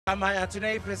Mai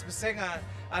atunei prespesenga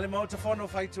ale mau te fono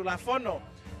fai tu la fono.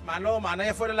 Ma no, ma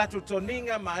na foi la tu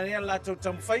toninga, ma na la tu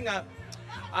tamfainga.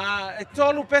 E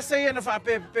tolu pese ia na fa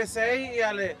pese ia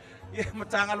ale ia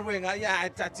matanga luenga ia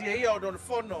tati ia o don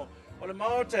fono. O le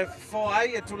mau te fo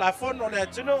ai e tu la fono le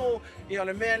atunu ia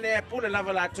le mea ne pule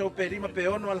lava la tu pe rima pe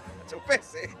ono la tu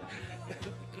pese.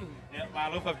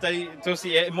 Malo fa tai to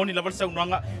si e moni la versa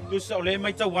unanga tu sa ole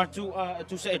mai tau watu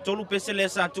tu sa e tolu pese le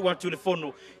sa tu watu le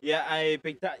fono ia ai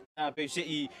peita pe se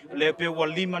I le pe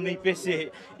walima nei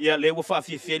pese ia le wo fa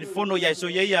fi le fono ia so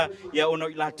ia ono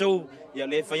la tau ia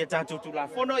le fa ia tatu tu la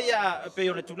fono ia pe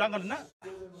o le tulanga na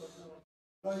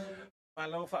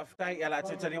Malo fa ftai ia la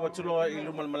tu tari watu lo I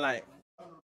lumal malai.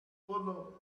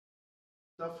 Fono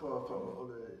tafa fa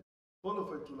ole fono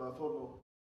fai tu la fono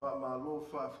fa malo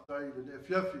fa ftai le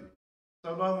fiafi.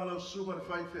 Taunanga lau suma le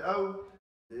fai fe au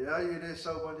e ai ne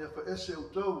saumania fa ese o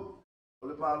tau o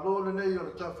le malo le nei o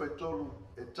le tafa I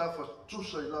tolu e tafa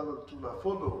tusa I lalo tu la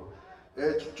fono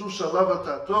e tusa lava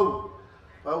tatou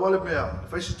pa wale mea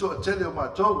fai si to atele o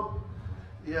matou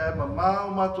ia e mamā o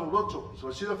matou loto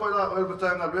so sila fai la o le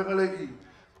matanga luenga le I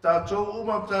tatou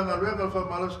uma matanga luenga le fa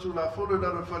malas tu la fono I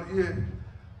lalo fai ie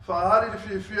fa ali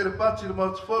le fia le pati le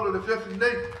maltofolo le fiafi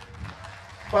nei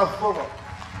pa fono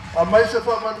a mai se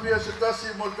fa manuia se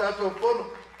tasi mo tatou fono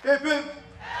ke pe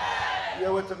ia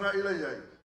o tanga ila iai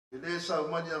e le sa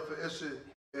mani a fe ese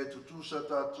e tutusa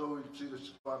tatou I tira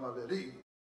se fana le ri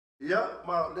ia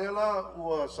ma le la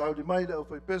ua saudi mai le o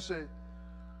fai pese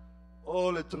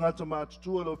o le tangata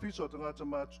mātutua le ofiso o tangata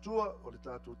mātutua o le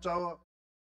tatou tawa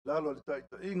lalo le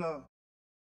taʻitaʻiga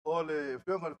o le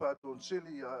whionga le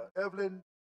patonsili a Evelyn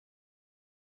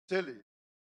Tele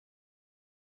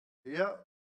ia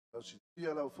au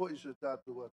sitia lau foʻi se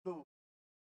tatou atou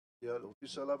ia le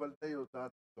ofisa lava lenei o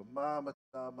tatou tamā ma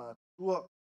tinā mātutua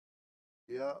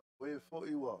ia oe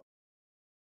foʻi ua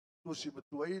tusi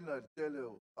matuaina I le tele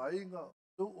o aiga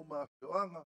nuu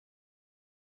mafeoaga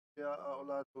ia a o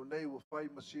latou nei ua fai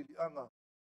masiliaga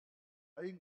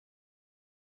aiga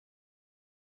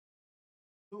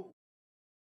nuu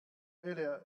ele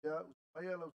ia mai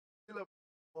ala sila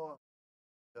moa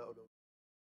ia o le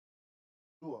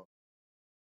tua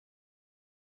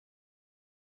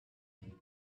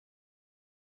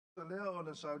lea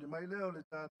ona sauli mai lea o le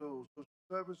tatou social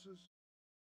services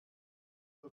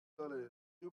o le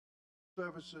human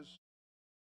services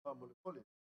mamolekole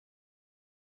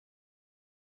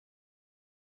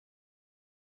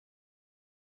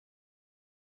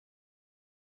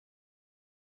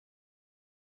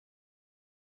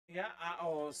Ia a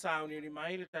o sauni ni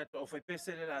mai le tato o fai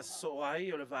pese le la so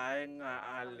ai o le vaenga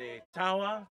a le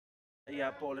tawa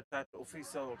ia po le tato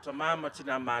ofisa o tamama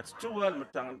tina mātutua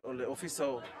o le ofisa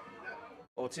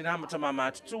o tina tamama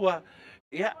mātutua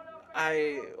ia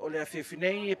ai o le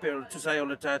awhiawhinei e pe o tusai o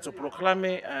le tato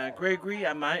proklame Gregory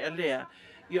a mai a lea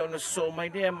ia ona so mai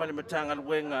lea ma le matanga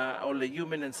luenga o le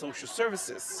Human and Social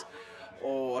Services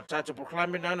o tato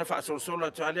proklame nana fa so so la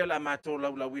tale la mato la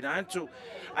wina antu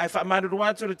ai fa manu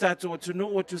atu le tato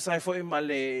tunu o tu sai fo ima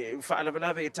le fa la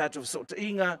vela ve tato so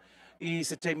inga I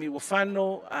se temi wo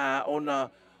fano ona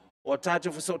o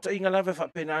tato fo so inga lava fa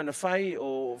pena na fai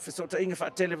o fo so inga fa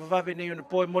tele va ve ne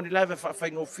po moni lava fa fa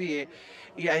ngofie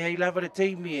ai lava le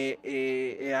temi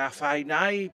e a fai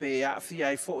nai pe a fi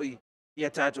ai fo ia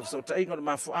tato so inga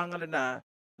ma fu anga le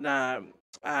na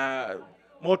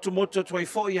moto toi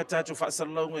fo ia tatu fa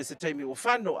salongo e se taimi o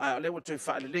fano a lewa toi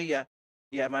fa alelia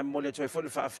ia mai mole toi fo le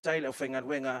fa aftai le fenga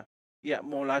wenga ia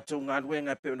mo la tu nga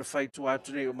wenga pe ona fai tu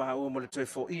atu ne o ma o mole toi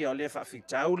fo ia le fa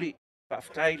fitauli fa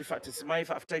aftai le fa te mai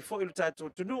fa aftai fo le tatu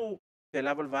tunu pe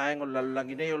level vaengo la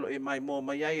langine o e mai mo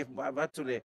mai ai va tu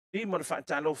le di mo fa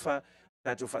talo fa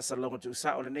tatu fa salongo tu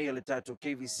sa o le nei le tatu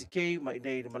KVZK mai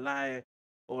nei le malae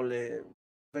o le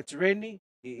veterani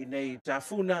I nei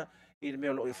tafuna I le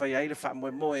mea lo I whai ai le wha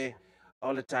moe moe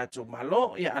o le tātou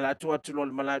malo. Ia ala tua tulo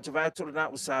le mala te vātoro na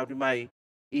usauri mai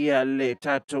ia le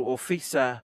tātou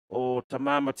ofisa o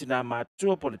tamama tina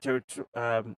mātua po le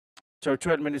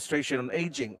Territorial Administration on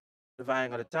Aging le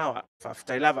vaenga le tawa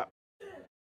whawhitai lava.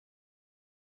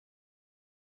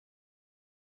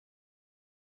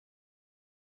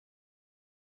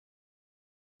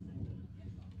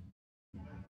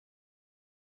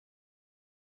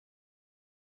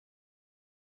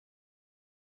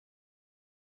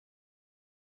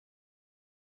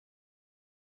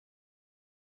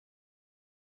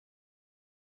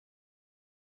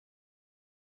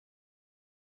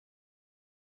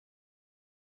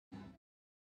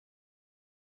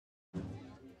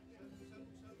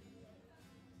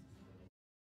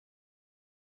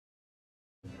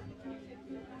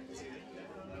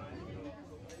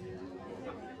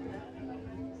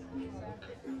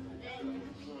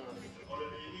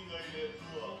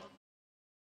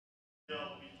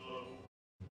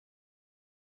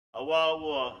 awa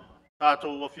ua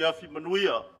tātou wafiafi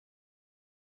manuia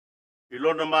I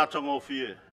lona mātanga o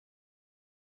fie.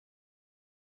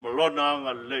 Malona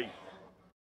anga lei.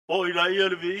 O ila ia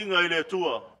le vi inga I le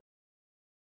tua.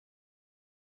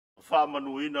 Wha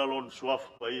manuina lon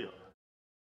suafu pa ia.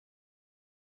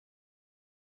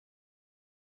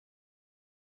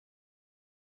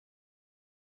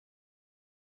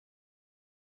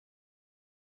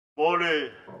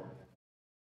 Pole,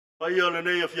 pa ia le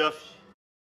nei a fiafi.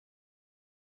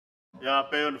 Ia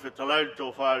peo ni whetalai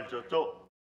tō whaari tō tō.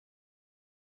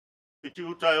 I ti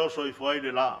utai oso I whai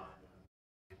le la.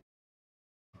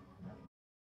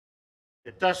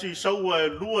 E tasi saua e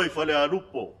lua I whale a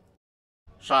lupo.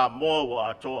 Sa moa wa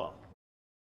atoa.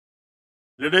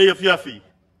 Le nei a fiafi.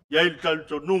 Ia ili tali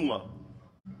tō nunga.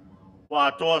 Wa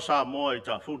atoa sa moa I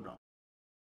ta funa.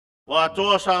 Wa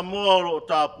atoa sa moa o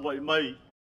ta pua I mai.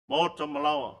 Maota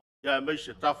malawa. Ia e mei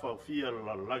se tafa o fia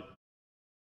la lai.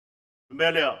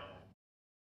 Melea.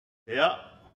 Ia.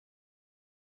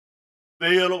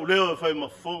 Pea lo leo e whai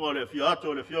mafonga le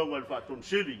fiato le fionga le whaton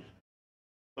sili.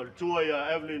 Palitua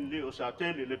ia Evelyn li o sa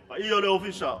tele le pa ia le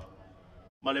ofisa.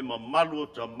 Ma le mamalu o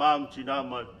ta mam tina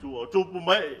ma tua. O tupu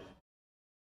mai.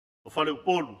 O whale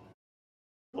upolu.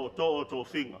 O to o to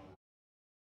finga.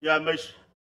 Ia meisi.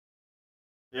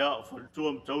 Ia o whale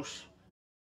tua mtausi.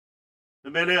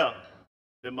 Le melea.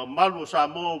 Le mamalu o sa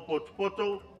mo o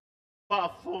poto. Pa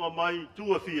fonga mai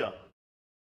tua fia.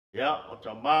 Ia o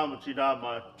ta mam tina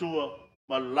ma tua.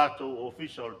 Ma lato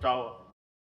ofisa o tawa.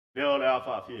 Leo le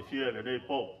awha fie le nei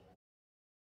po.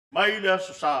 Mai le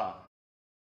aso sa.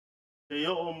 Te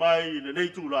o mai le nei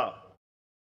tūla.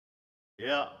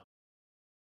 Ia.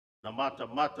 Na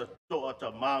mata toa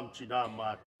ta mam tina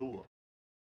ma tua.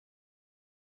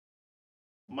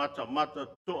 Mata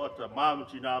toa ta mam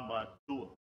tina ma tua.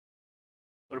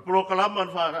 O le proklama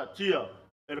na wha tia.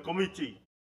 E le komiti.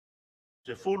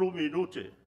 Se fulu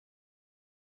minute.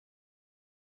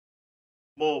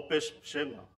 Mo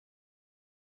pespenga.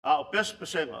 A o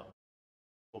pespenga.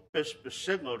 O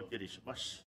pespenga o le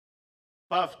Christmas.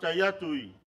 Paftai atu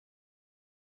I.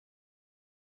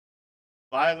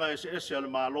 Vaenga ese al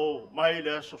malo. Mai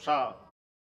le aso sa.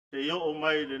 Te io o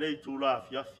mai le nei tūla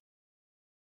fiafi.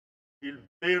 Il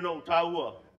peno o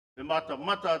taua. Le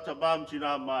mata ta mam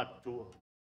tina mātua.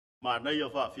 Ma nei a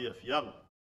wha fia fianga.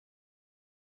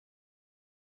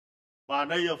 Ma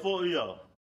nei a fo ia.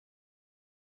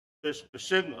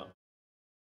 Pespenga.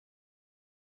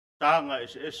 Tanga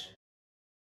ese.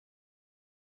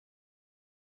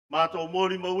 Mato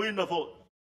mori mawina fo.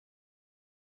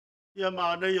 Ia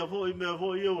ma nei a fo I mea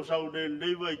fo I o sau ne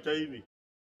leiwa I taimi.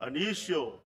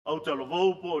 Anisio. Au talo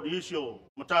vaupo anisio.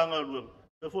 Matanga ruang.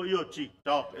 E fo I o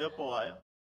TikTok. E po aia.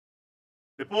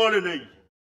 Le pole nei.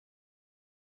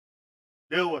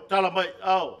 Leo a tala mai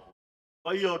au.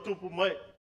 Pa I o tupu mai.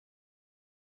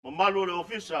 Mamalu le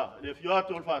ofisa. Le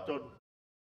fiato le fatonu.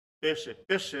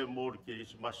 Pese mori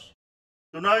Christmas.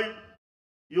 Tonight,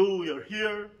 you are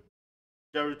here.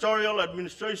 Territorial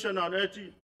Administration and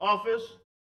Energy Office,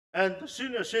 and the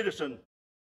senior citizen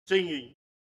singing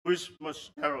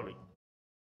Christmas caroling.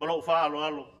 Malo fa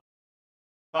alo.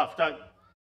 Half time.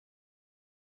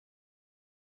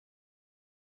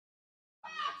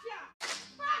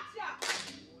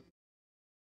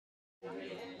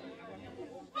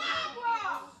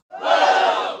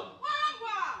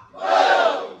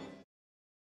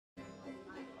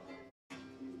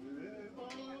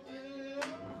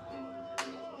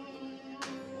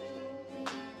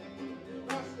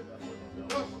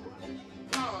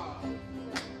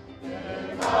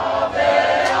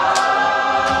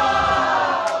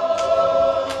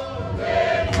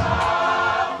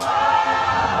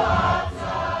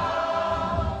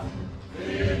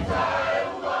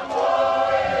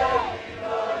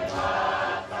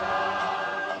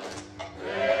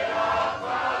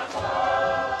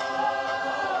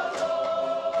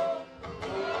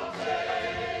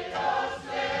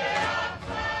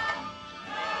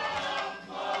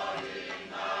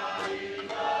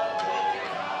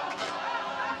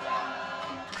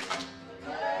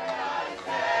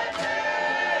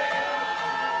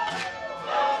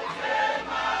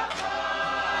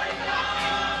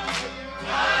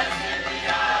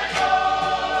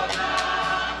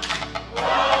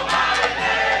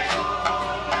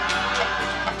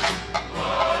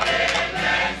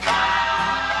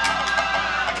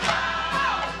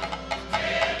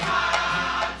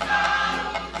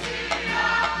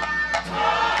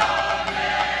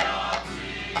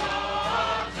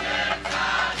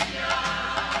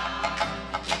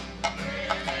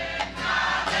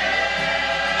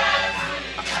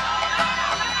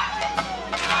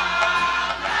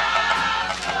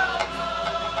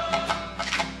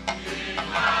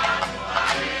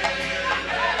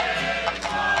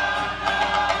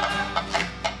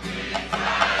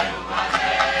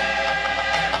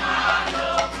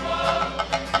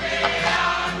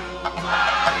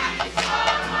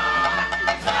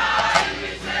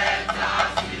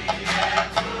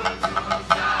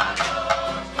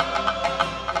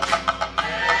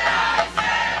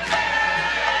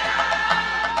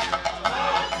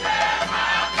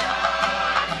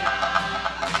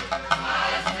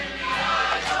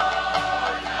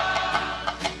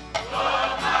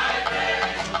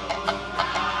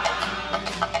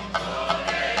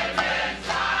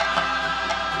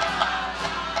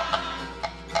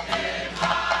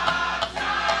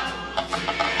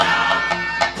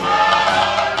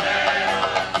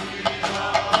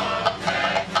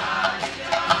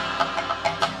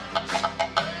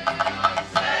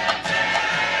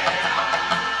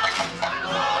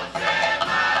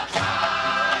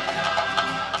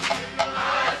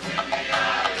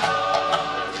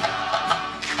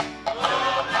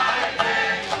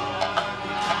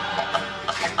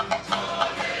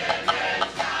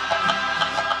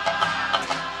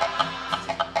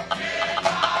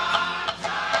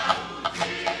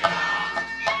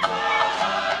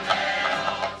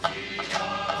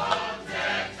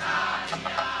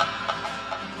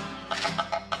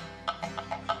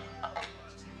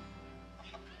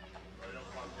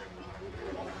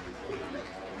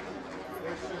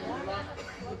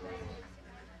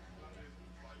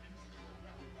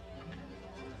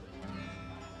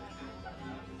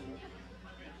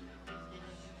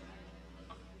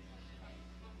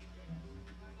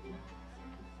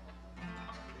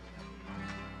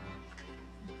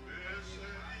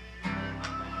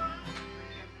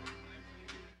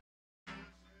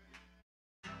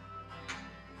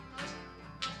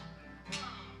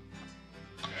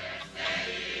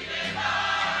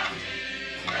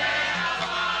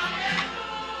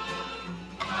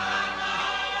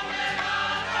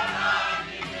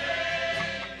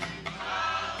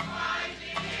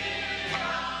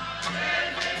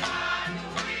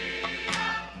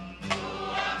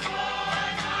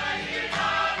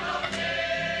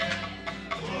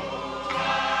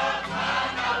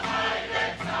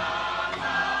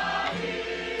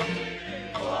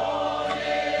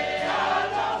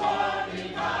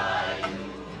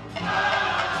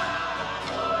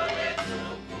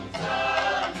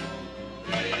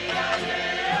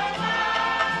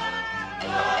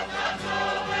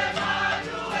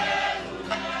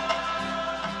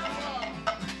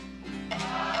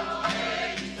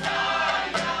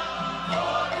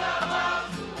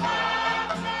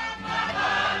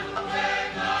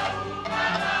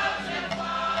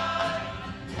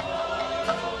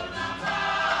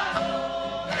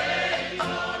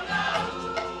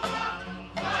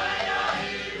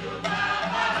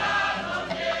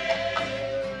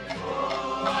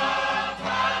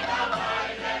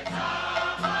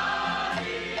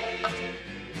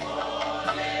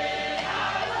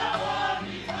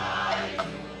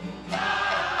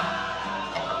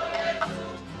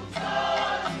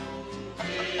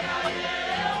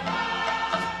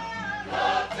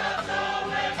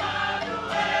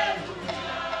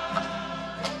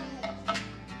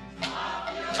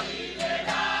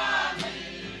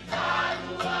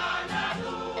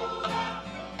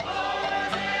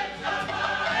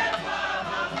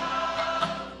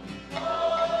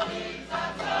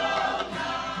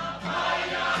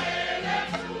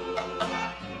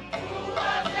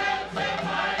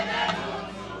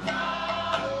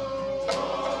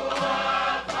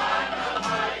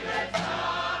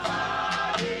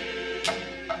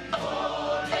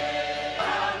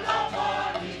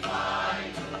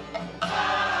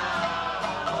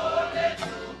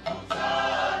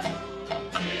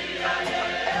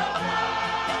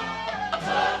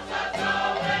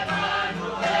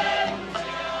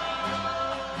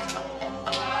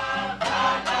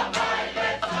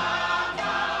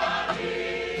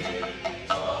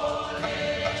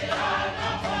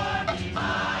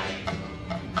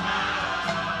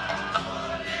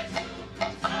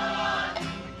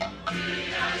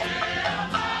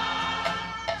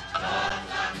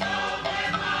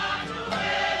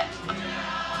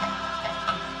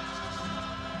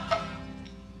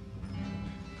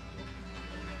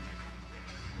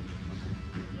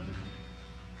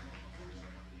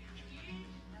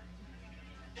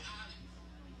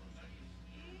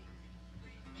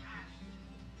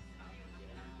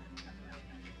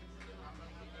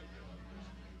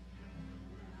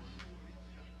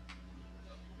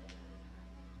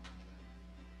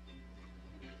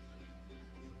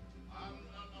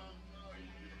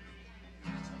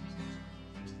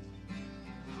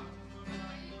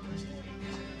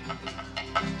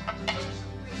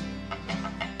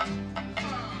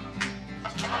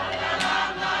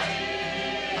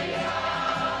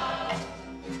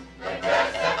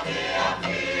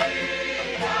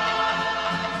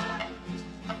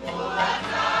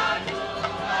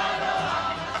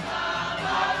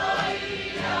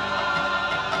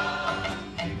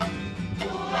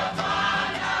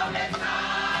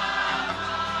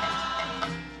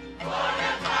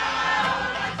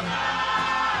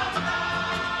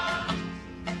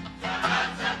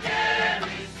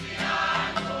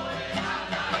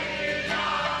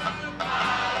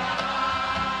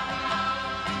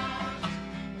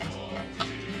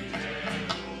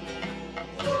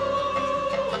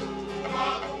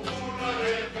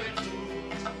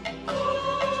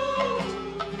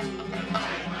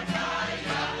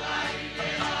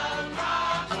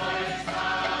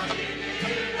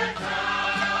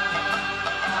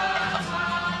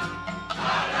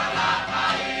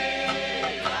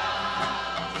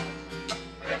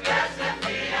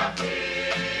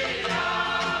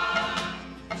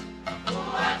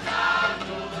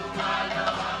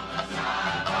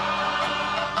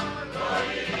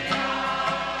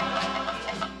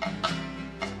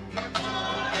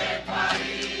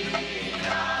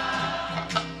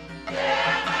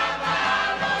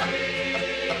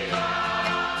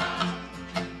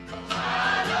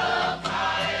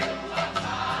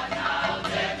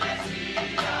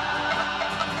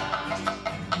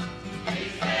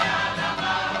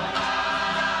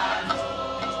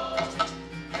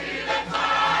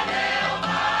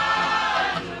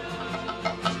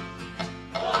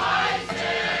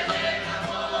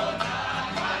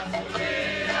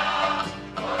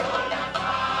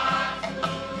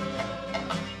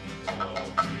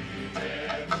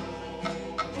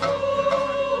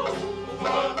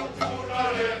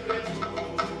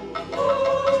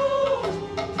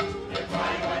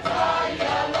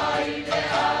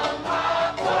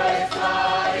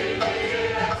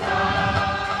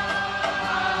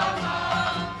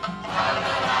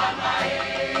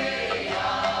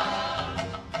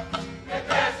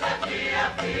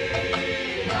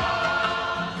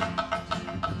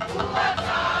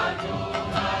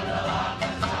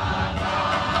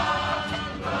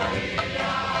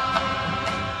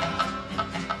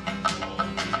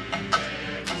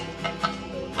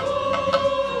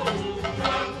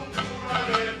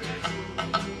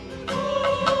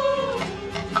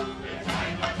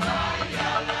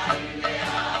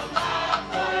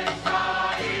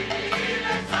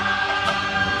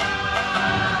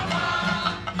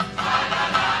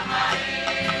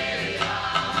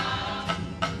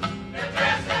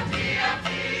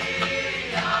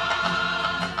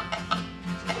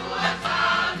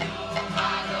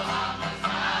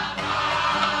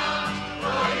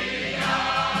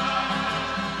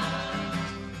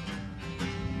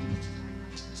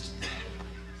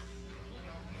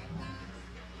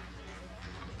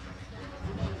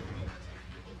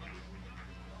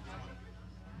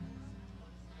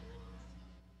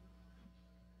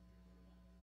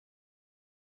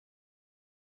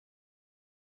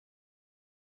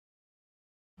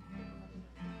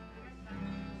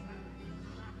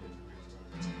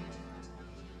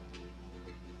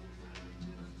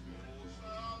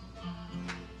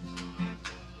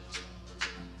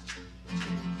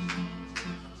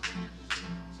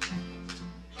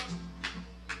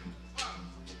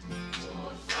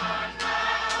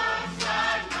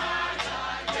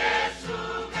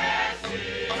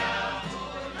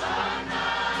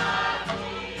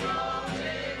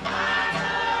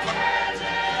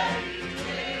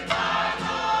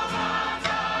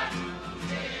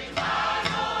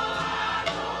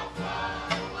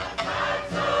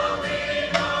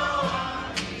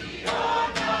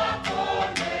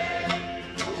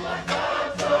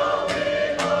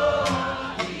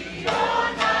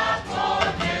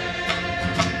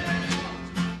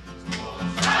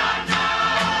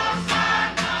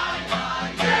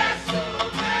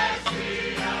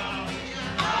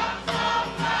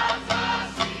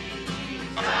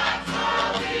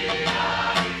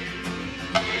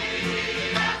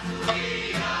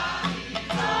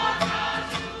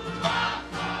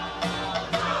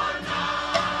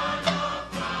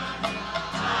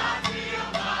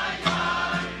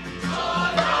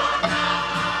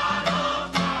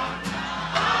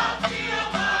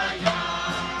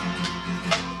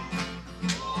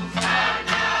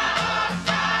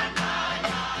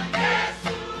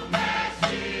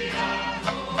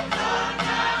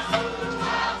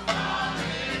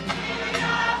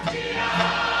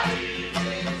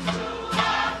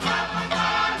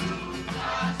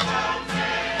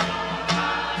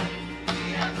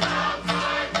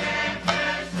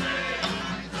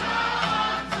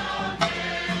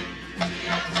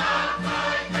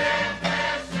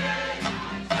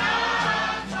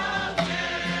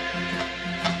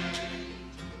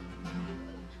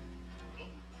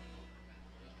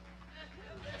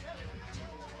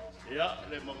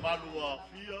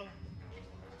 fia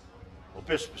o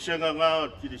pespenga nga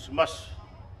Christmas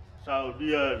sao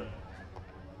dia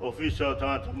ofisa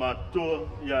tanga matua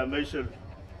ya meisel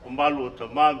o malu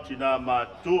tamam tina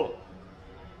matua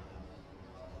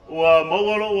wa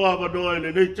mawalo wa bado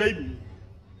ele nei taimi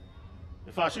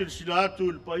e fasil silatu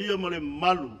il paia male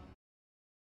malu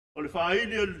o le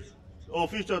faili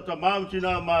ofisa tamam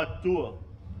tina matua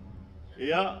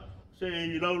ya se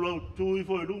i lau tu i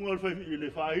foi lunga le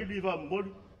faili va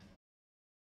moli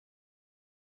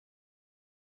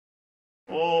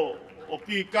o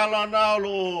ki kala na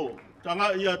lo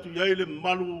tanga ia tu ia le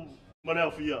malu male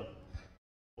afia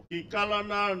o ki kala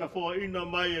na fo ina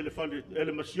mai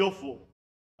ele masiofo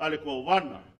ale ko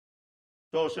wana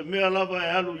to se mea lava e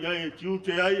alu ia e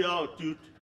tiute ai a o tiute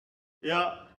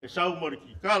ia e sau mari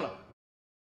ki kala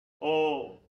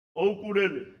o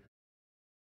ukulele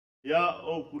ia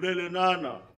o ukulele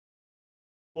nana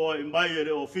o i mai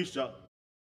ele ofisa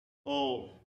o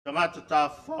tangata ta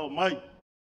fao mai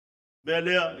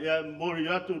belea ia mori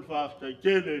atu fafta i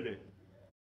tele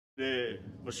le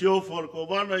masiofo ko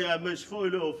wana ia mes fo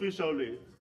ile ofisa o le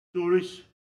turis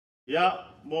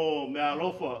ia mo me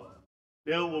alofa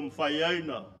leo o mwhai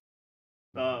aina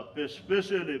na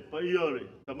pespese le paiore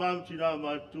tamam tina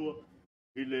matua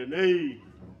i le nei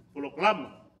poloklama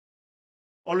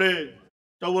o le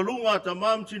tawalunga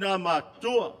tamam tina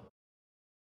matua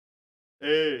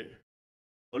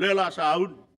o le la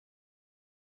saun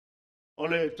o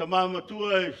le tamam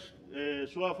matua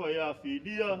suafa ia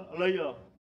fidia alaia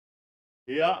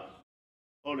ia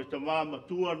o le tamam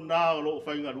matua na o lo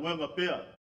whainga ruenga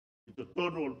pea i to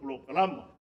tonu o le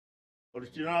poloklama o le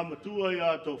tina matua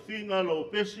ia to finga lo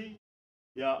pesi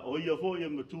ia o ia fo ia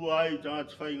matua ai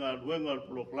tangata whainga ruenga le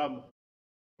poloklama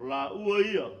o la ua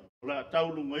ia o la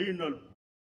taulunga ina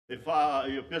e wha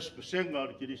ia pespesenga o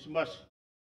le Christmas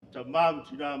tamam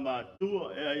tina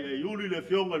matua e iuli le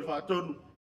fionga le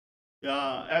whaatonu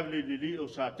ia Evelyn Lili o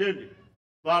Satene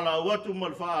wala watu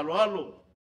mal wha alo alo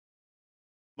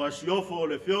ma siofo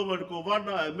le fionga le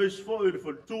kovana e mes fo i le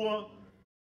whatua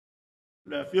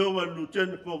le fionga le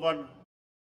lieutenant kovana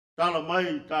tala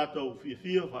mai tātou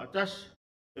fia whaatasi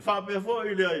e whapea fo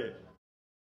i lea e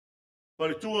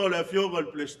pale tua le fionga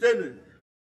le plestene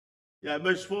ia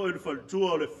mes fo i le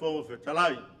whatua le fonga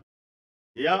whetalai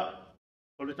ia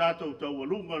o le tātou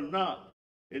taualunga na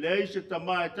e le eise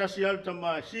tamae tasi al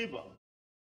tamae siva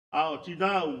a o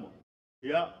tina uma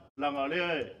ia langa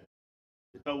lea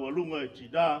e taualunga e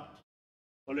tina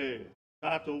o le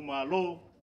tātou malo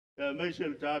e meise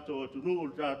le tātou atunu o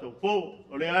le tātou pō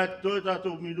o le ae toi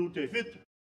tātou minute fitu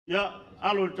ia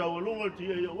alo le taualunga ti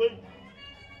e ia wei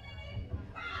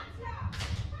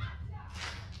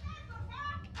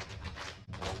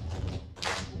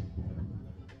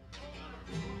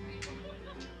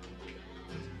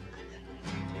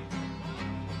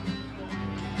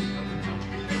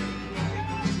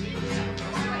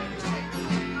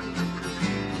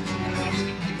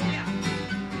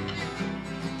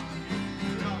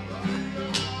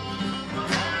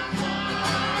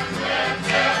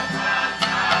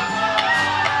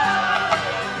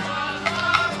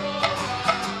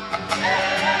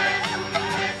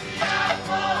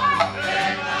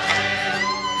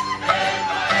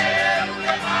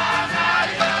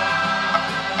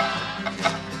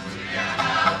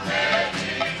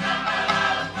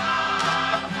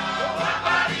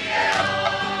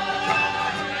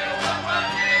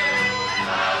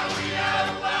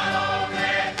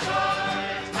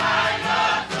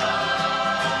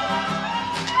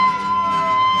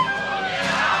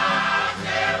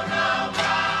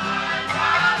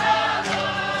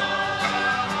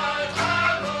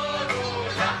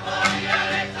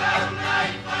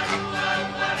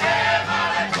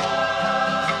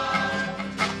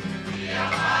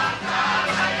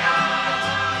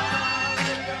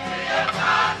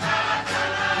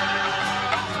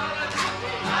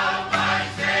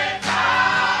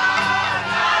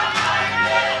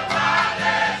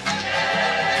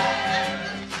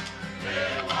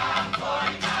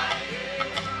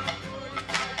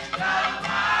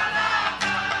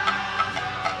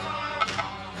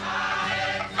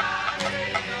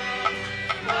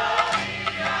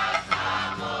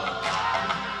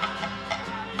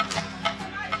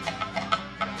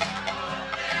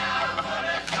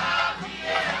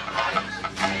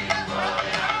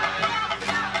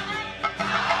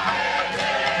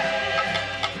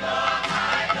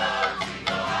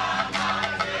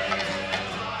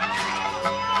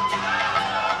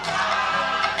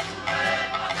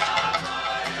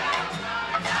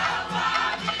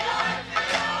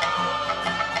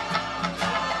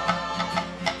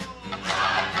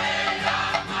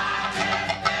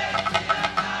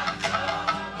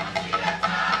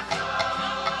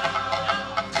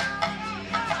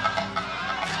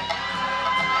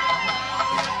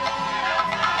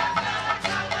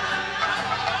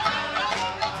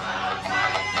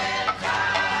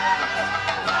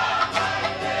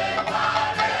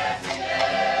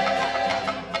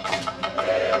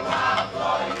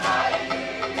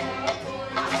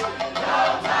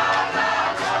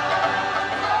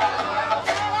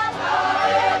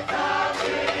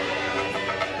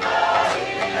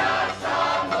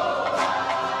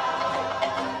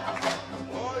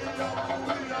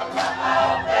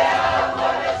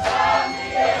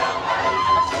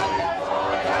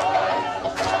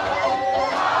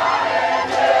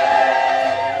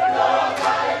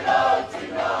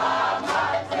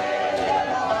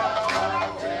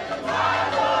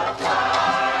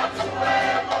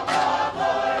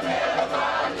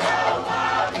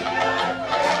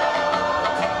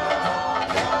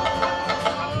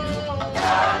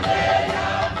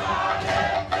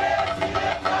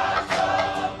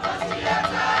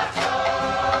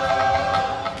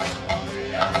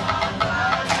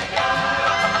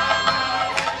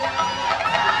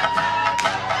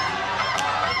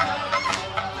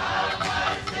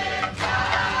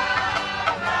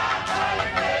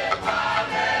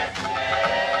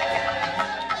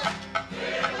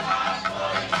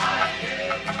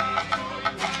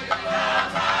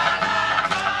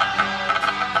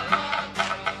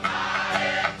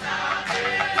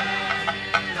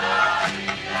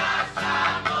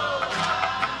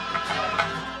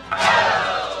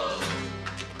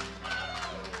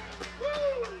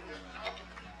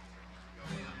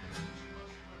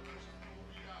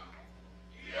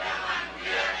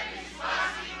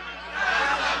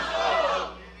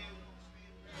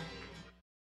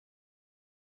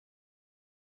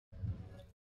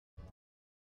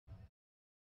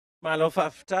Malo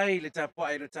whaafitai le tapo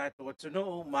ai le tātou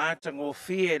atunu, māta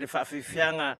ngōwhie le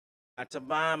whaafiwhianga a ta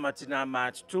māma tina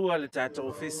mātutua le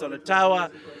tātou ofiso le tawa,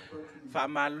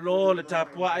 whaamalo le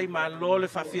tapo ai malo le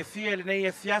whaafiwhia le nei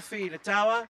e fiafi le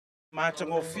tawa, māta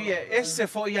ngōwhie ese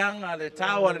fo ianga le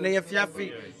tawa le nei e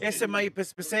fiafi, ese mai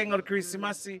pespesenga le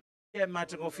Krisimasi, ia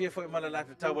māta ngōwhie fo i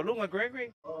malalata tawa lunga, Gregory.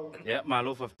 Ia,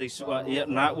 malo whaafitai sua, ia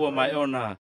nā ua mai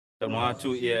ona, tau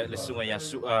atu ia le sunga ia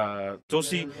su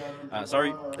tosi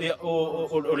sorry ia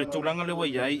o le tulanga le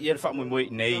wai ai ia fa mo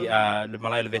nei le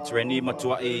malai le veterani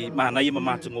matua i mana ia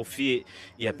mamata ngofi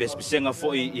ia pespesenga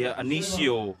fo ia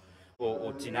anisio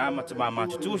o tina mata mama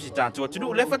tu si tanto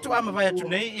tu le fa tu ama vai tu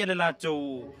nei ia le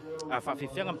lato fa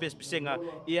fifianga pespesenga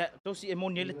ia tosi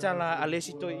emoni le tala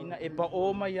alesi to ina e pa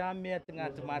o mai a me tanga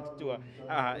tomate tua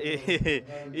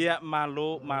ia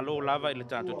malo lava le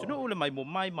tanto tu le mai mo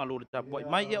mai malo le tapo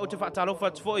mai ia o te fa talo fa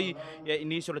foi ia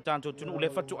inicio le tanto tu le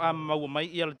fa tu ama mai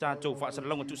ia le tanto fa sa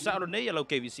longa tu sa nei ia lo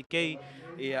KVZK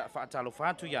ia fa talo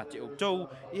fa tu ia te o to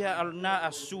ia na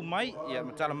asu mai ia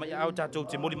matala mai au tato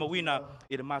te moli mawina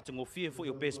i le matango fie fo i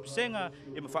o pespesenga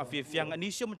ia fa fianga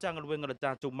inicio matanga luenga le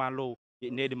tanto malo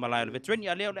ne de malai le veterani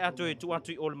ale le atu tu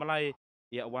atu o le malai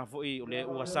ia wa fo i le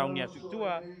ua saungi atu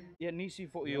tua ia nisi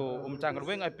fo i o mtanga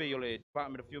wenga pe o le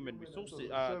Department of Human Resources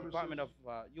Department of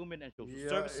Human and Social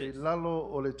Services lalo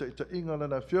o le ta inga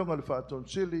na fionga le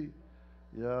whaatonsili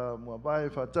ia mua vai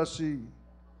whaatasi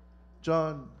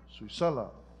John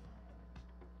Suisala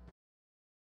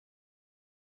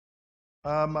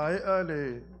mai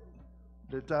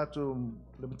le tatu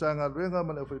le mtanga wenga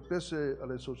ma le pese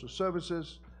ale Social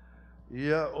Services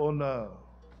ia ona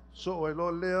so o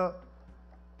lo lea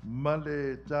ma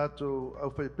le tatu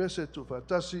au pese tu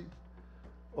whaatasi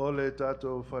o le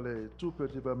tatu fale tupe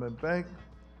Development Bank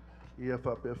ia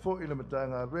whape fo i le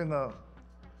matanga renga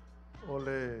o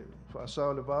le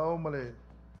whaasao le vao ma le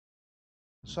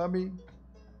Sami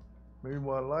me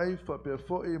mua lai whape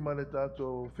fo i ma le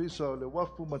tato ofisa o le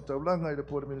wafu ma taulanga i le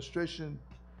Port Administration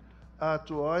a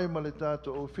tu ai ma le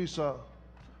tato ofisa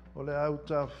o le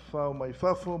auta whao mai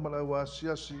fafo ma le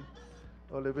wasiasi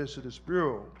o le Visitors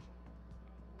Bureau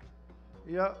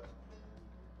ia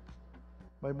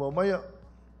mai mua maia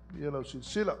ia lau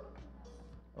silsila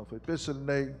au whai pesel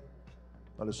nei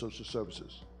a le Social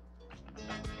Services.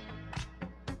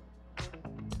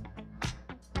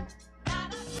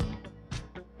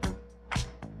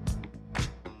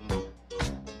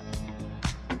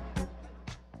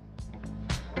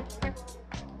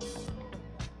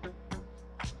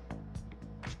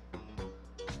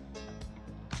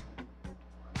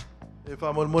 E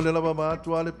whamole lava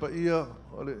mātua le pa ia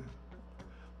o le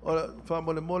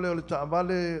whamole o le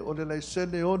taamale o le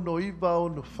laisene ono iwa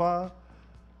ono wha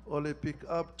o le pick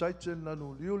up Titan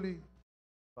nanu liuli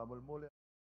whamole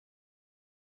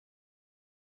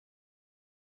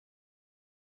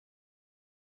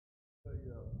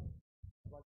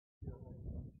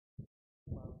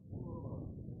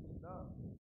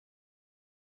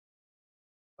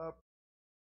up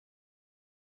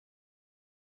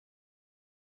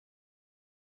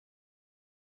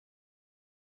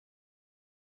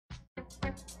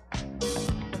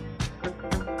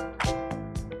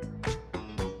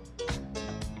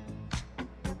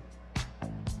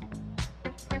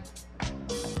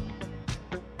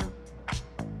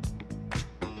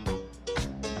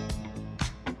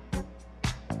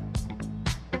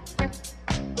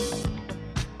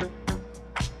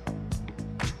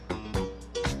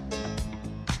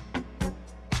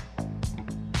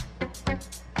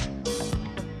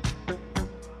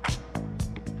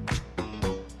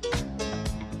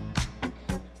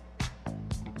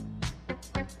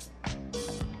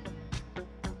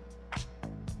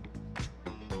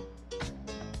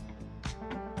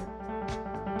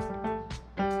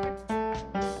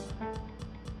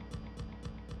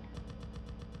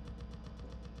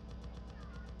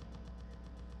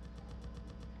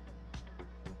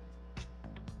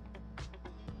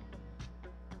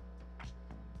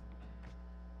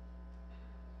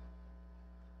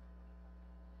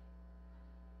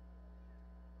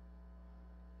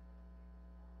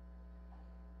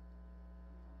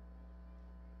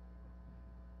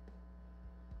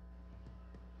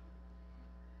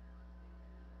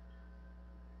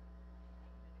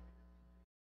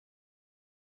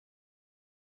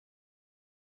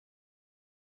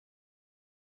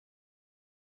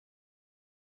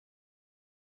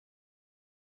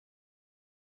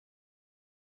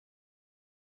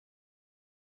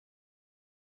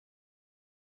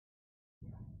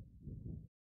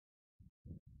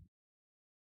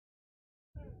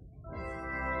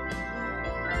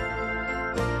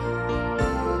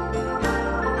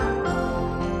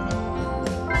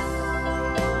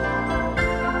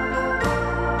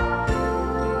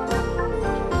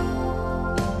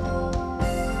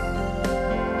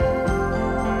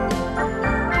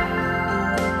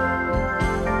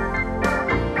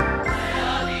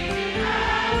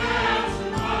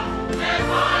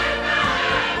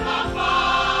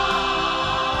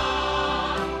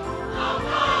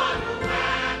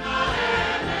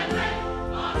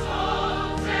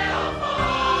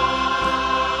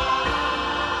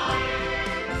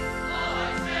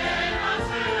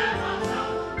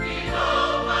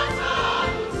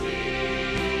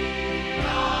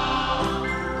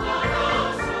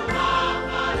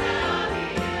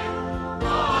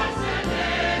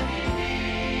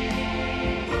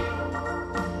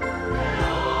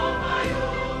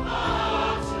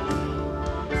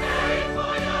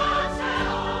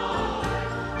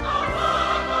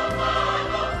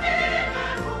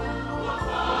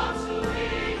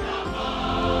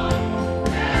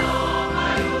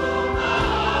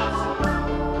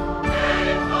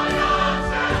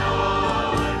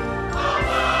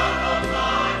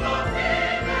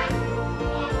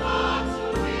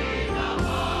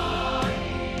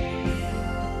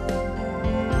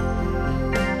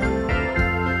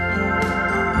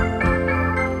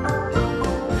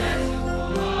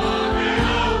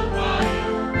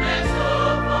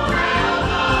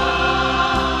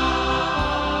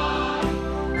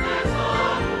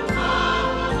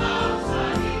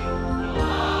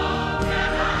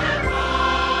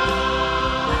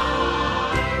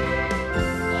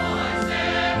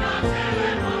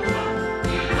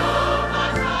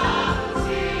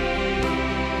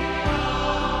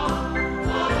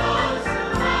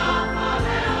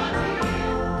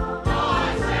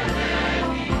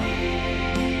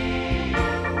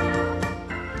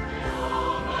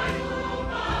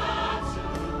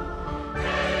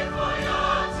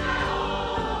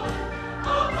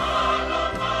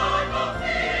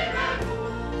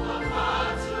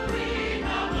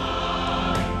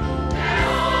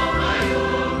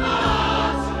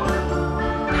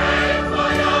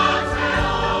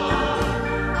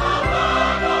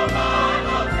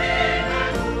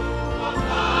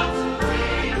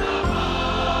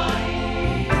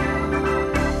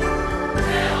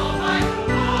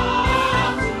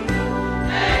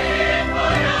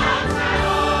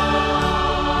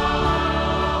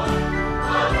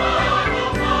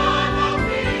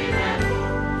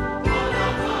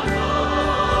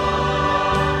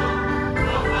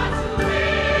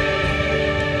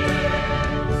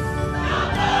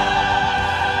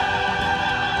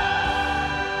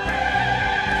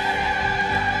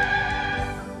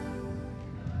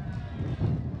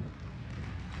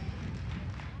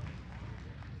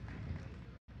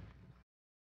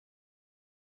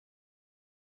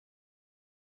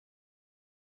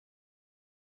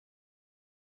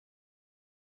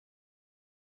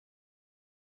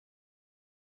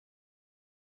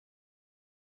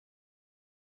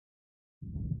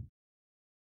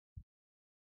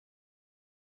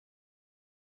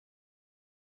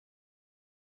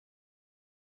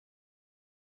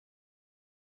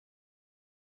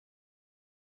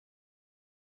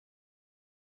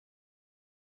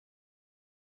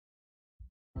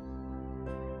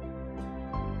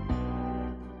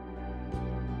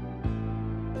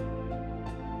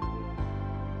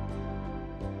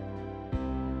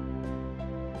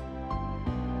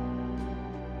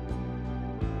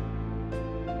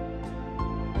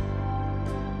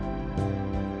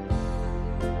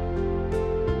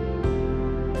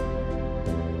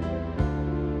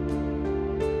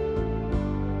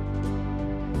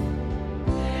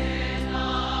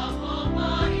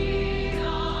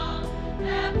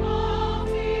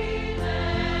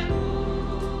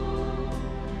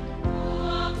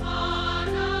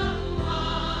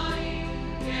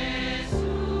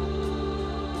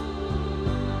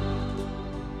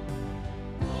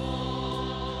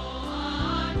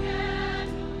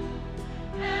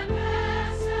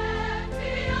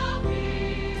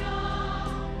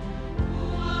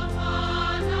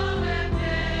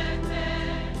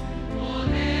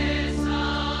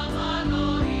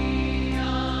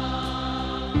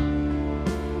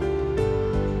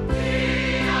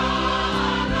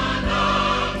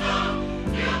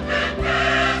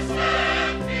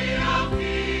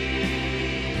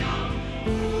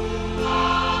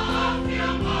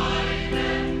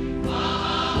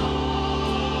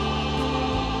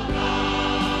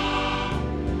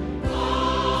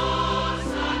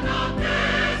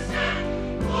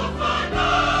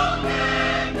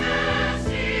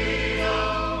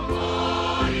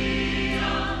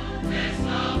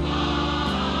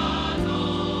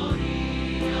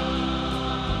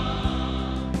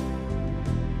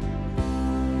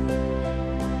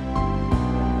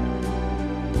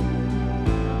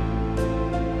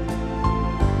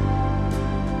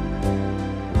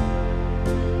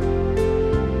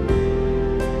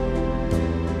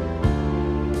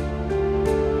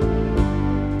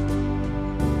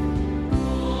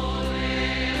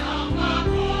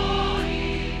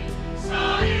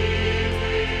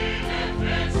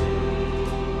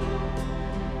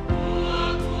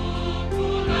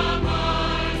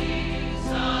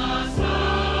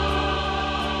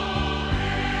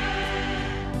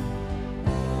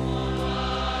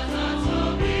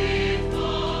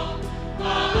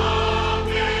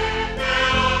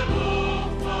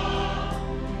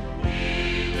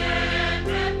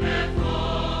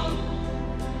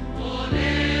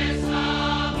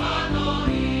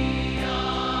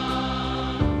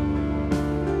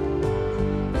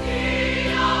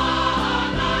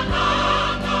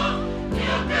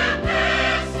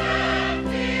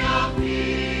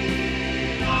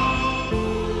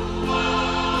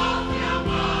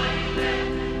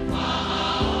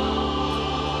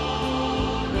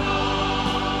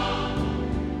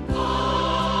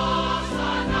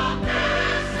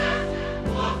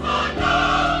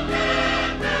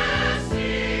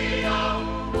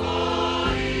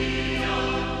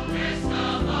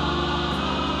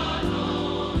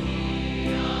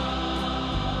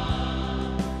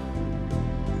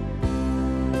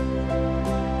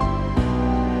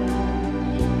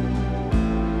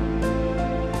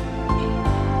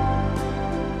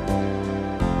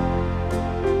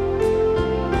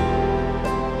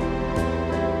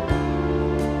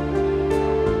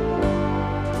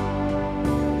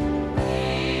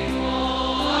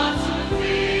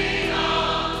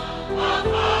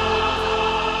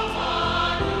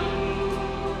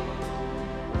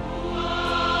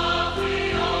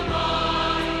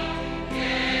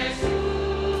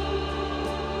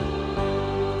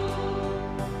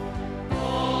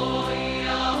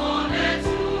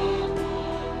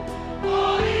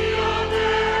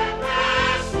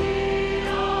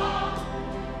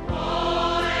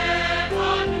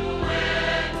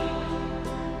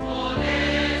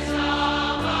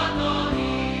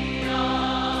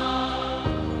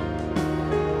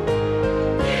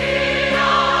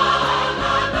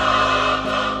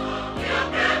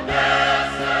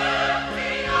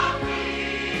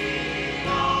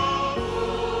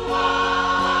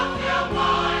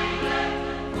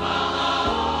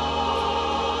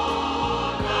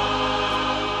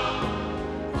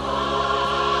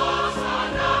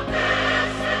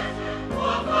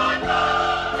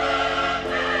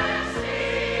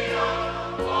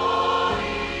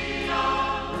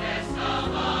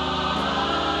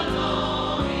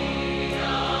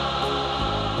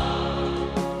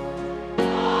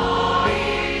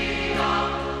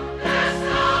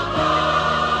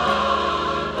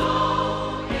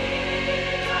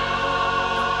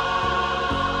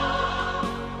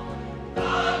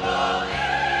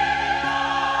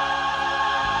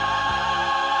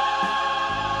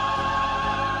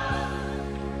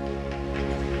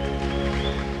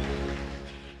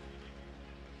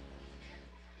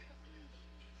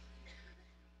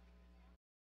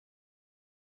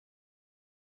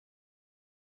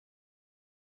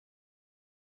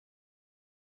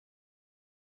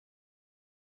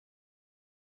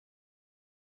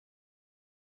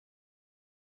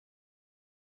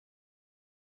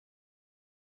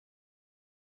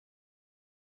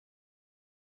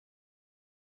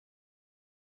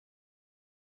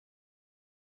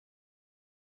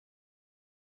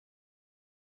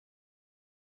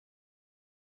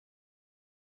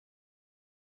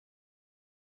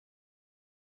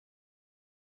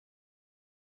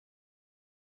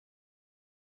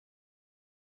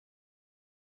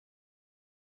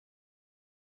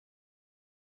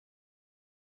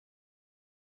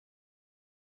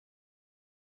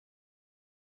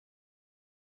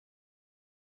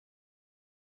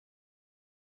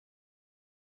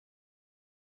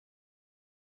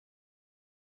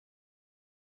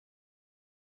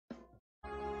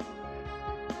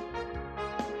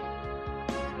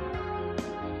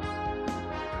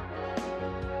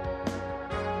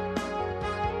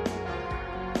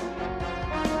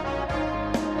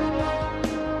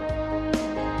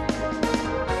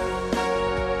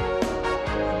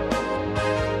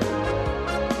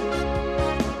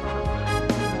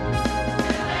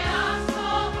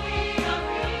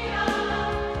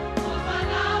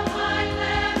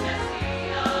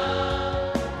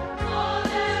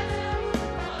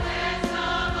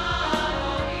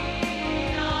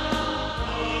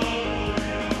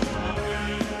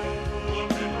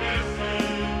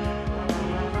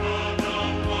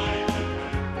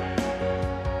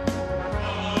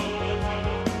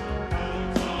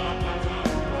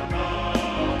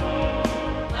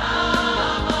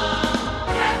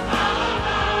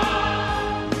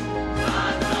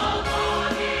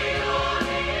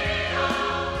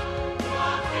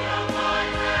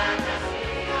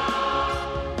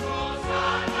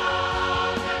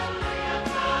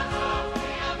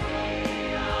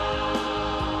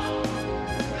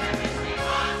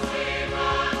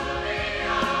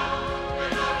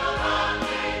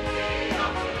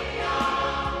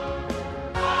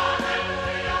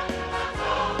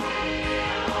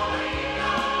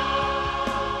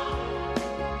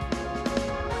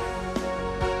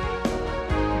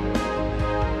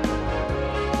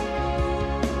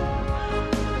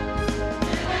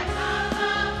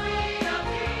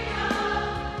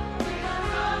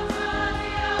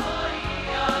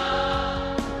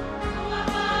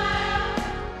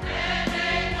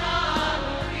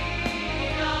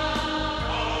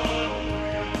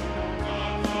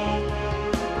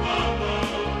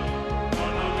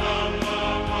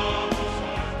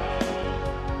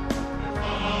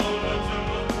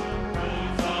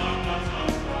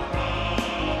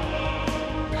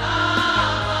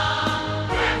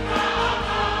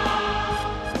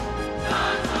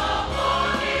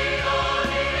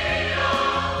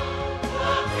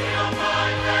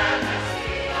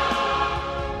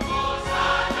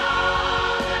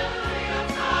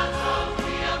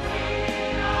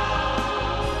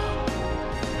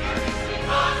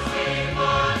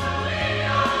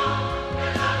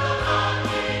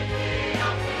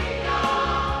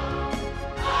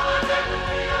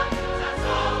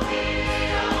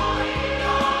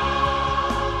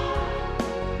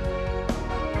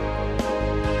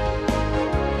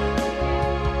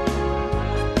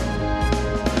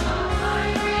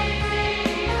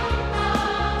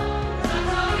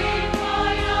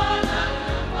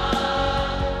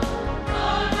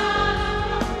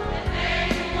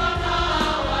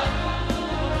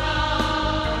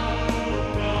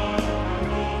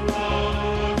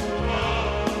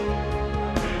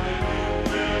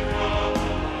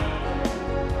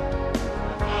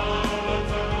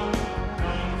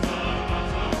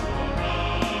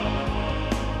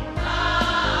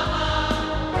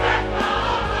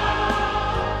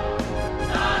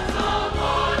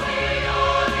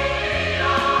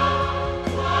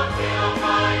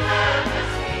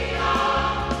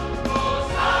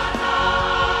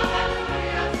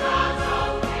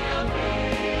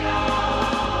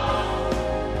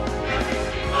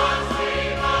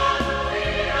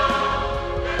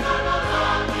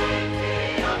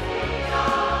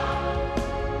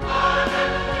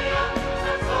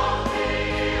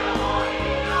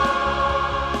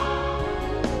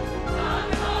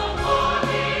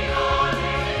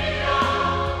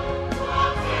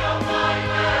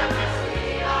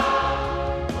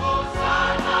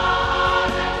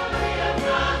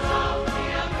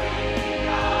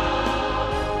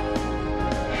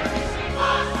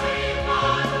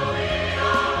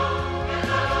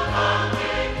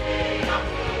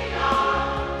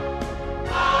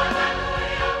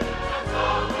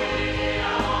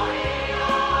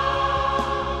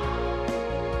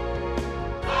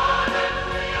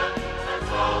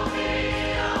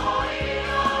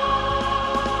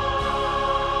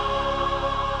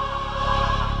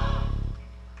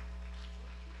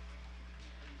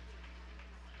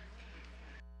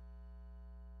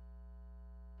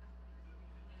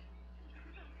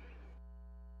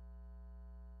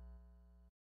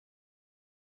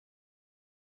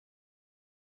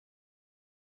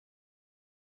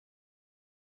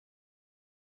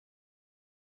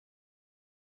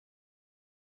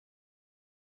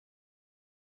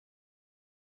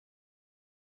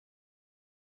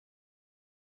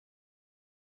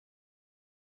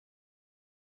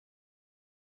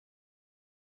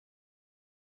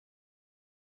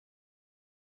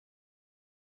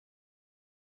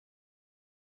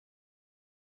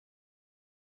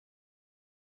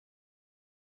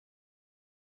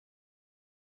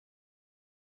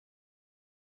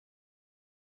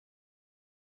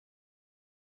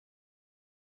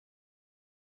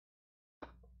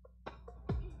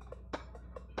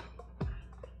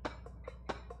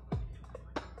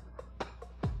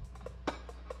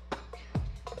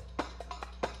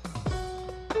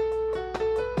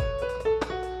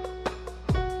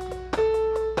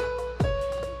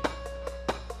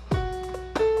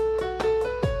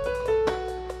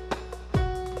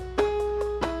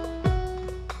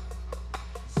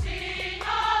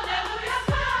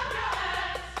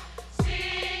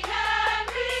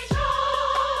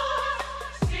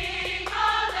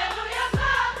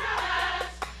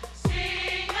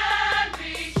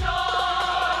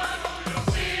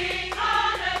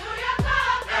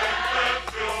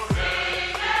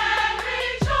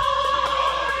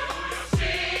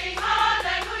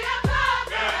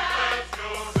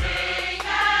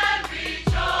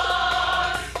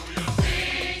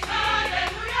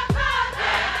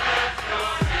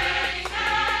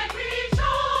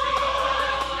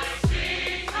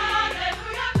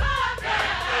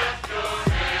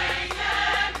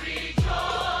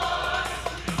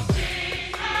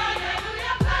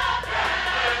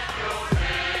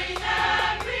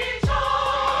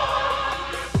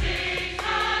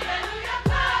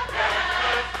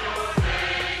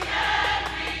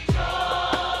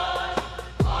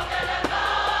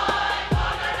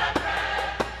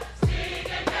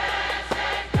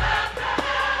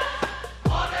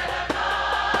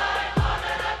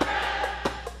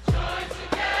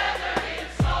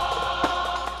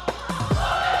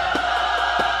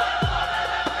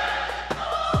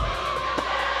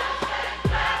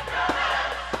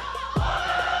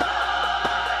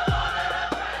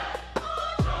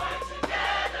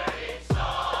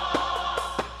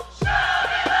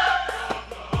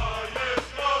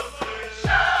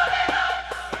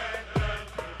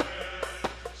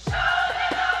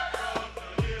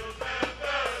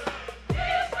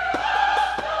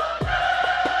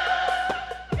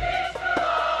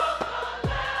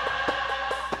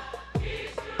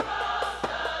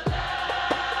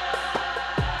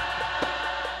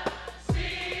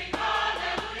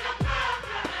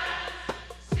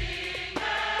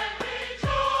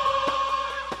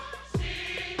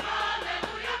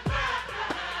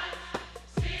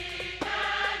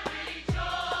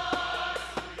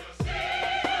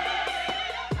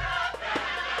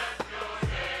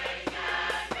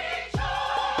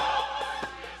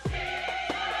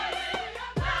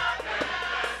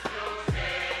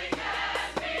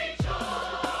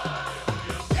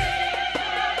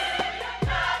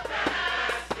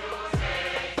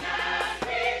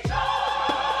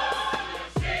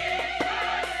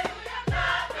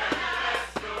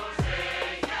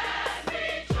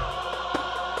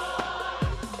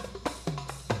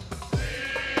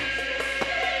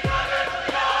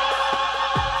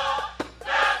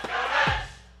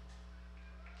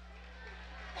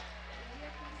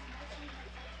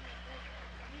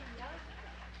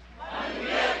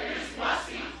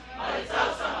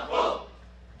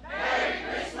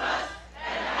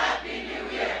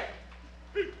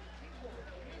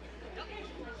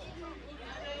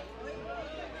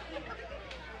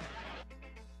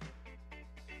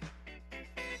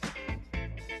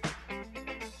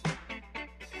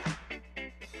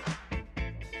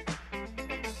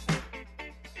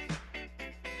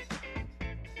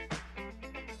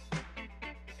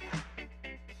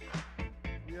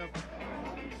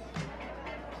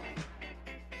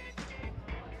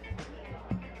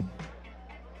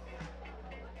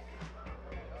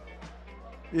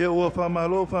Ia ua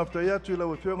whamalo whaftai atu ila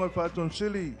whiwhionga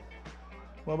whaatonsili.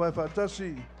 Mawai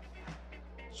whaatasi.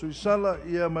 Suisala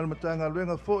ia malamatanga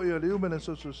luenga fo ia Human and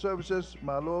Social Services.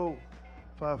 Malo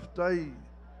whaftai.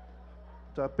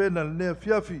 Ta pena lea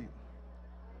fiafi.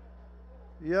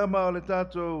 Ia mao le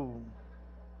tātou.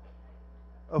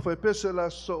 Au whaipese la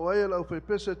so aia au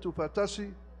whaipese tu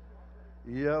whaatasi.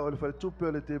 Ia o le whaitupe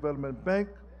o le Development Bank.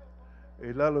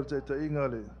 E lalo te inga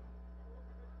le.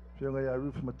 Whionga ia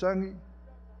Ruth Matangi.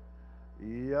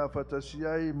 Ia whatasi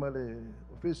ai ma le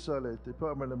ofisa le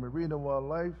Department of Marine and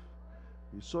Wildlife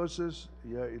Resources.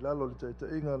 Ia I lalo le te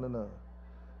inga lana.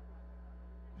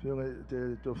 Whionga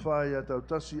te tofa ia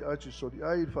tautasi achi sori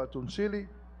ai whaatonsili.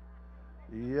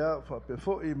 Ia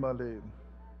whapefoi ma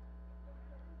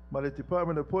le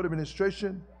Department of Port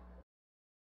Administration.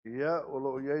 Ia o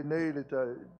lo iai nei le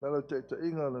lalo te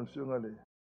inga lana whionga le.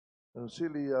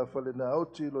 Sili ia whale na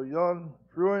auti lo Jan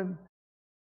Fruin.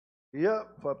 Ia,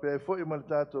 whapea fwoi ma le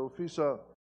tātou ofisa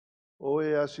o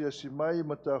e asia si mai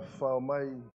ma ta whao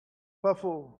mai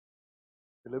pafo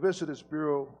e le Visitors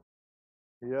Bureau.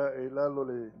 Ia e lalo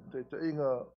le te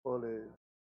inga o le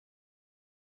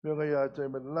whionga ia te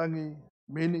malangi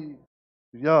mini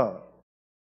ia.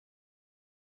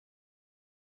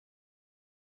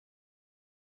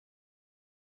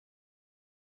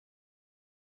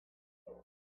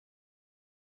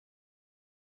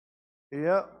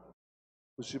 Ia,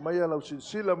 usi mai ala usi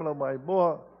sila mana mai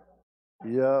moa.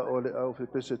 Ia o le au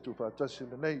whepese tu whaatasi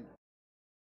le nei.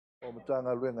 O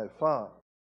matanga luenga e whaa.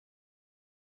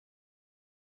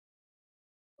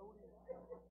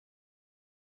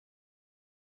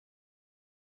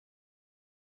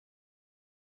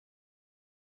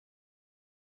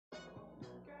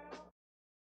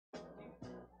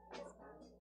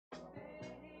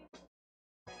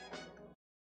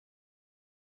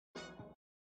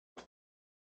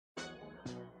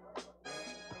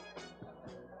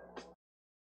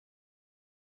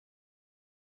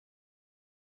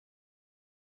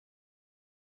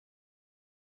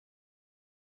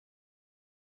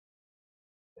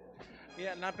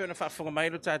 Ia na pe ona whaafonga mai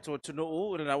lo tātou tunu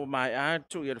o na ua mai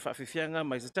atu ia le whaafifyanga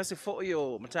mai se tasi fo'i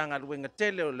o matanga luenga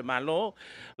tele o le malo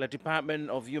le Department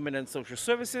of Human and Social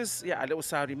Services ia ale o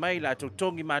sauri mai la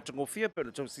tautongi matangofia pe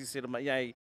o tau sisi le mai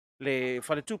ai le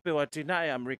whaletupe o atina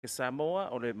e Amerika Samoa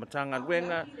o le matanga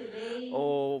luenga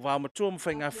o wao matua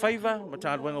mwhainga whaiva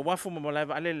matanga luenga wafu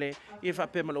mamalaiva alele ia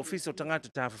whaape ma le ofisa o tangata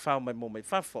ta whawhau mai mo mai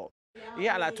whafo.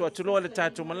 Ia ala tua tuloa le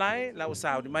tātou malai la o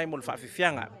sauri mai mo le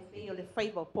whaafifyanga. O le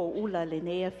whaiva po ula le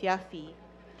nea fiafi.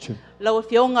 Lau e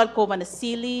whionga ko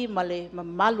manasili ma le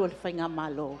mamalu le whainga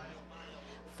malo.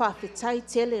 Whawhitai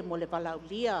tele mo le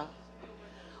walaulia.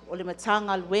 O le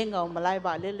matanga luenga o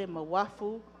malaiwa alele ma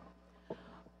wafu.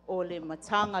 O le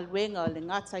matanga luenga o le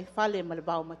ngatai whale ma le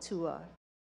bau matua.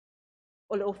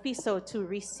 O le ofisa o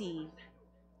turisi.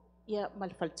 Ia ma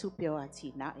le whaltupe o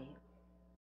ati nae.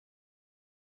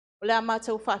 O le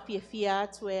amatau whawhiawhia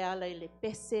atu e ala i le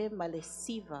pese ma le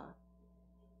siva.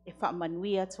 E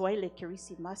whaamanuia atu ai le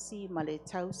kirisi masi ma le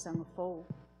tau sangafou.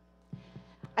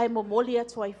 Ai momoli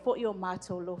atu ai fo'i o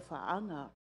mātou lo whaanga.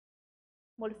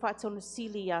 Mo le whaatonu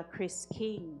sili a Chris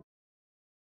King.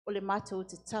 O le mātou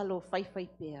te talo whaiwhai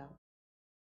pēr.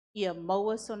 Ia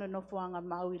maua sona nofoanga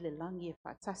mau i le langi e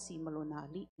whaatasi malona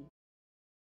ali'i.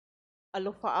 A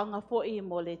lo whaanga fo'i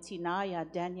mo le tinaya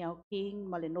Daniel King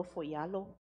ma le nofo ialo.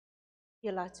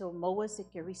 Ia lato maua se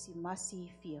kirisi masi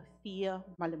fia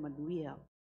ma le manuia.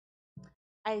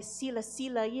 Ai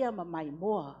sila ia ma mai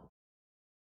moa.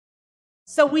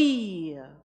 Sawi!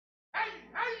 Hey!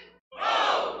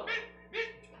 Oh!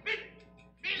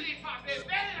 Mili fa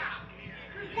bebella!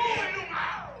 Come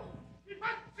lumao!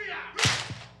 Pazzia!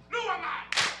 Lua mai!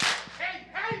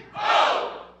 Hey!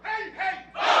 Oh! Hey!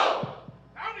 Oh!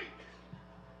 Howdy!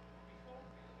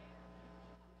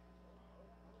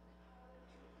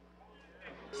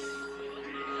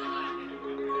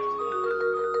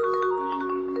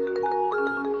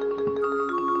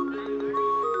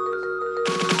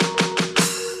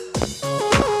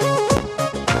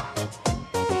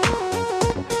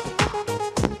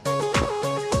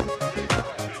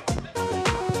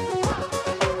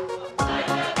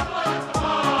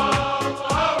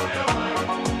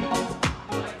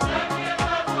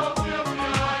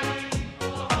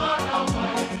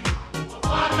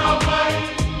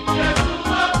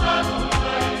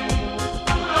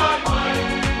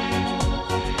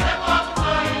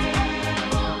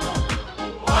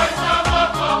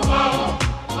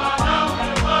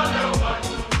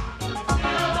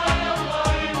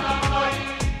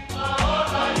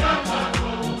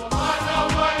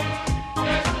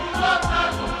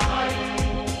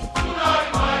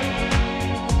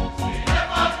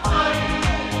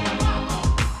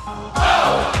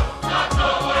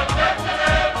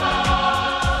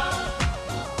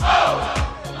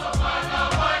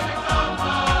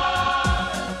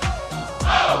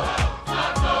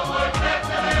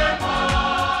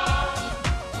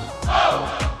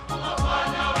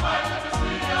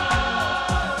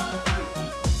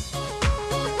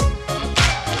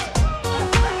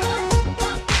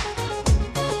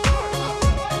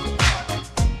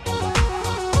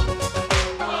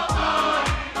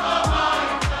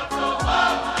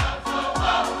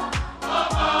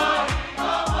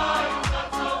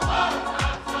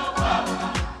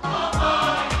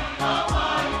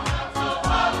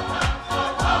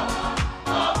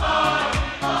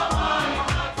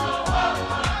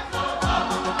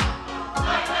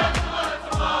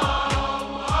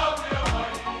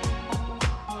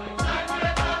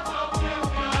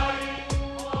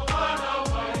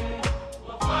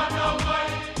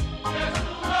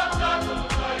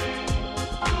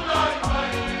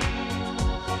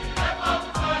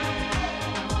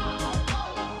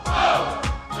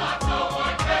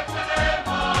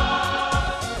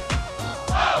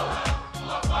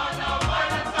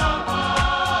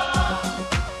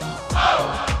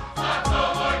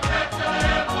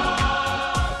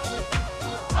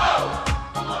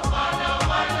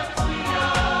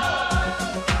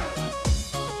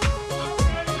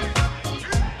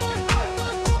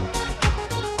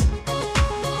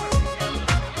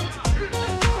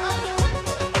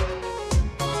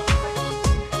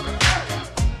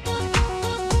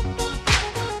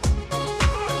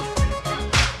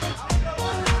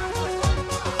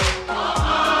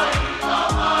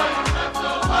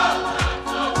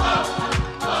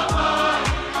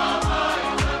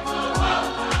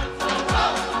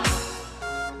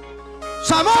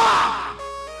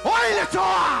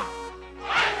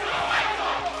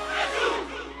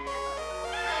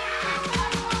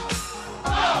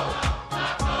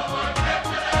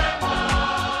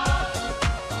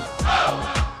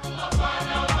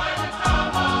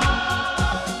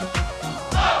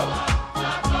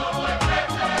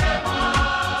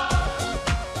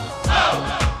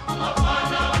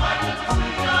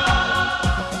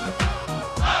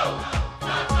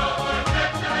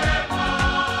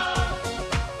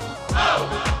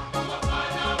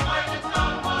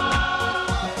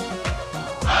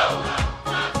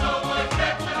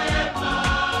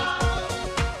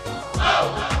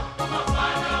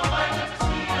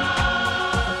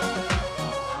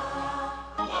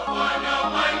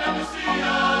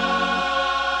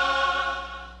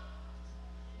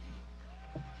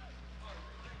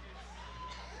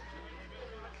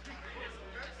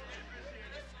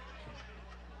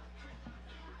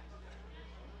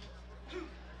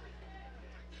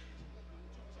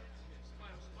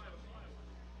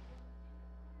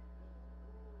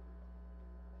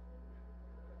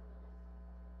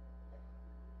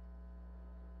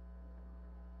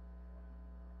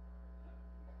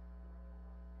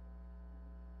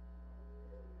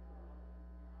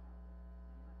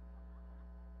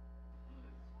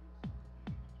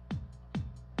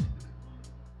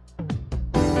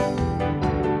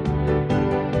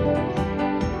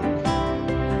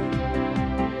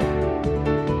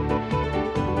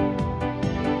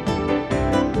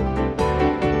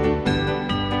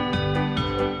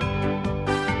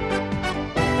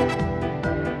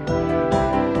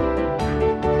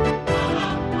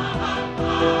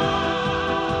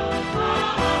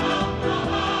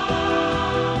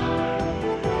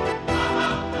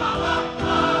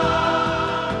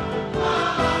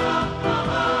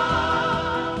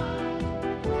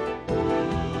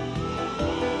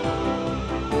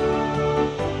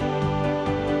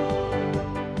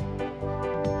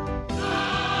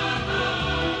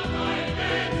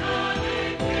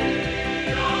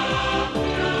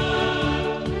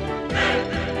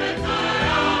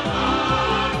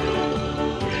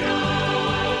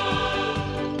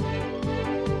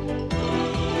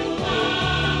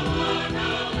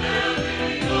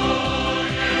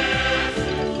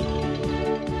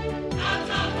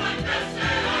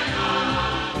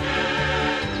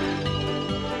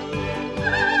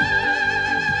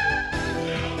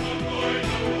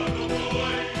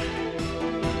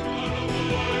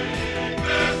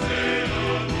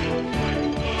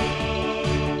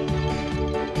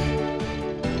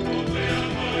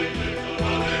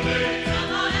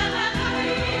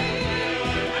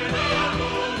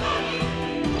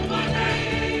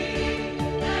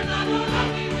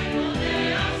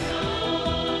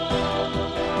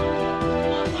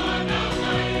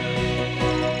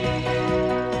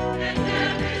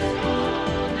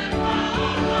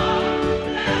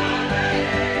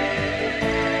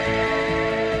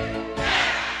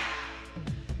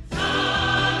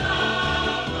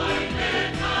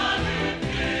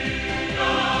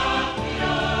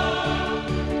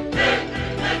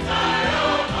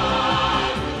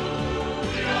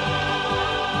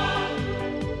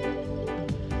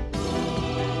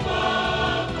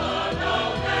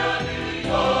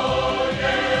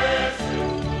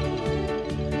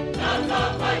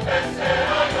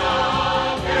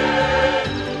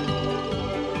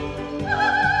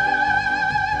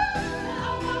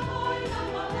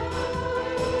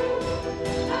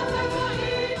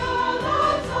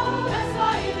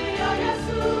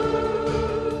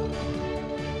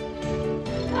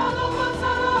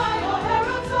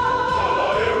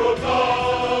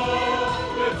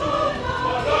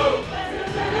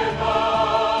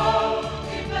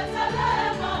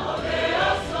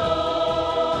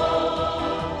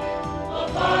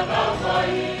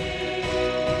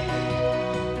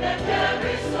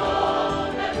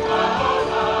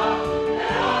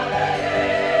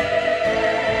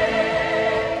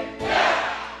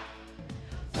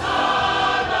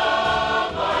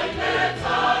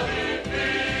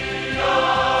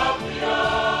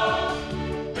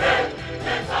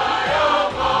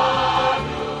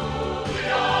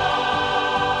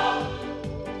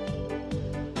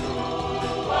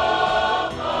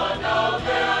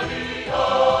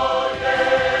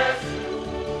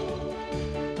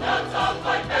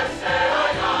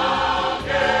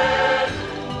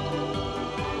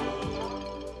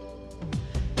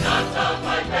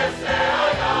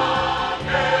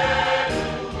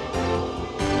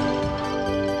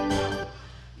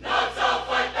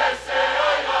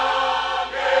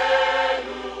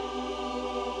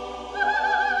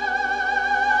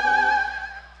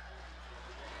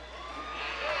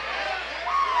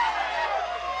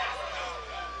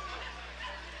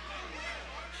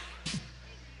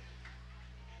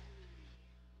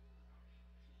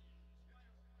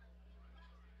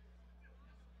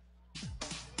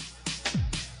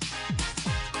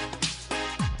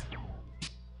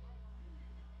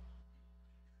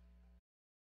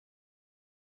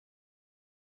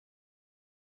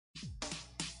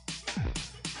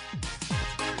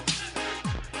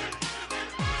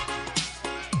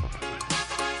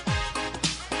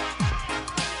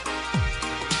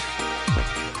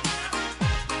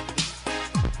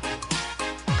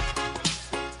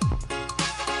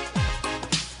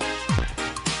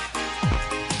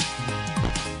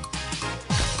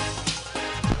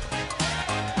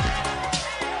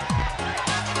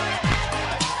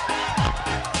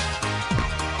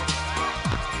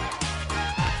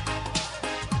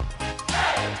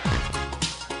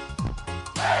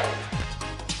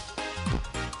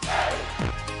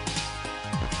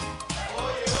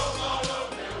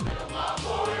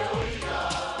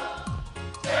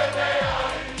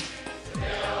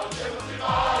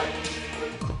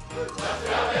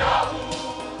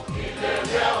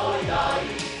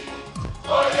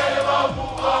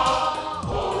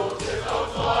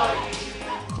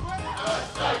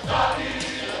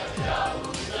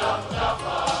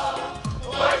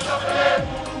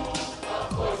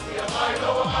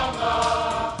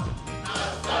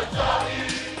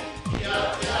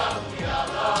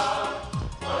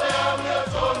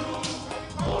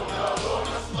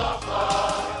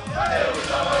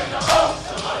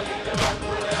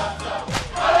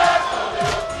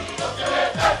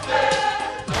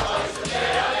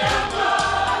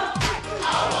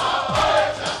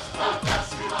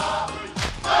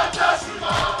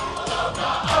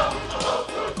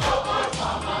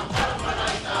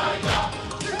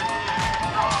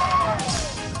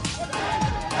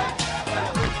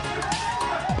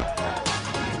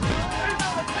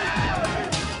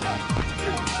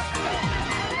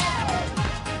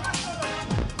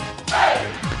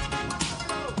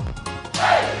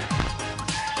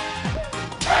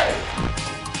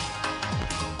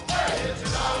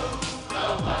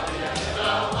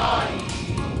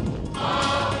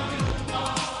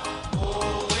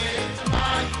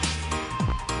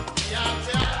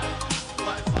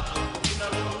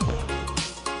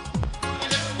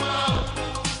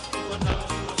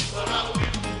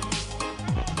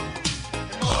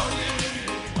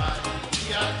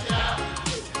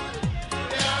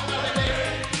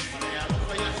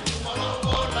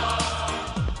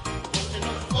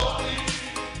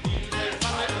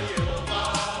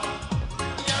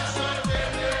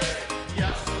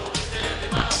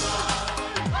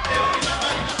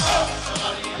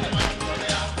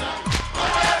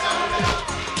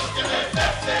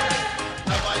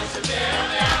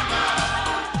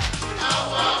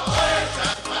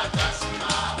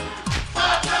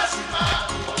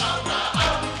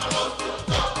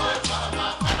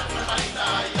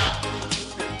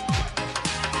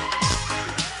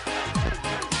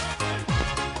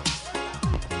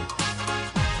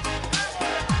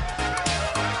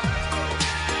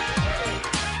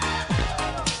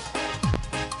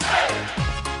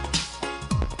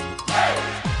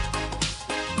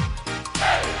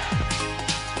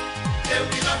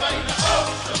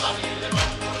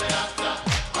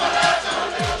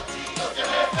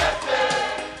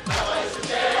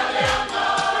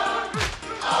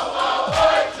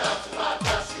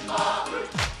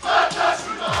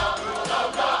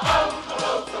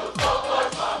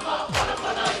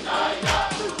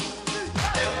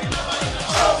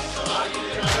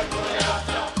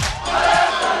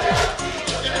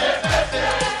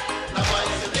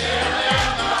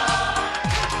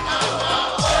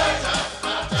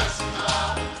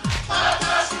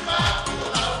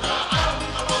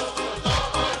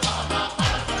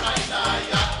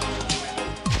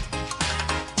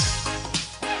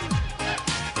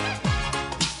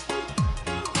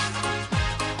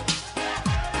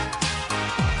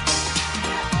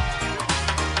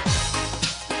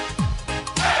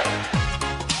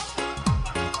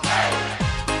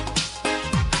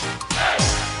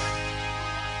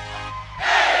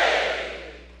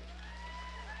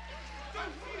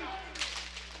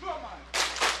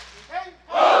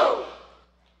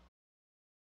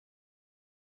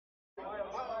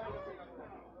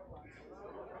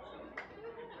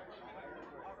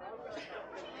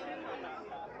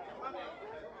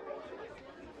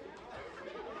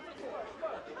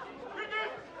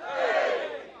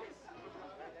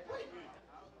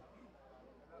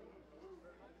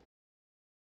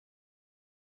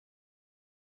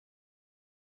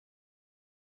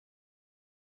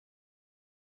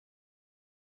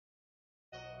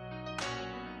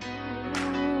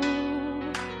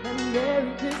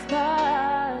 Merry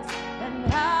Christmas and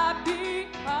happy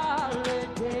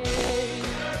holidays.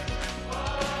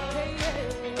 Hey,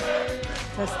 yeah.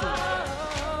 Testing.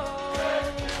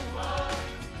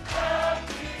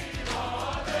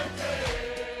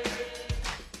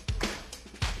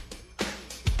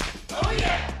 Oh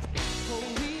yeah! Oh,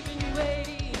 we've been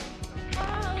waiting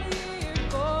all year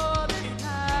for this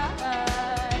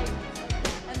night,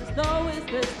 and the snow is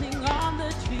glistening on the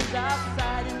trees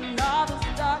outside, and all the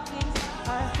stockings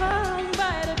are hung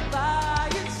by the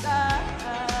fireside,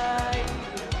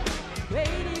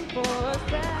 waiting for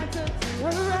Santa to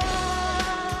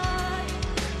arrive.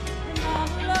 And all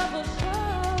the love will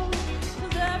show,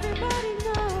 'cause everybody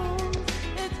knows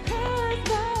it's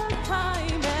Christmas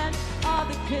time, and all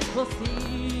the kids will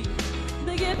see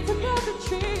the gifts under the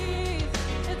trees.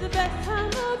 It's the best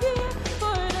time of year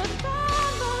for the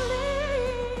family.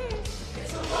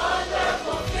 It's a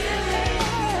wonderful feeling.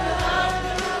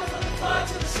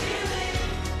 To the ceiling.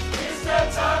 It's that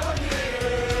time of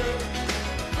year.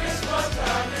 Christmas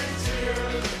time is here.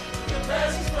 The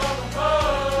presents from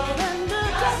above. And the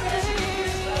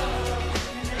blessings.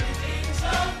 And everything's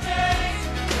okay.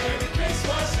 Merry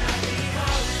Christmas, happy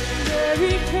holidays.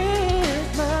 Merry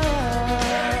Christmas.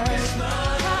 Merry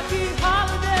Christmas. Happy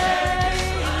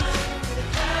holidays.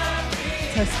 Happy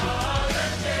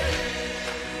holidays.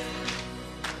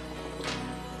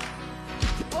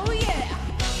 Oh yeah.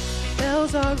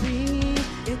 Bells are ringing,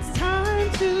 it's time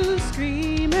to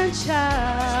scream and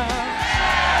shout.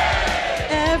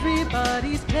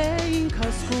 Everybody's playing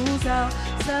 'cause school's out,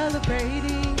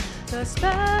 celebrating the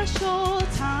special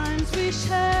times we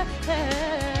share.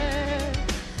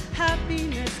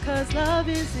 Happiness 'cause love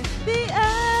is in the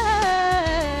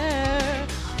air.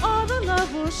 All the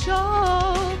love will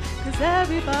show 'cause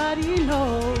everybody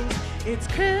knows it's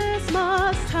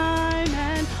Christmas time,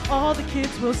 and all the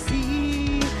kids will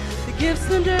see the gifts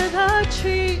under the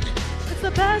tree. It's It's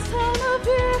the best time of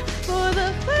year for the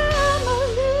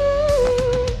family.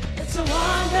 It's a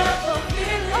wonderful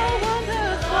feeling. Oh,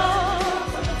 wonderful.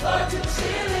 From the floor to the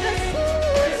ceiling.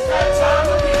 It's that time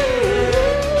of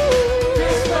year.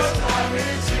 Christmas time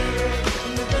is here.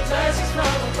 With the blessings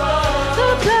from above.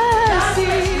 The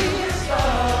blessings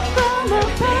from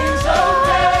above.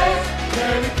 Okay.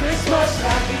 Merry Christmas,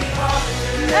 happy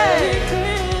holidays. Merry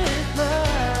Christmas.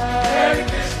 Merry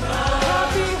Christmas.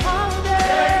 Happy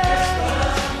holidays.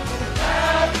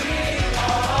 Happy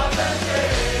holidays.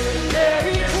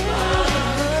 Merry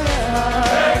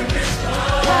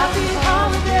Christmas. Happy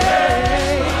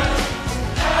holidays.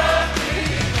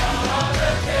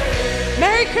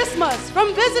 Merry Christmas from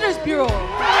Visitors Bureau,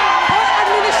 Port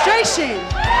Administration,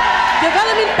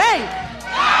 Development Bank,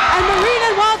 and Marine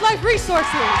and Wildlife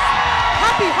Resources.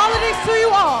 Happy holidays to you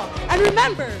all. And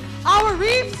remember, our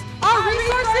reefs, our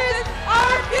resources,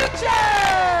 our future.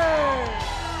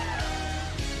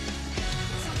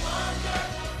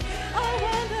 A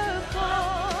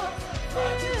wonderful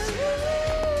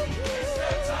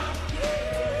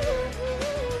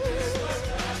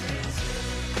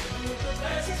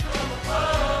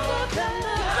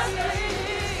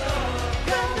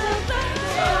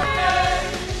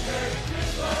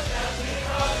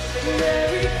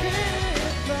Merry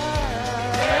Christmas.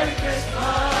 Merry Christmas.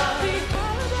 Happy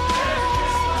holidays.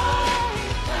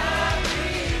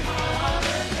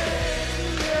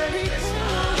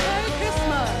 Merry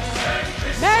Christmas.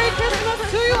 Merry Christmas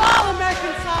to you all,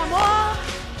 American Samoa.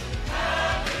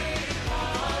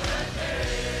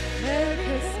 Merry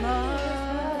Christmas.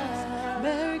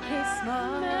 Merry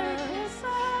Christmas.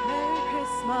 Merry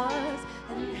Christmas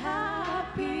and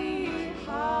happy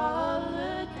holidays.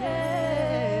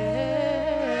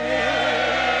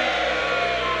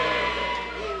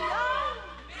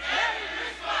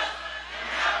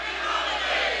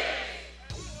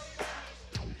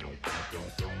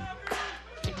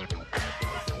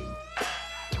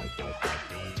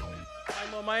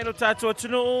 Mai no tātou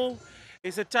atunuu,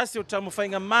 e se tasi o tamu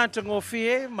whainga mātango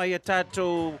fie, mai a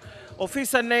tātou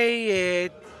ofisa nei e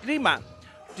Lima,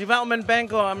 Development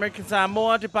Bank of American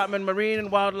Samoa, Department of Marine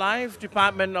and Wildlife,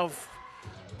 Department of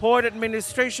Port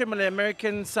Administration, and the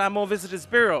American Samoa Visitors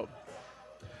Bureau.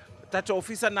 Tātou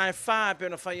ofisa nai whā, pe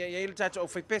ona whaia i eilu tātou o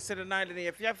whaipesere nai le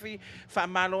nei fiafi, wha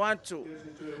malo atu.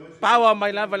 Paua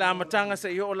mai lava le amatanga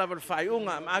se i o lava le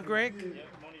whaiunga, am agreg?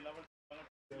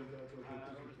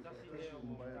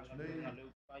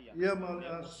 Ia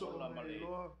ma so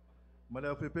ma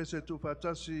le FPC tu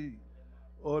fatasi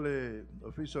o le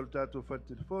official tatu fa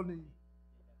telefoni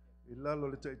i lalo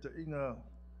le taita inga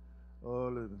o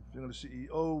le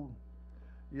CEO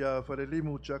ia fa le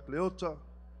limu Chuck Leota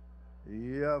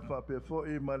ia fa pe fo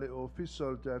i ma le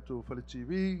official tatu fa le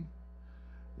TV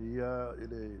ia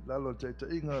le lalo le taita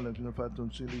inga le ngā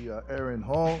fatonsili ia Aaron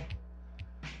Hall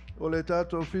o le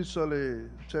tatu official le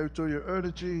Territorial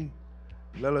Energy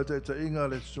lala taita inga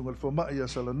le sungal fomai a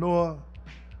Salanoa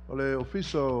o le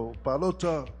ofiso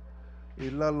Palota i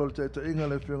lalo le taita inga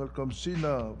le whiungal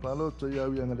komsina Palota i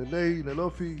au ianga le lei le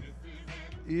lofi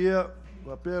ia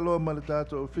wa pēloa ma le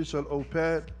tātou official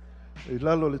OPAD i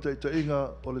lalo le taita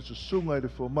inga o le susunga i le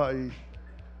fomai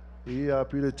i a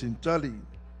pile tintali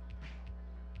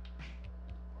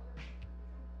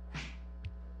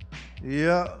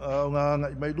ia o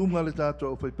ngā i mai lunga le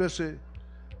tātou o whaipese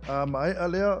a mai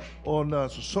alea o na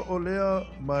soso lea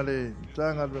ma le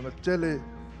tanga le tele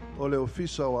o le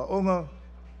ofisa wa onga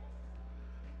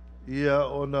ia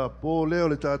o na po leo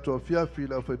le tato fiafi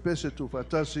la fai pese tu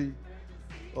fatasi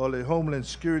o le Homeland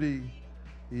Security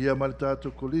ia ma le tato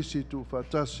kolisi tu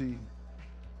fatasi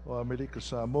o Amerika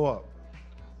Samoa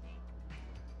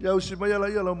ia usi mai ala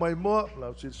ia la mai moa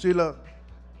la silsila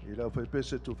i la fai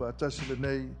pese tu fatasi le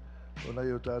nei o na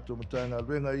i o tato matanga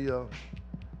luenga ia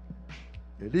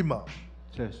e lima.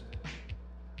 Yes.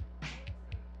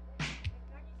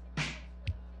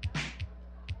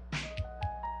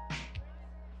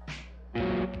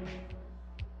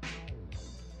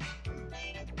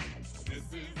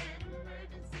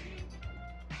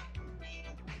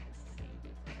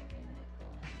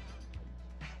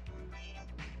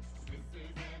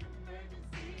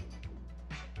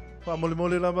 Pa mole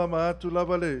mole lava ma atu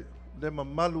lava le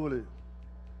mamalu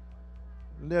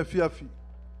le fiafi.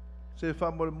 Se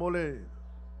fa mole mole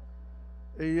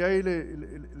e iai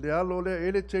le alo le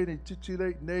ele tene titi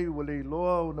le nei o le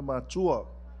loa o na matua.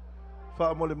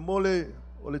 Fa mole mole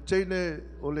o le tene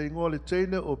o le ingoa le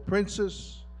tene o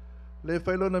Princess le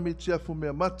failona mi tia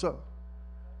fumea mata.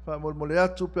 Fa mole mole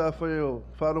atu pe a fai o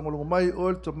fa longolongo mai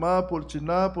o le tama po le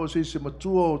tina po se se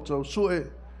matua o tau sue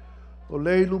o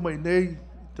leilu mai nei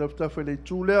taftafa le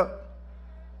tūlea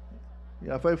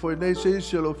Ia fai foi nei se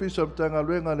isi o ofisa tanga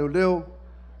luenga leo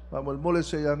ma mole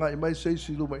se ia ngai mai se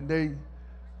isi luma nei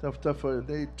tafa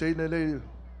nei teine nei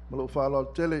malo falo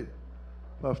tele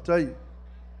maftai.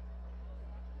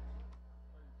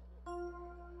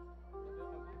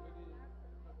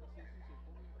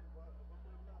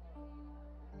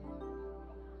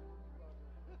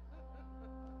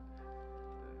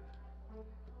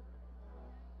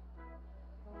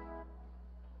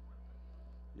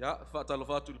 Ya,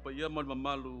 whaatalawhatu le paia ma le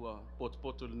mamalu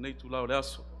poto le nei tūlau le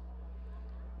aso.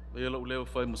 Ia lau leo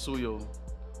whai masui o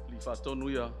li whaatonu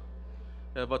ia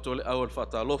e watu le au le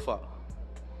whaatalofa.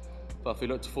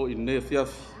 Whawhila te fo i ne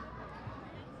fiafi.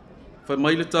 Whai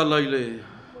mai le tala i le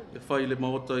whai le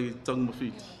maota i tangu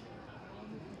mawhiti.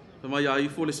 Whai mai a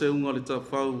ifo le seunga le ta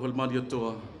whau hal mari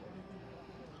atoa.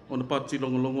 O na pati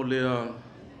longolongo lea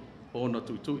o na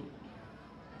tuitui.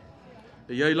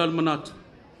 E iai lal manatu.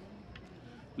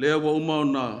 Lea wa uma o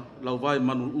na lau vai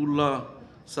manu ula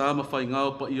sa ma whai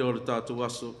ngao pa ia o le tātou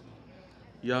aso.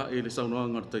 Ia e le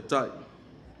saunoanga le taitai.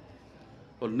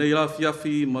 O le nei la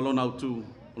fiafi malona autu,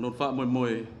 o lon wha moe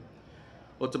moe.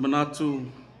 O te manatu,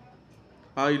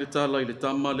 ai le tala i le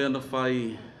tama lea na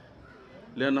whai,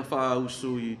 lea na wha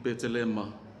ausu i Betelema.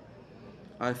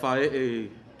 Ai whae e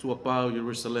tua pāo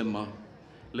Jerusalema.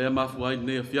 Lea mafu ai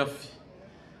nei a fiafi.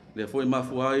 Lea foi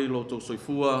mafu ai lo tau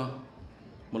soifua,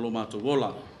 malo mātou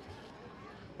wola.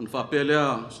 On whapea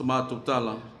lea so mātou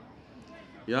tala.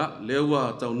 Ia,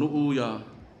 leua tau nuu ia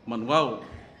manuao.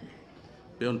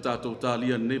 Pe on tātou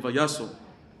tālia neva yaso.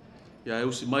 Ia e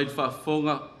usi mai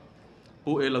whaafonga,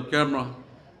 pu e lau camera,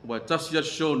 wa tasi at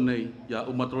show nei, ia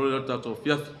umatorora tātou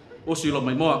fiafi. Osi lo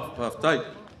mai moa, whaaftai.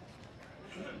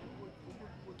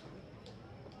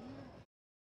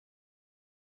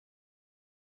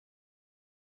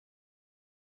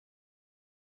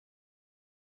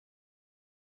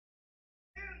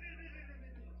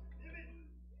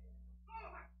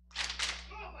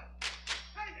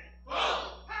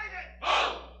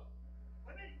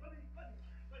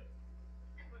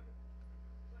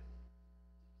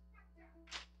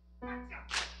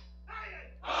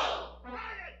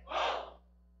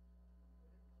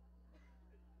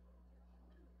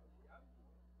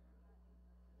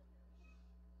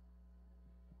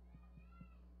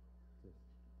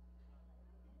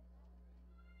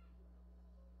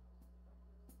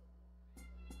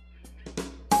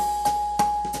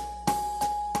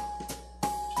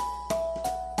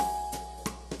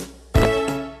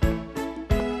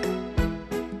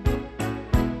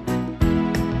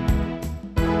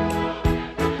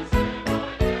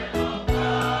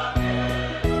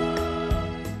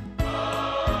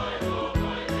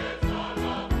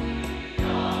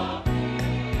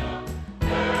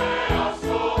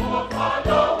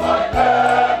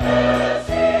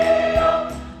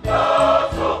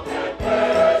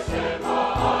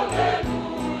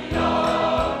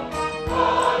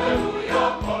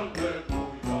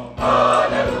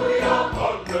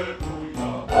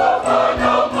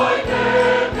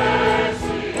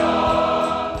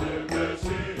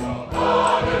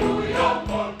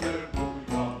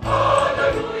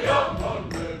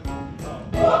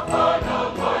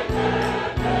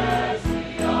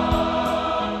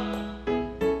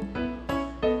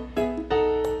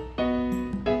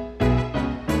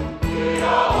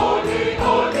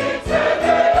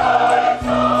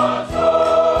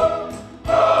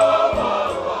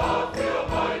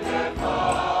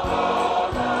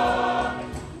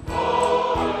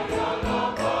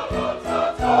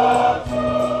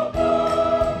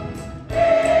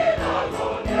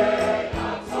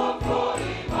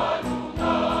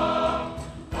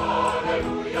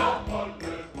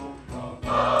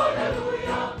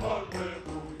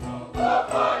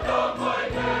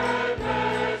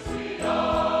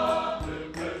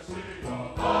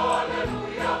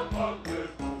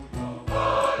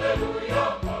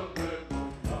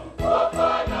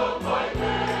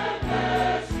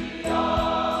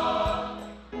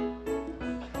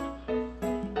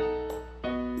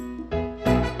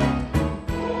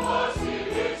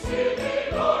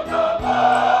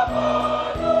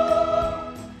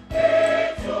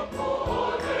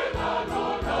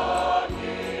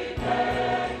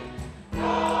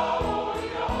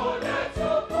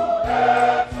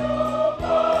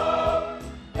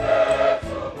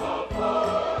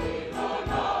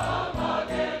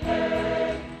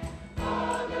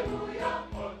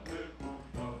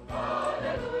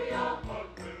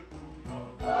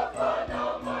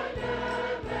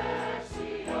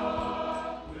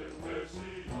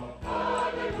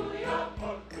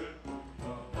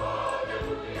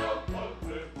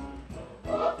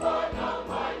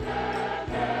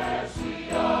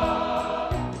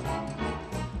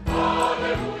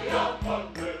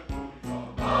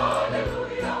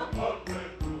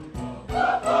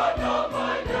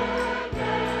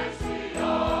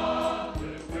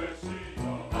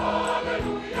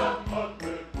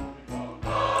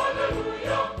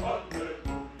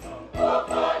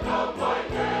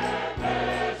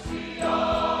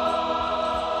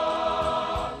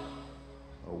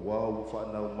 Wow,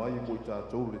 whanau mai mo I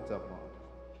tātou le tama.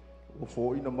 O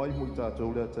fōina mai mo I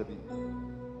tātou le atari.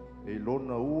 E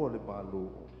lona ua le malo.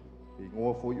 E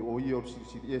ngoa foi o ia o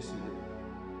sisiri esi.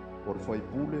 O le whai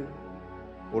pule.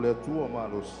 O le atua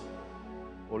malosi.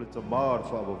 O le tamar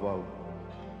whaavavau.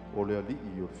 O le alii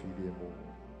o le whiri e mo.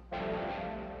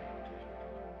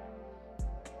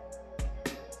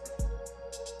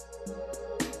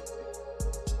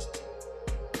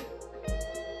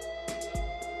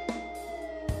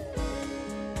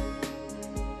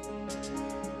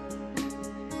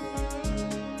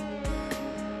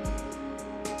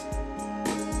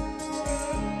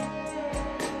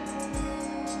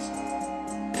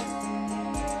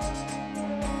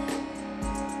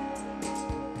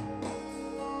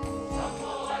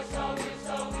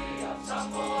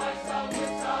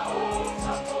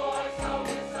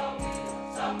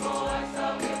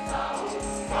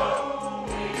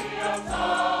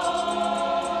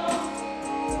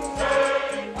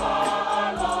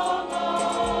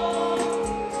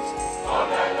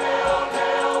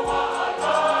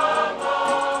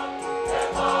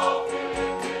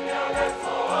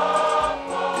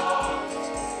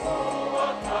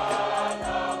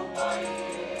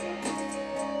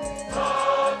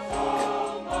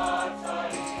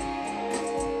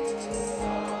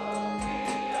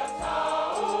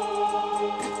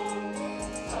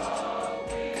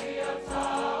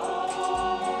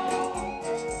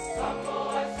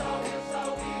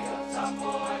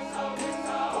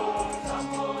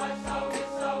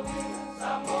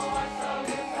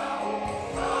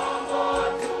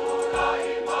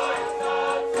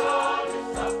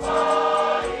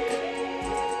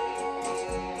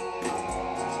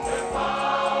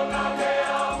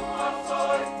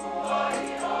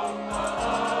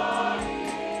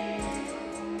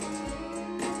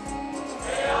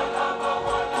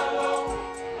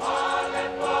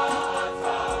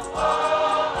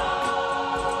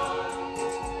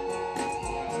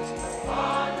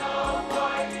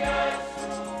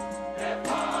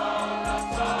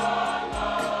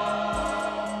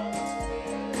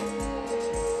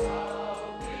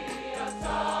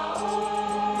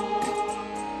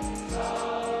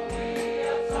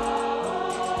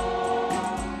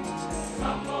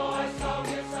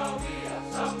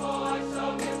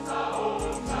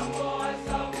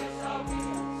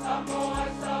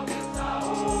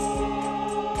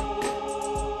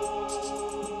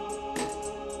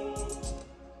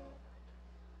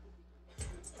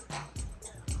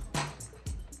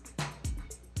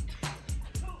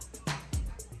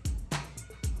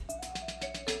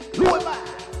 Do it, man.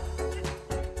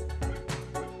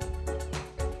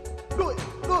 Do it,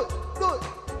 do it, do it.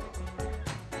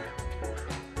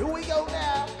 Here we go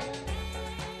now.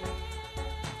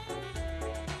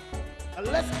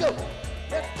 Let's go.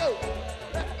 Let's go.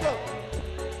 Let's go.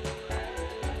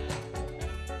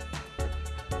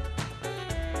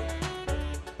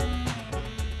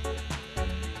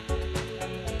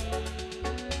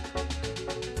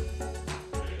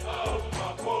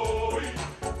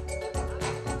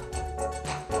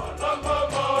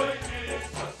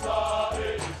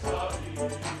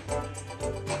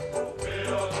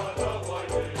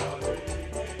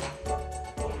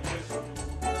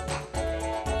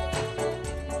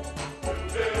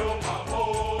 Leo, my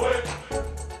boy.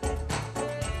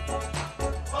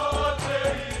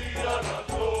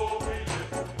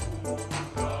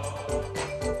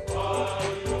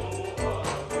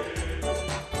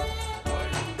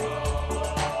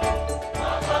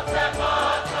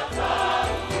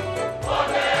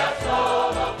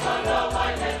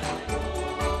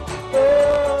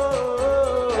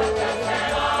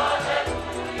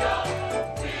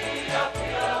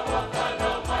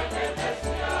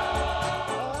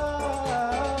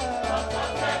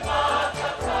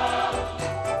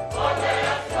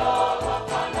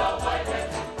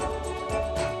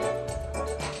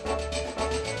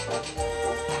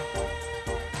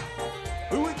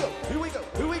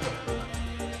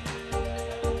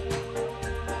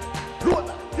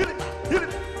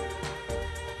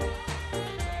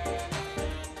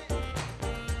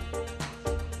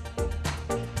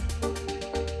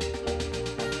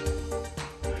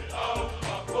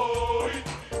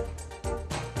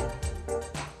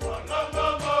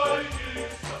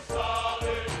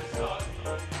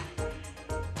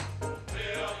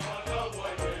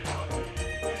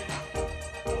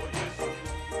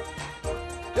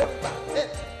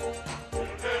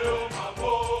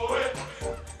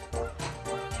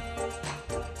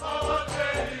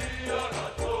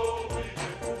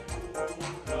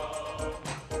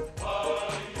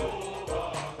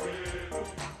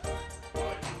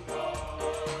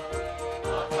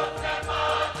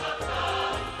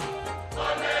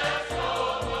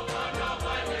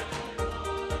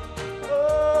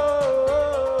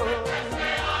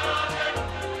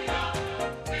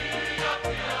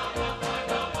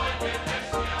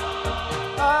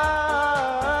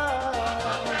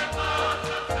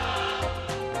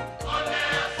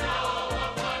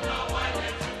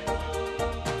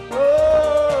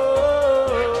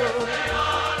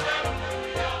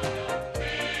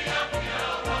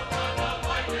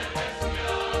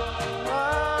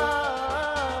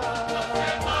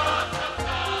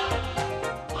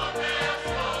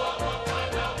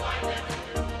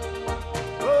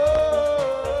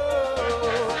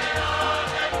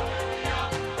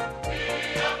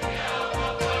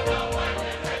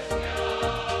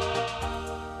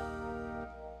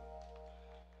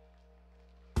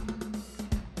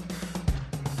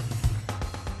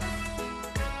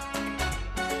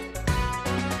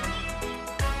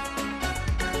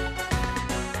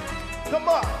 Come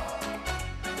on.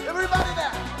 Everybody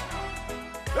now.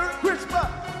 Merry Christmas.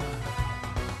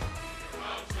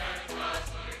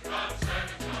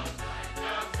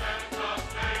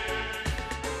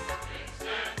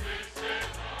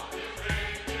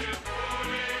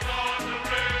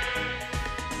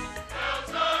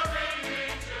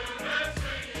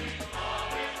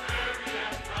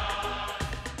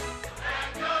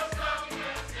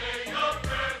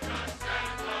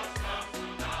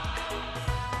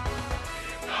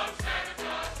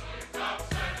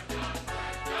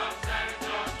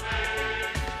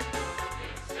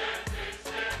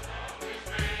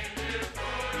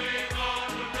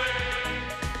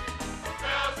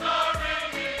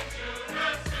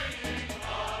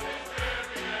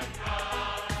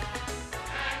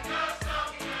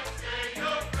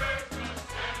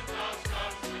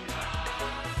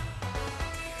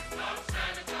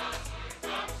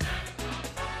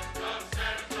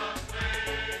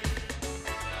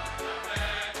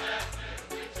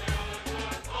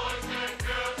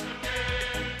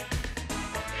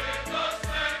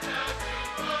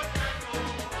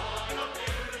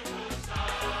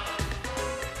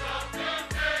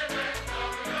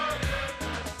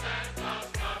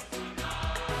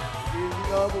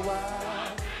 Giving of a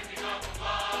wine.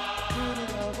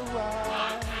 Giving of a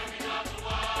wine.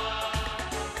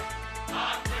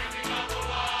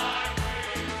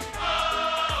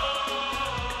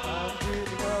 I'm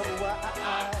dreaming of a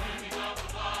wine.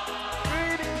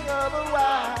 Dreaming of a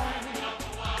wine.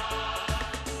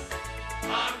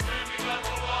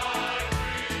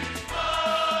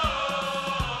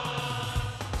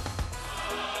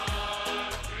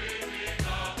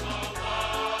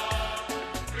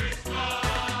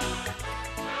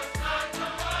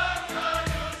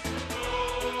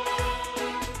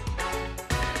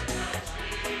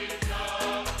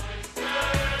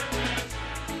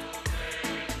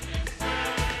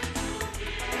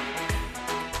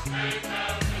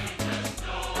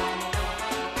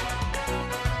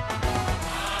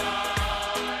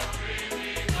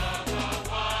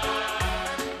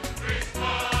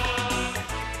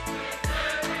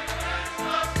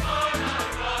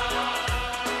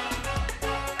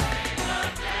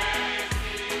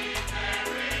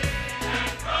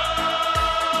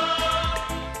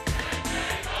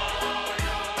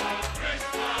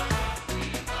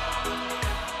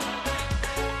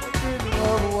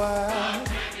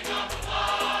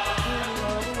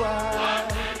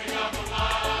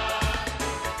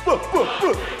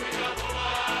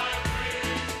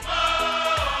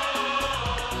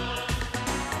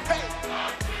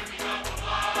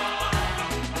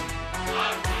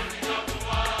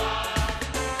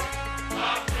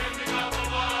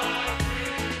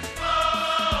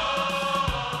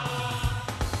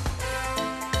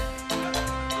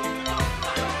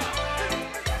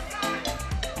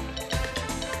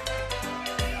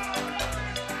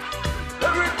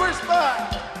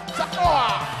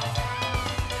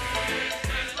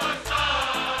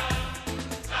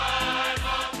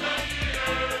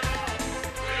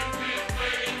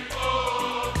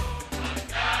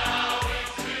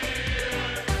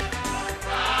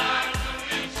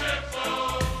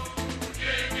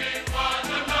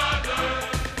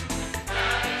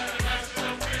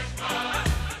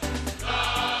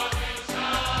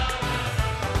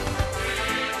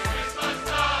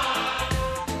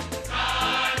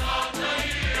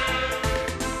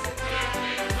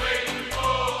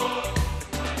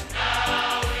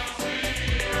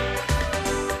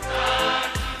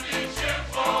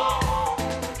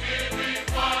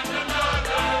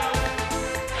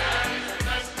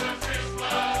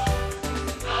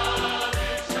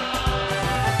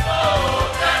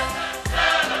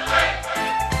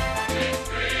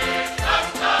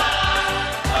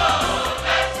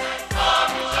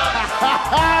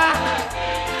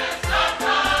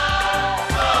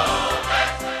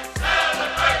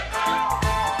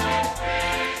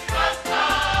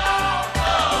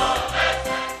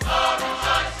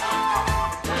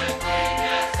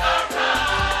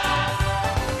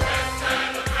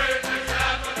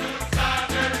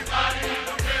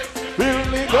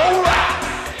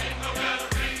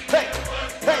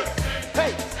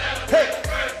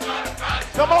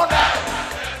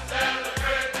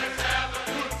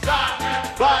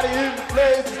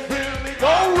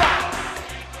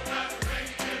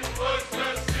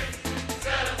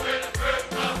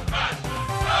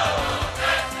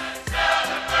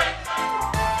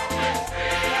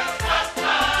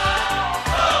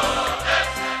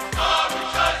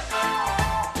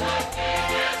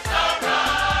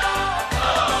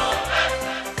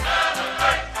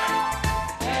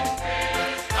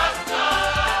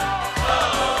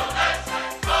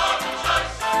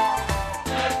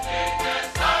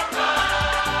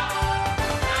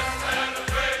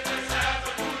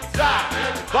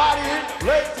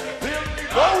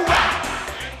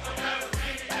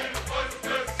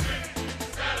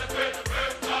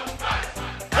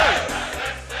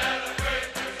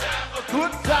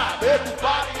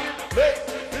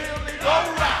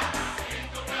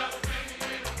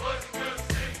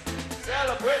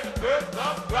 celebrate the birth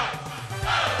of Christ.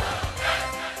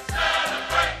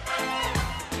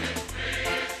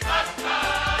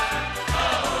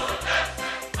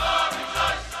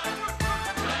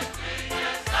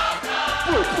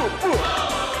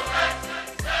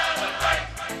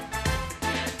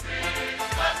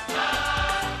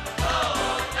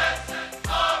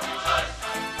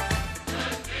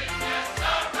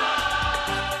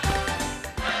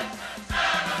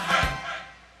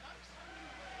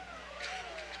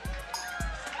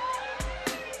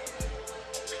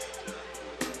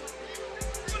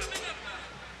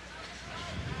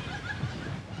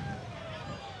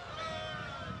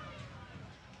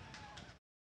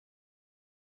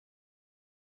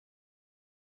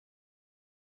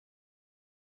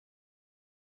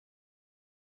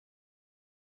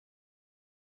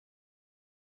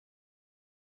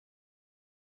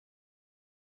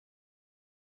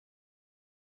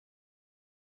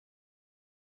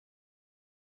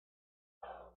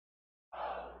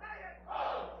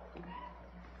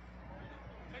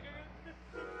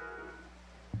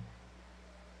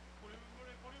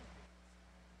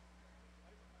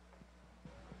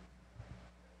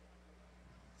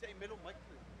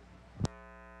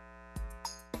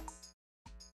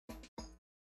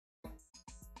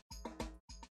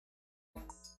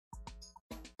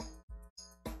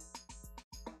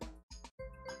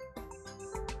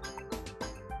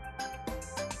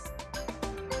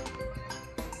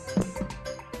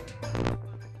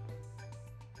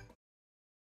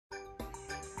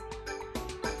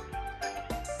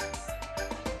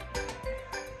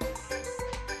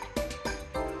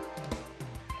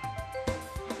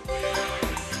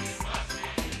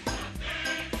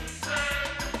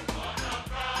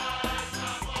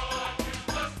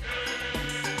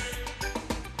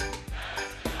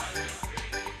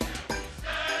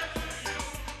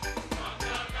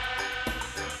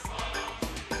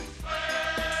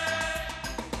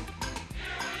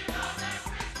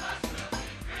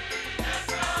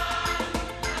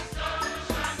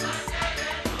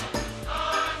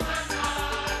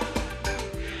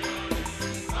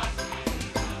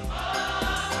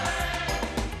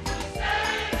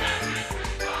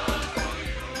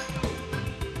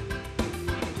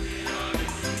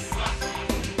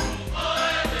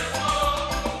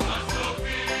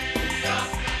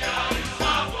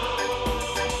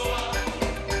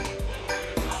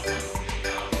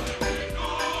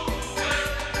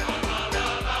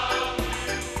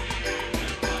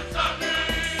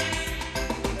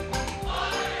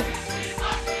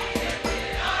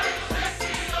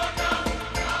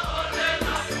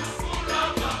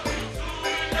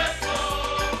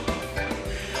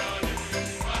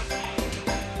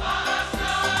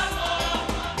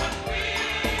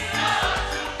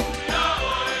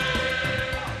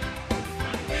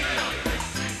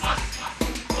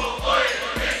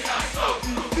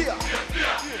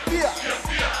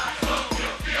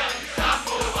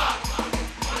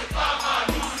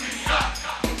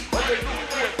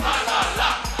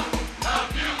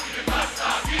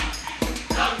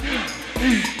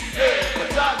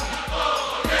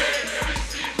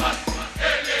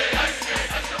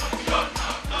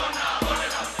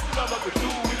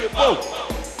 Oh!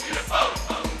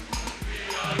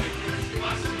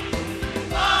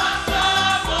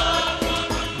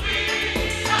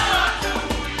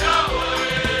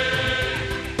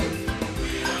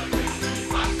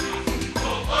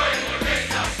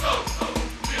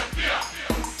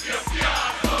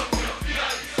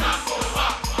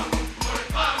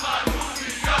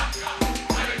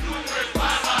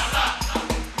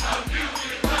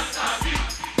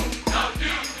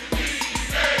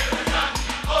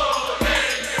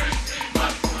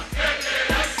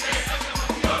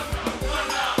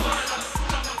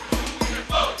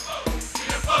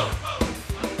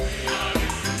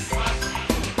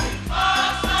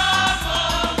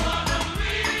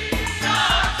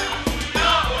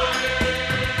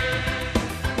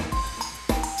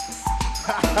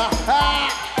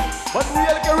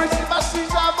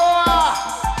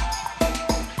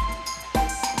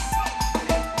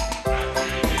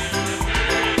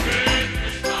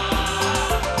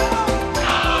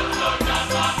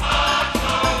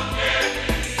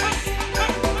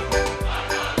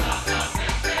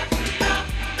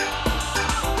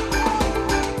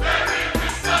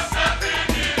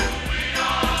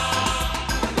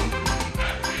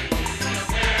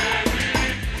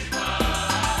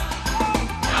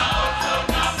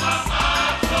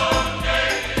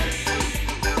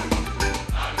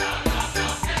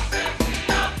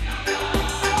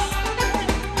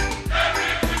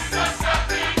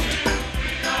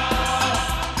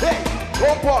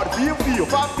 fio fio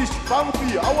fa fis fa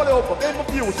fio awale opa game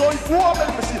fio so I fua me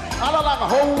mesi ala la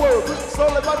whole world so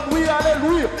le man we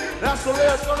hallelujah na so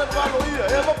le palo ia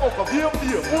e mo poka fio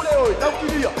fio ule oi tau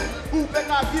kiria u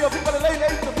penga fio fica le le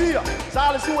te fia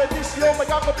sale su e disi o me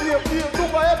ka fio fio tu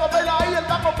ba e ba bela ia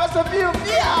ta ko pesa fio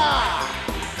fia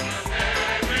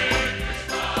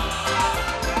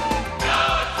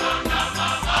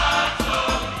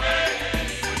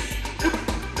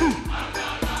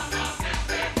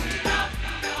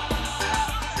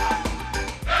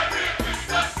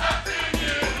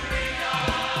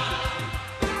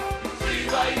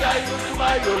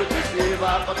You're the same,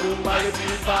 I'm a good man, if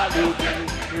you follow me.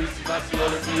 Christmas, you're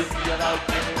the same, you're out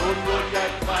there, you're the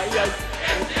my eyes.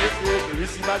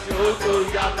 Christmas, you're the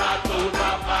Yamato,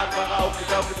 Mama, I'll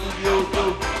pick up the Yoto,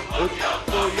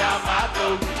 Otiato, Yamato,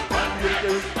 one year,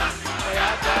 Christmas,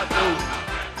 Yamato.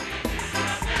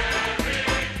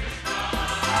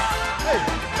 Hey,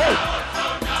 hey.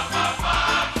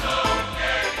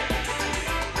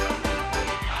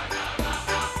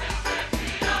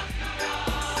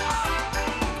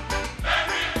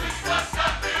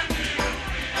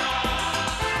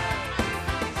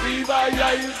 Vai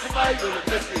isso vai eu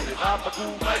crescer rapa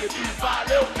com mais de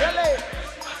valeu ele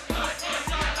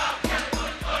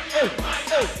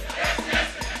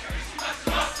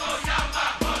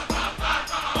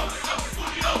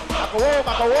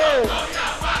acabou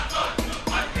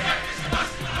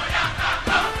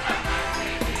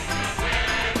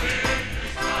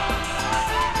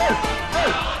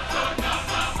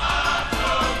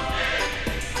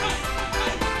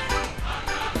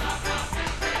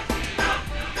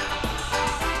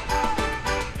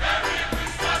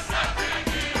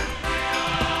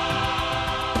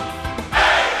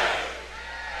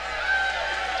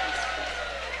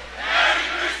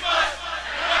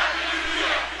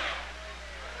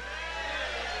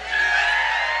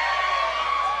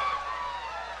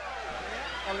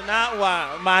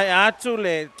mai atu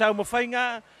le tau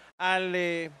mawhainga a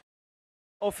le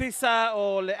ofisa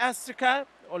o le Astica,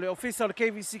 o le ofisa o le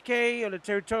KVZK, o le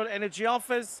Territorial Energy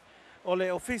Office, o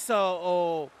le ofisa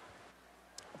o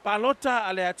Palota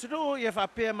a le aturu, ia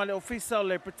whapea ma le ofisa o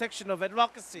le Protection of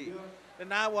Advocacy. Le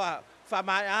nāua wha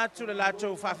mai atu le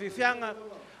lato whawhiwhianga,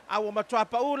 awa matua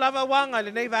pau lava wanga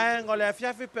le nei vaenga o le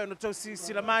awhiawhi pe ono tausi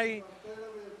sila mai.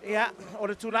 Ia, o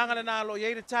le tūranga le nā lo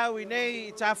iei le tau I nei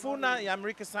I tāwhuna I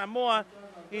Amerika Samoa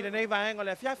I le nei vaenga o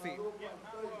le awhiawhi.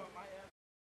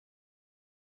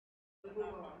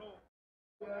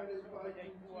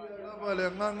 Lava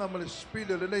le nganga ma le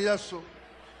spile le nei aso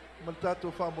ma tato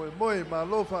fa moe moe ma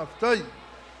lo fa aftai.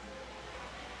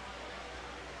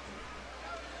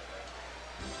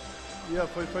 Ia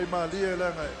fai ma lia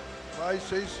langa vai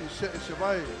se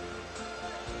vai.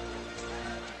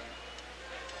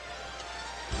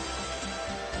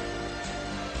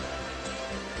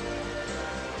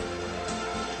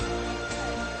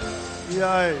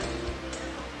 Ia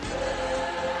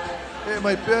e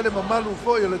mai pele ma malu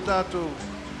foi le tato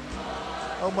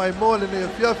au mai mole ne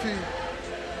fiafi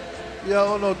ia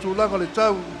ono tulaga le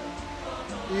tau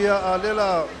ia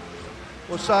alela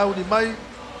o sauni mai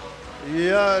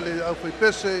ia le au foi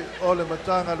pese o le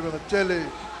matanga le tele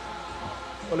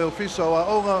o le ofisa wa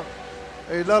onga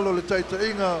e lalo le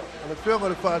taitainga le fionga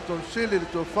le faton sili le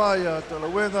tofaia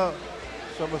talawenga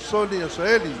samasoni a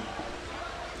saeli.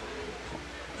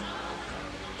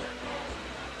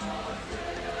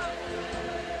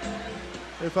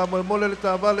 E whamole le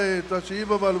tāwale tasi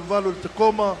iwa walu le te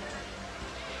koma.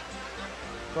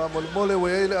 Whamole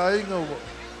we eile a inga ua.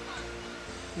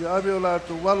 Ia awe o la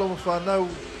tu walo ma whanau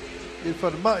I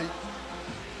whanmai.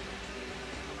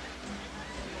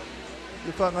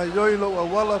 I whangai yoilo a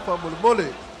wala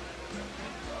whamole.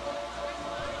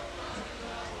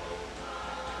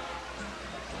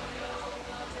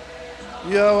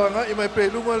 Ia wanga I mai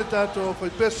pelunga le tātou whai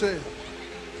pese.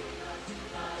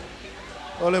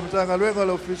 O le matanga luenga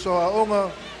le ofiso a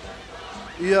onga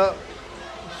ia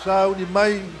sauni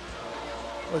mai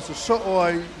o se so'o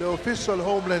ai le ofiso le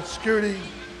Homeland Security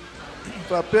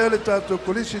whapea le tātou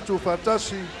polisi tu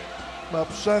whatasi ma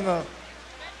pusanga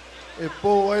e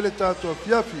pō ai le tātou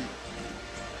fiafi.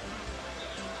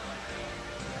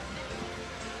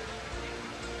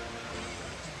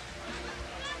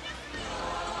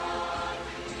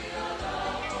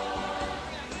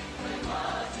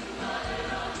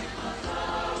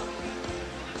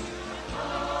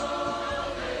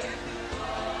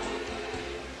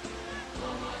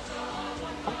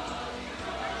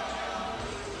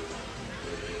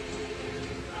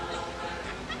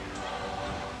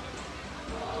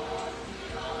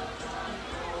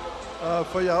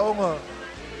 Whaiaonga,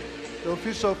 te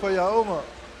ofiso whaiaonga,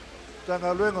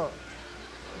 tanga luenga,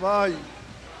 Vai.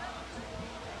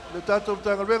 Le tatou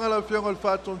tanga venga la fionga le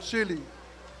faton sili.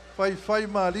 Fai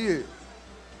malie.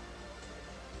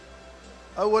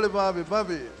 Awale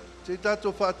mave. Se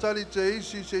tatou fatali te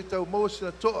isi se tau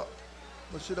mosina toa.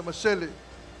 Masina masele.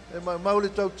 E maule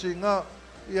tau tinga.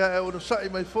 Ia e ono sai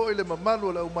mai foi le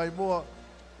mamalu la mai moa.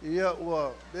 Ia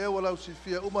ua le wala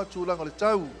usifia uma tulanga le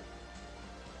tau.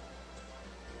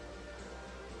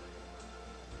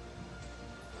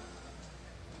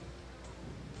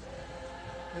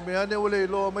 E me ane ole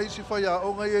loa mai si fai a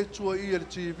onga i e tua i le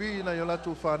TV na yo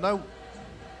latu whanau.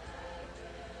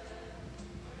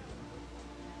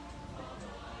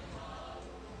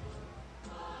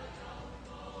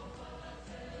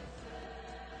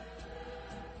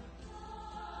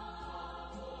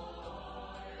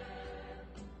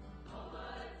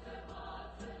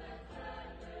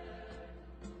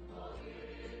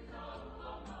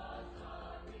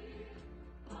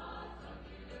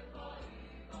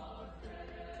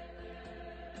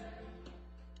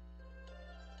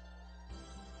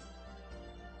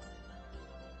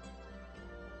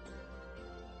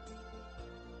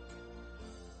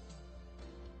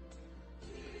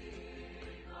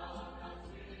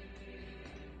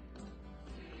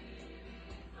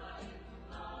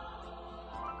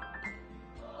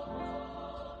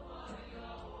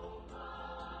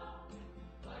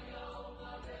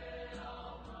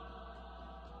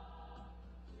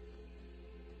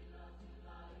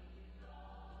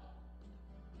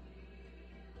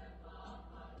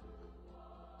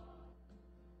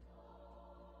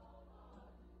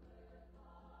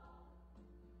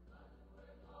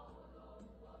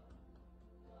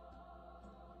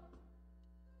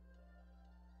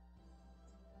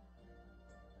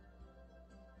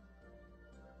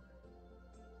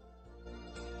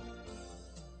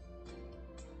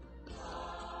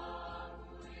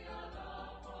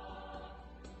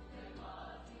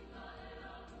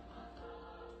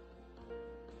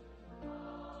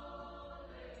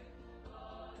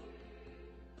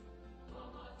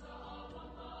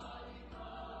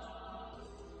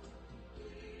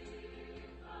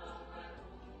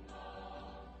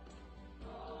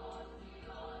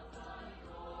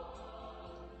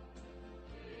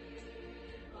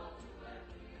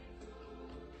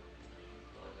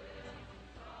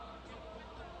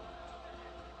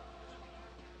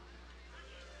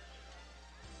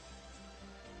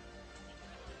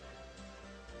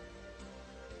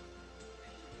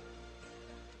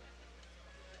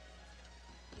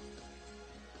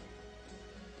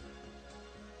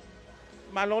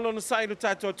 Malolo na sai lo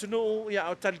tato tunu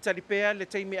ya o tali pea le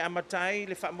taimi amatai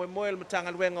le fa moe le matanga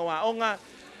luenga wa onga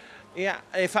ya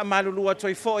e fa malulu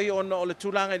toi foi ona o le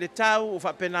tulanga le tau o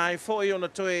fa penai foi ona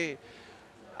toi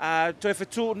toi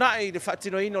fetu nai le fa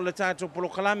tino ino le tato polo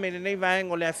kalame le nei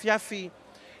vaengo le afiafi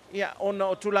ya ona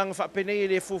o tulanga fa penai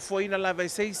le fufuina la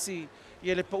vaisesi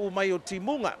ya le pau mai o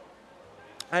timunga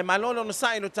ai malolo na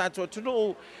sai lo tato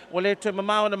tunu o le toi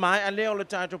mamao na mai a leo le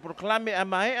tato polo kalame a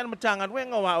mai al matanga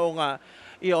luenga wa onga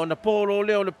ia ona polo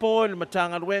leo le po le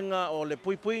matanga luenga o le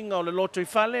puipuinga o le loto i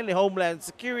fale le Homeland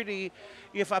Security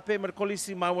ia whape ma le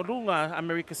kolisi mawalunga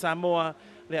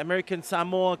American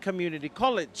Samoa Community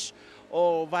College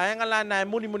o vaenga lana e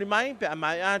muni mai pe a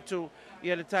mai atu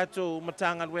ia le tatu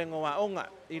matanga luenga wa onga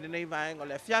i le nei vaenga o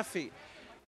le afiafi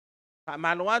pa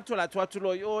malo atu la tuatu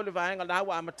loi o le vaenga la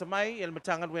wa amatamai ia le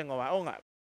matanga luenga wa onga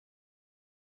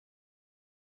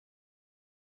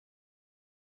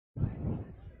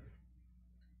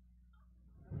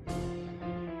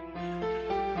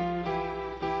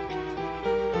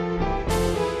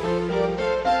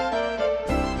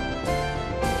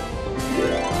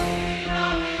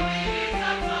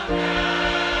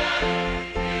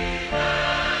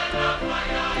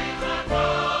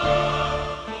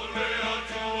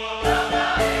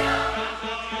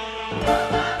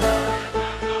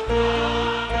Oh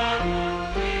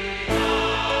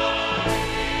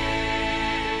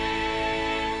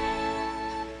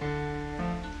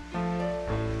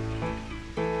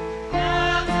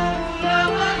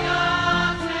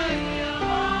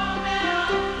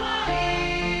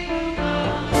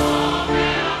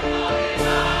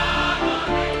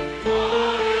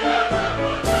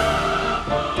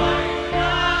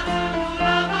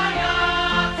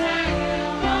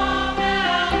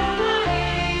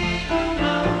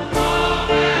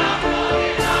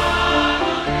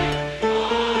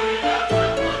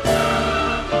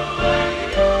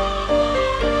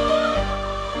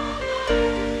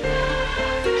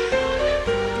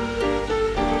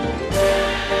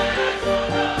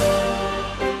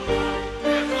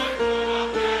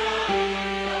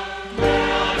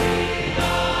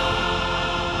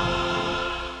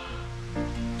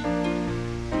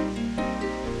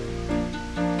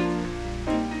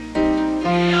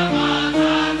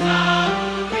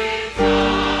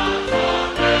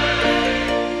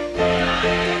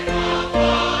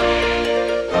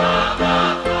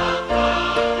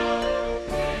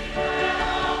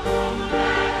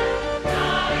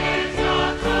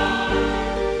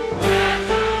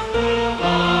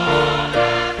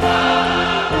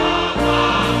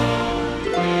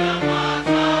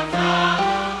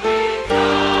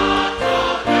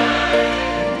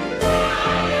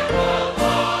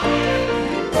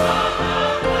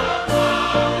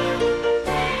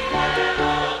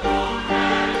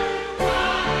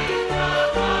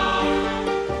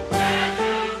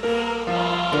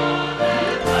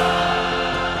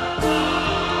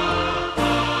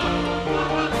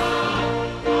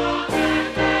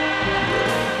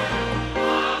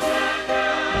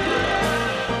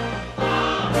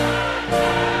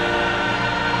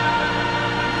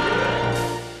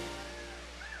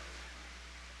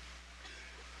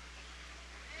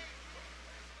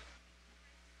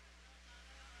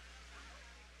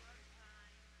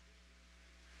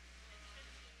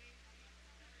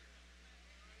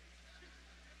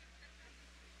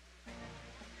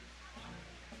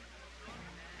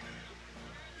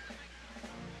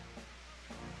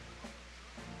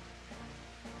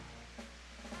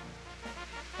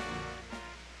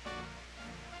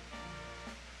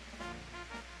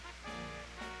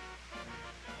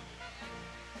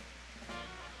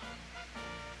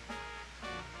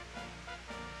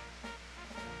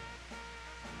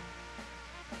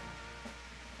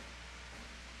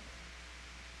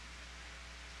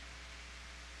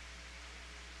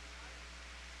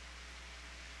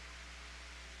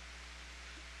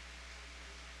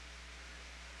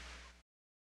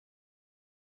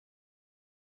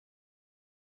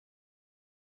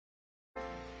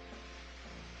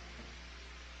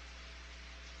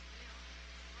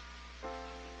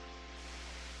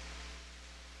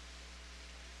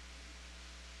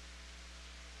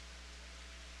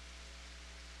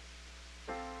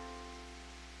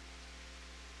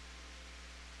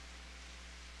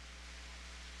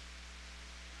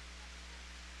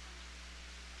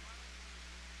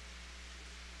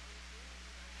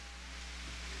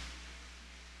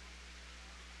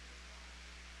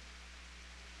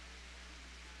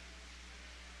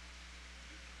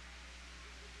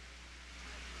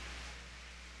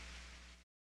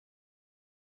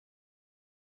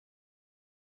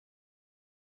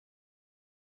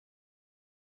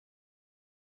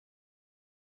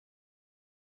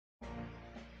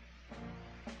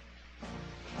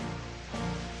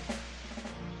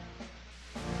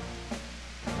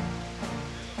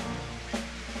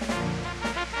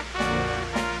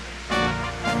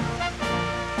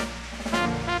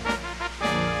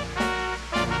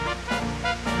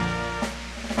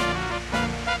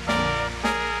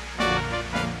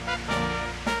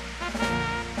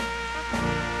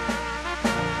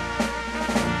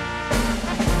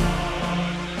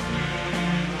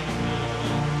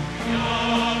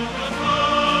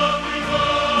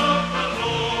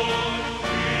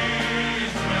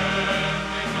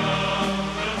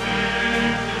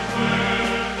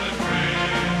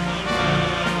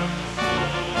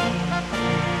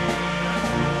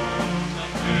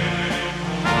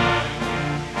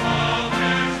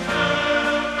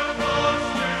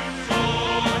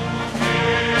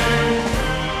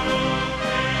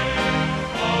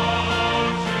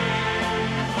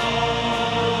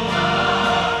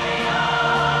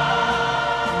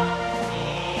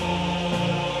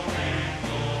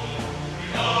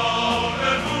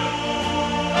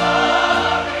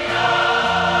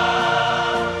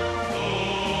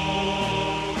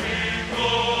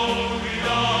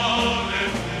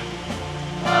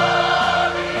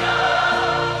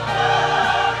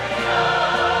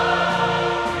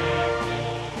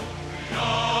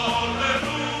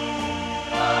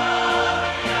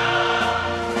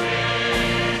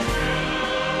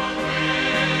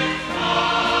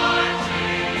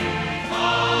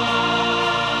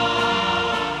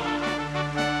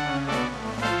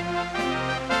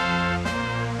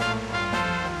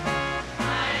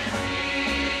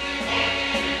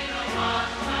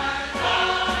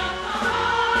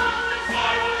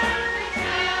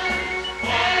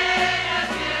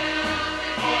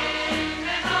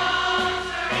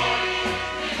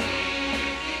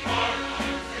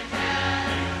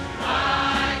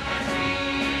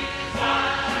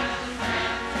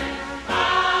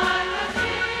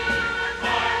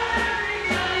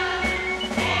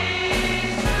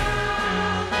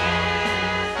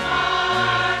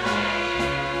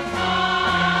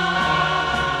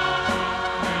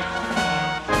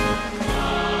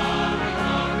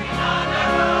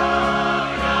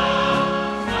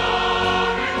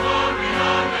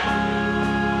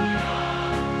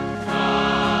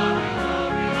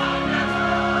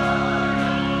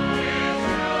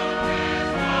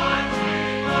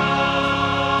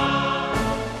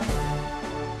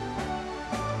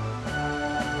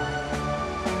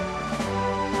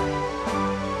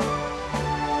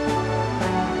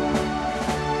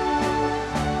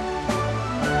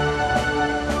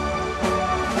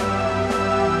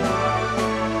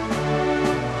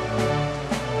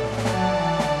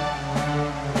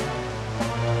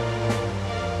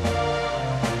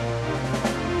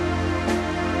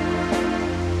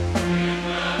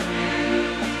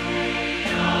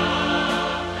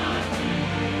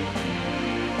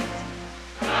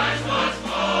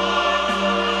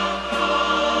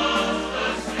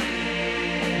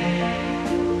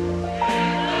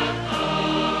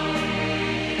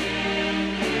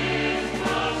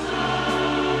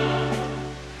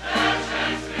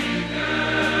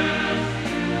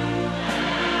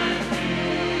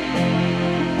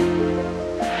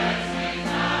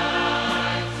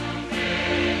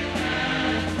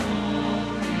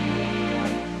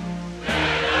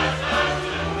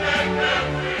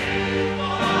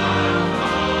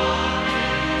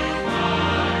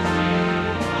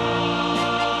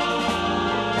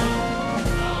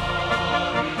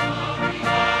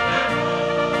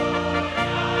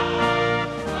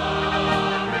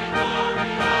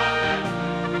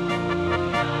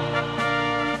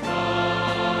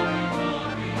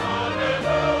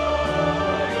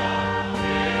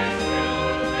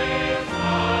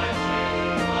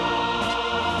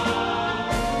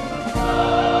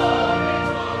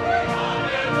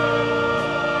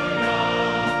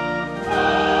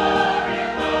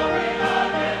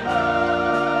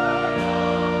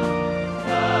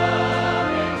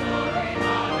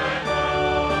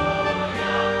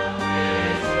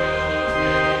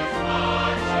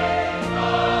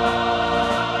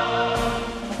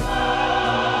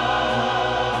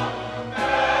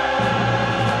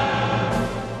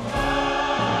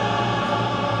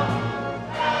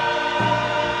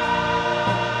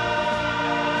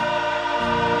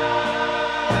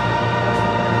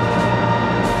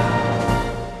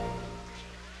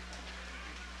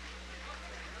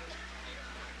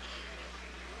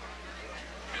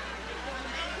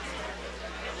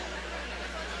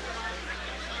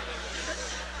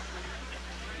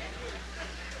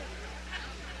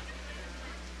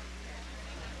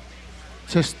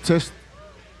Test.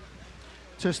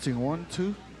 Testing 1,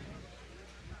 2.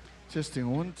 Testing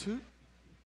 1, 2,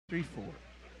 3, 4.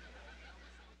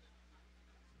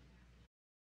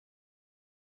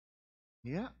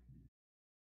 Yeah.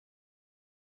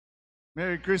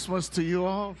 Merry Christmas to you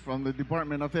all from the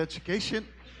Department of Education.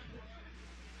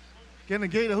 Can I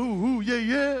get a hoo,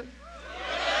 yeah.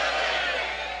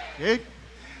 Okay.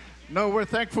 No, we're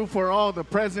thankful for all the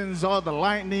presents, all the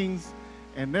lightnings,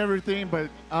 and everything, but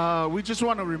we just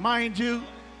want to remind you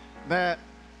that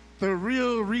the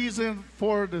real reason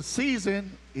for the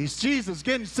season is Jesus.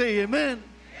 Can you say amen? Amen.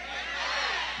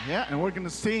 Yeah, and we're going to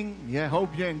sing. Yeah,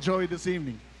 hope you enjoy this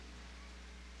evening.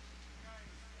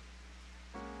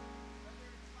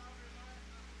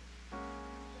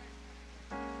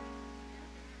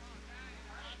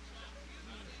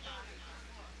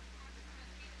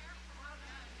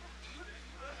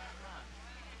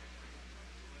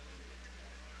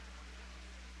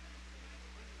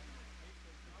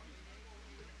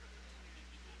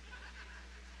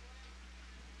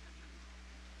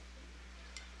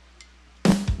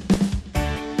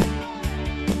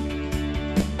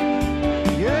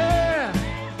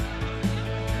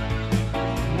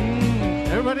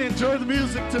 Everybody enjoy the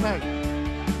music tonight.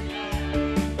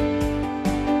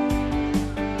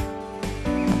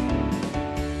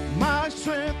 My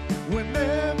strength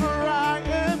whenever I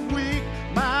am weak,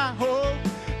 my hope,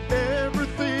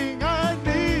 everything I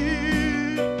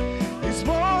need is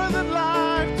more than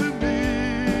life to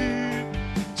me.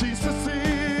 Jesus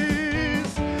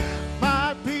is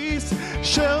my peace,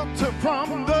 shelter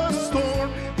from the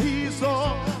storm. He's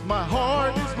all my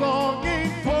heart is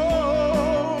longing for.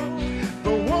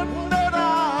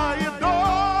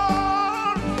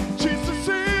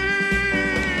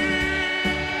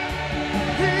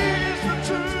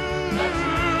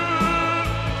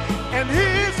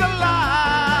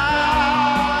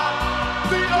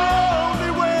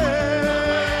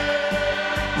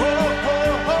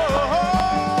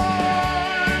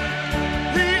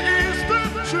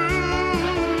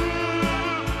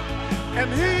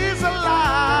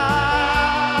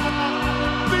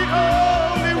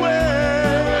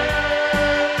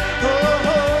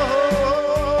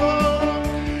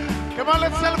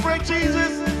 Celebrate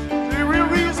Jesus, the real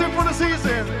reason for the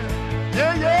season.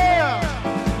 Yeah, yeah.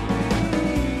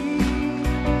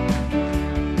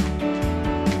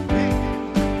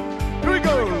 Here we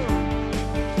go.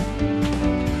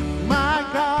 My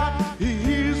God, He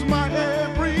hears my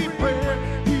every prayer.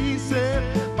 He said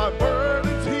my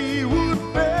burdens He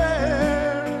would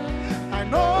bear. I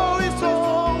know He's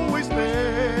always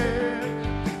there.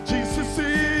 Jesus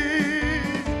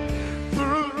is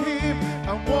through Him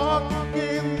I walk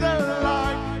in the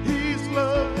light. His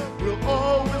love will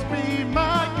always be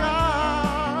my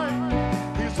guide.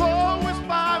 He's always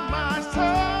by my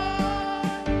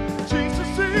side.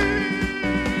 Jesus is,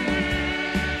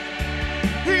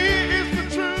 He is the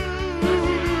truth,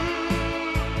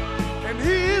 and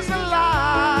He's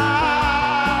alive,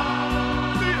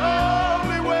 the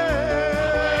only way.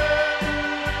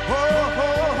 Oh,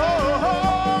 oh, oh,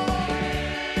 oh.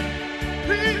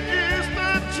 He is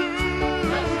the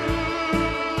truth,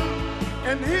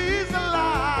 and He's alive,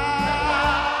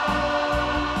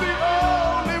 the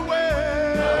only way.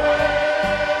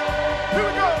 Here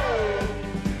we go.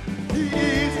 He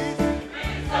is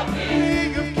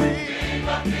King of Kings,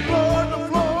 Lord of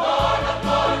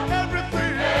Lords,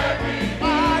 everything,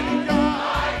 mighty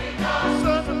God,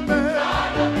 Son of Man,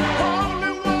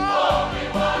 Holy One,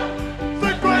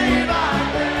 the great I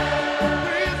am,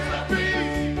 Prince of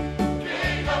Peace,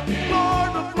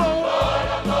 Lord of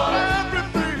Lords,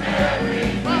 everything,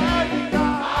 mighty God.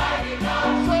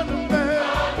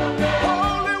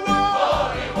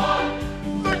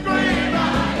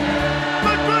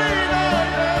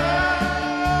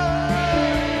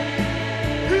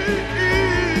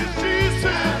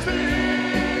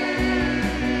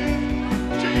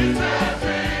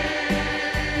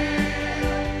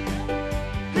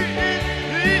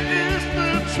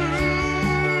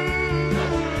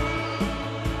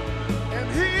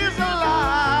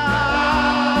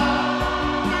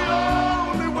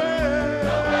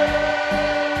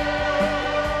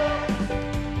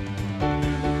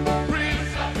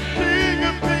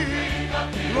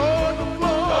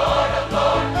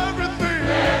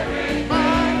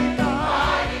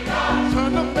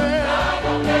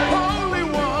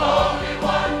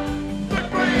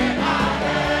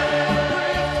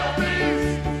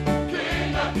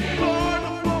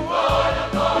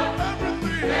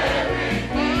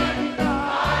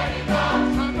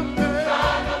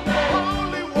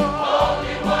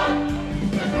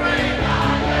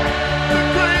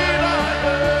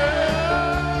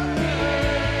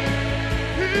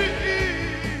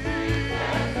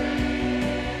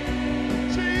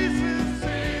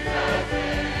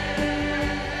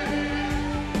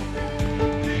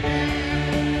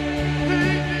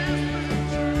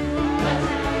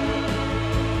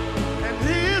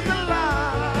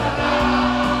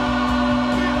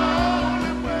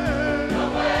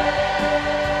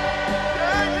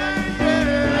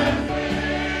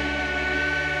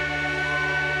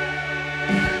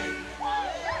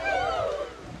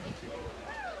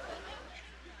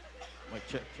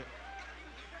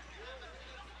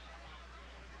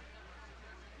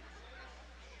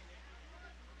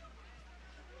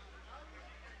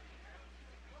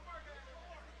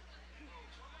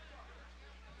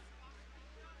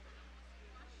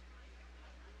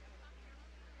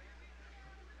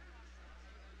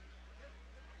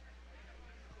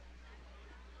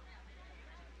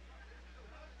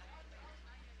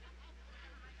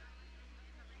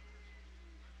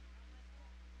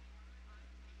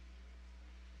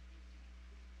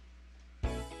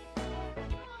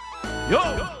 Yo,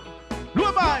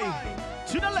 Luamai,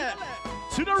 to the left,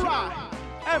 to the right,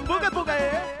 and boogie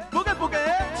boogie, boogie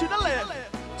boogie, to the left,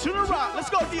 to the right. Let's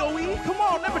go, DOE. Come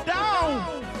on, never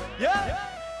down. Yeah,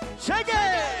 shake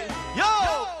it.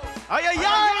 Yo, ay ay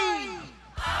ay.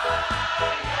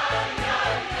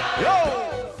 Yo,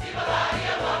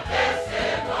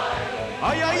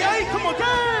 ay ay ay. Come on,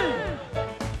 girl.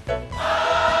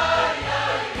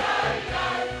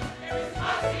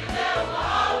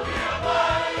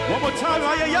 One more time,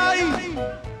 ay ay ay.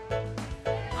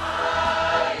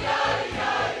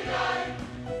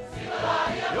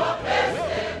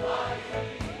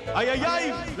 Ay ay ay.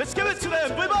 Let's give it to them,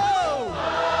 Bibo.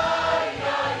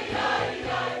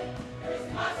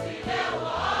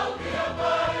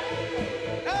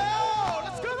 Oh,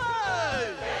 let's go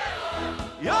there.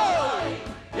 Yo,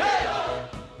 yeah.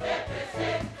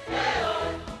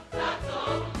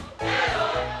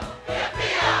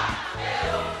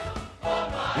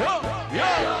 Yo, yo.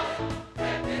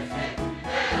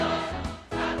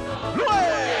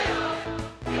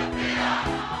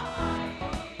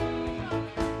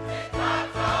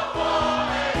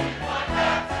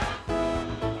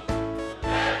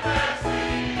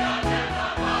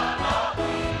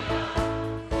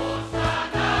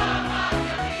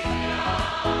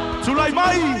 Tulay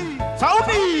Mai,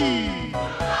 Saudi.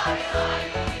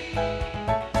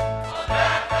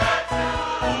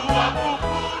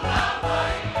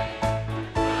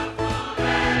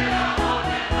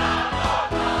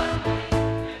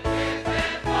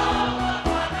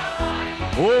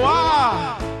 Oh,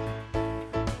 ah.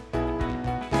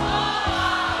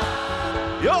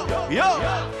 Yo, yo.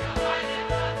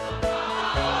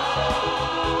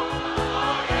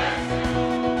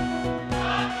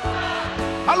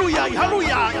 Hallelujah,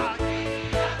 hallelujah.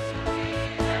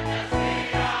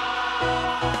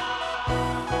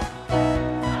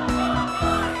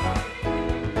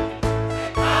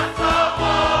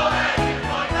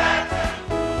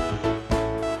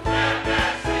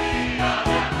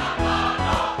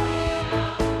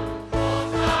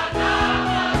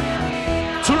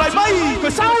 Tulay Mai,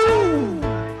 Kasau.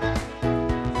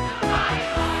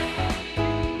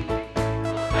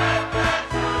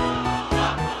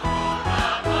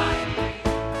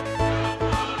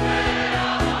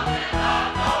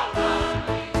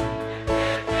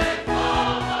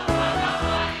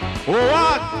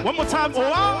 Oh, one more time. Oh,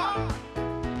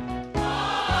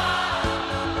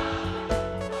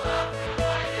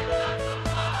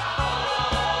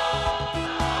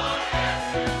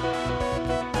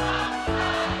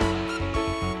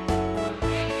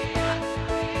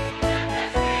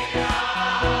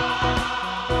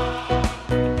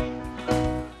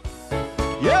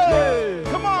 yeah,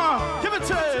 come on, give it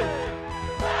to it.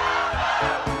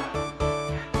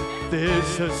 This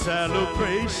is a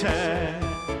celebration.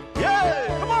 Yeah,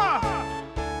 come on.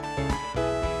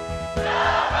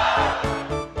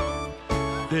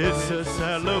 This is a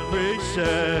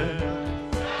celebration.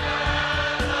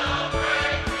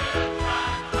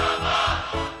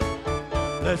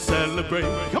 Let's celebrate.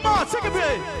 Come on, take a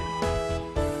break.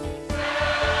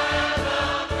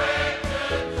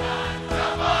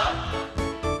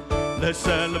 Let's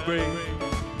celebrate.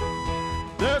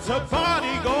 There's a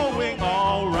party going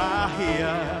on right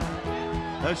here.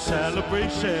 A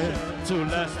celebration to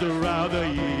last around the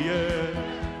year.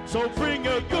 So bring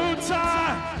a good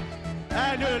time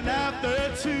and your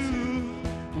laughter too.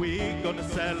 We're gonna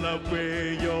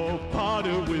celebrate your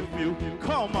party with you.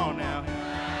 Come on now.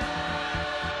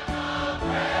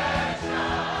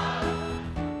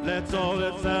 Let's all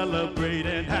celebrate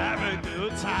and have a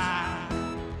good time.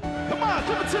 Come on,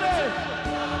 come on today.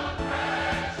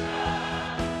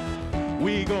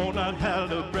 We gonna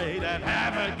celebrate and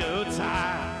have a good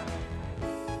time.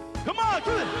 Come on,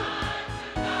 come on.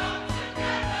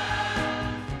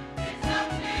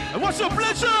 And what's your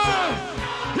pleasure?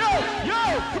 Yo,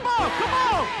 yo, come on, come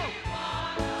on.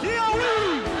 Yeah,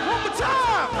 one more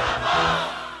time.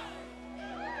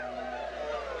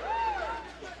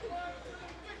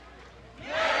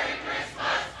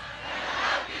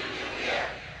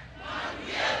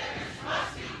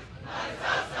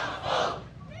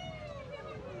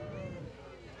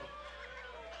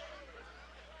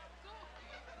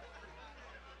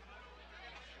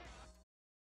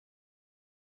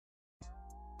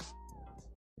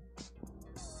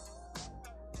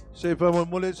 Se fa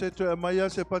mole se to maya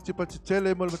se pati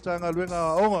tele mo matanga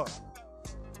luenga onga.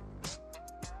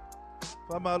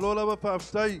 Fa malola wa fa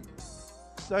ftai.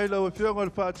 Tai la wa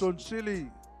fionga fa tonsili.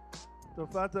 To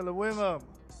fata la luenga.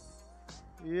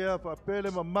 Ia fa pele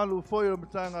ma malu foi o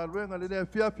matanga luenga le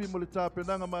fiafi mo le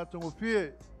tapenanga matongo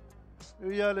fie.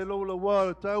 Ia le lo la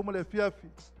wa tau mo le fiafi.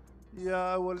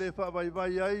 Ia ua le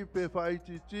whaavaivai ai pe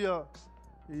whaititia.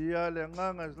 Ia le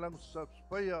nganga lang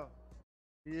sapspaya.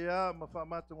 Ia ma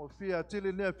whaamatango fia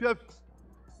tili nea fiafi.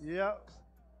 Ia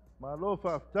ma lo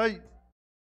whaafitai.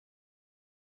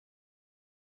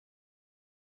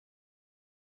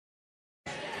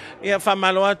 Ia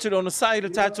whamalo atu no sai le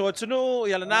tātou atunu,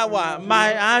 ia le nawa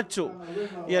mai atu.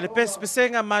 Ia le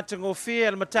pesenga matango fia,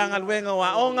 le matanga luenga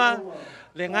wa onga,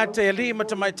 le ngate e li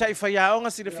mata mai taifa ya onga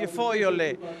si le fia foi o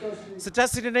le. Se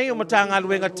tasi le nei o matanga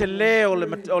luenga te le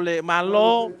o le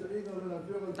malo.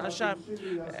 Tasha,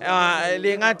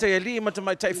 le ngate e li mata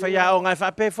mai taifa ya onga,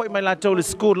 fa pe foi mai la tau le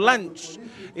school lunch.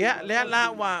 Ia, le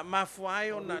la wa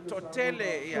mafuai o na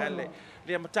totele, ia le.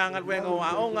 Le matanga luenga o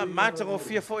aonga matango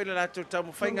fia foi le lato tau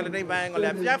mo fainga le nei vaenga le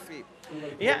afiafi.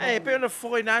 Ia e pe ona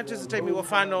foi na tu se taimi wa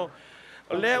fano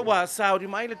le wa saudi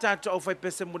mai le tato o fai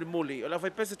pese muli muli. O la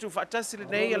fai pese tu fatasi le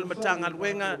nei le matanga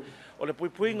luenga o le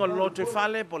puipuinga o le loto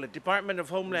fale po le Department of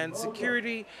Homeland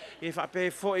Security e fa pe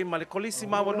foi ma le kolisi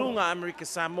mawalunga America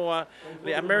Samoa,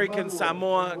 le American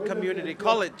Samoa Community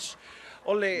College.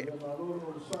 O le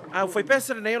au fai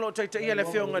pese le nei lo taita ia le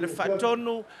fionga le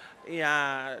fatonu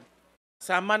ia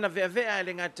sa mana vea e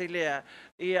le ngate lea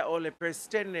ia o le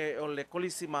presidente o le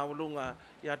kolisi maulunga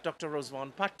ia Dr.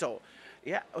 Rosemont Pato.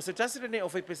 Ia, o se tasi ne o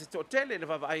fai pese tōtele le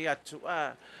vava ai atu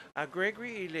a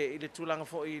Gregory i le tūlanga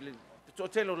fo i le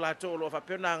tōtele o la tōlo o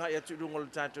whapeonanga i atu rungo le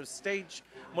tātou stage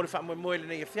mo le whamoe moe le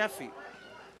nei a fiafi.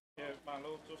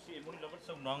 Malo tosi e moni lava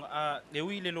saunanga le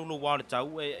ui le lolo wa le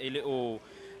tau e le o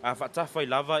a whaatawhai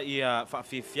lava i a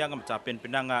whaafiafianga mata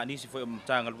penpenanga nisi foi o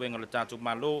mtanga luenga le tātou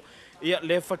malo ia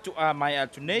le whatu a mai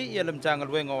atu nei ia le mtanga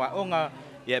luenga wa onga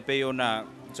ia pe ona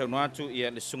saunu atu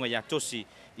ia le sunga ia tosi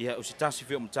ia usitasi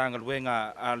foi o mtanga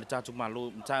luenga a le tātou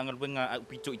malo mtanga luenga a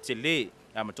upito i tele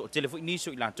a mato tele foi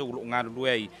niso i la tau lo ngā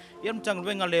luei ia mtanga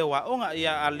luenga le wa onga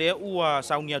ia a le ua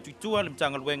sauni atu itua le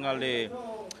mtanga luenga le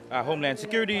Homeland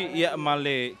Security ia ma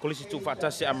le kolisi tu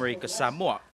whaatasi America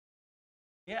Samoa.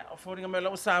 Ia, o fōringa me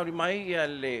lau sauri mai ia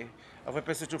le a whai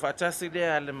pese tu whaatasi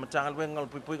lea le matanga luenga o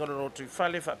puipuinga no rotu i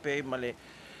whale whapei ma le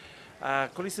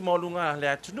kolisi maulunga le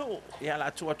atunu ia la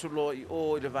atu lo i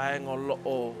o i le vaenga o lo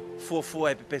o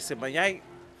fuafua e pepese mai ai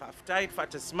whaafitai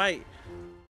whaatasi mai.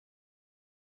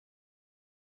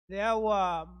 Le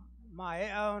aua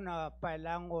mai au na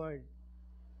pailango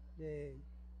le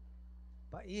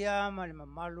pa ia ma le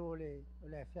mamalu o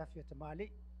le afiafi o tamali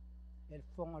e le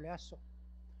fonga o le aso.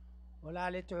 O la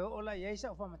le toe ola i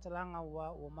eisa o whamatalanga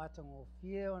ua matango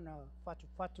fie o na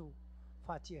fatu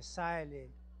fatia sae le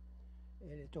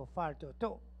tō whare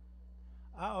tō.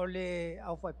 A o le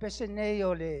au whai pese nei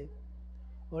o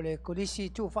le kolisi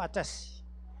tū whaatasi.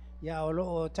 Ia o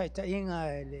loo taita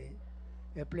inga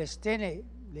e plestene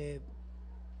le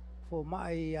fo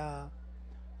mai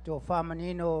tō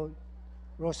whamanino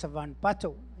Rosavan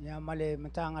Pato, ia male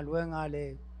matanga luenga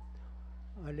le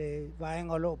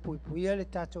vaenga lo puipuia le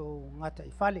tato ngata i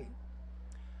fale.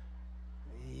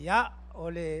 Ia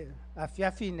o le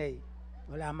afiafi nei,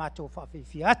 o le amato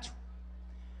whawhiwhi atu.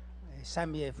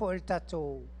 Sami e fo le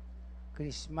tato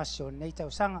Christmasio nei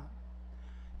tau sanga.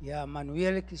 Ia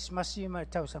manuia le Christmasio ma le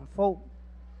tau sang fau.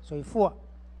 So i fua.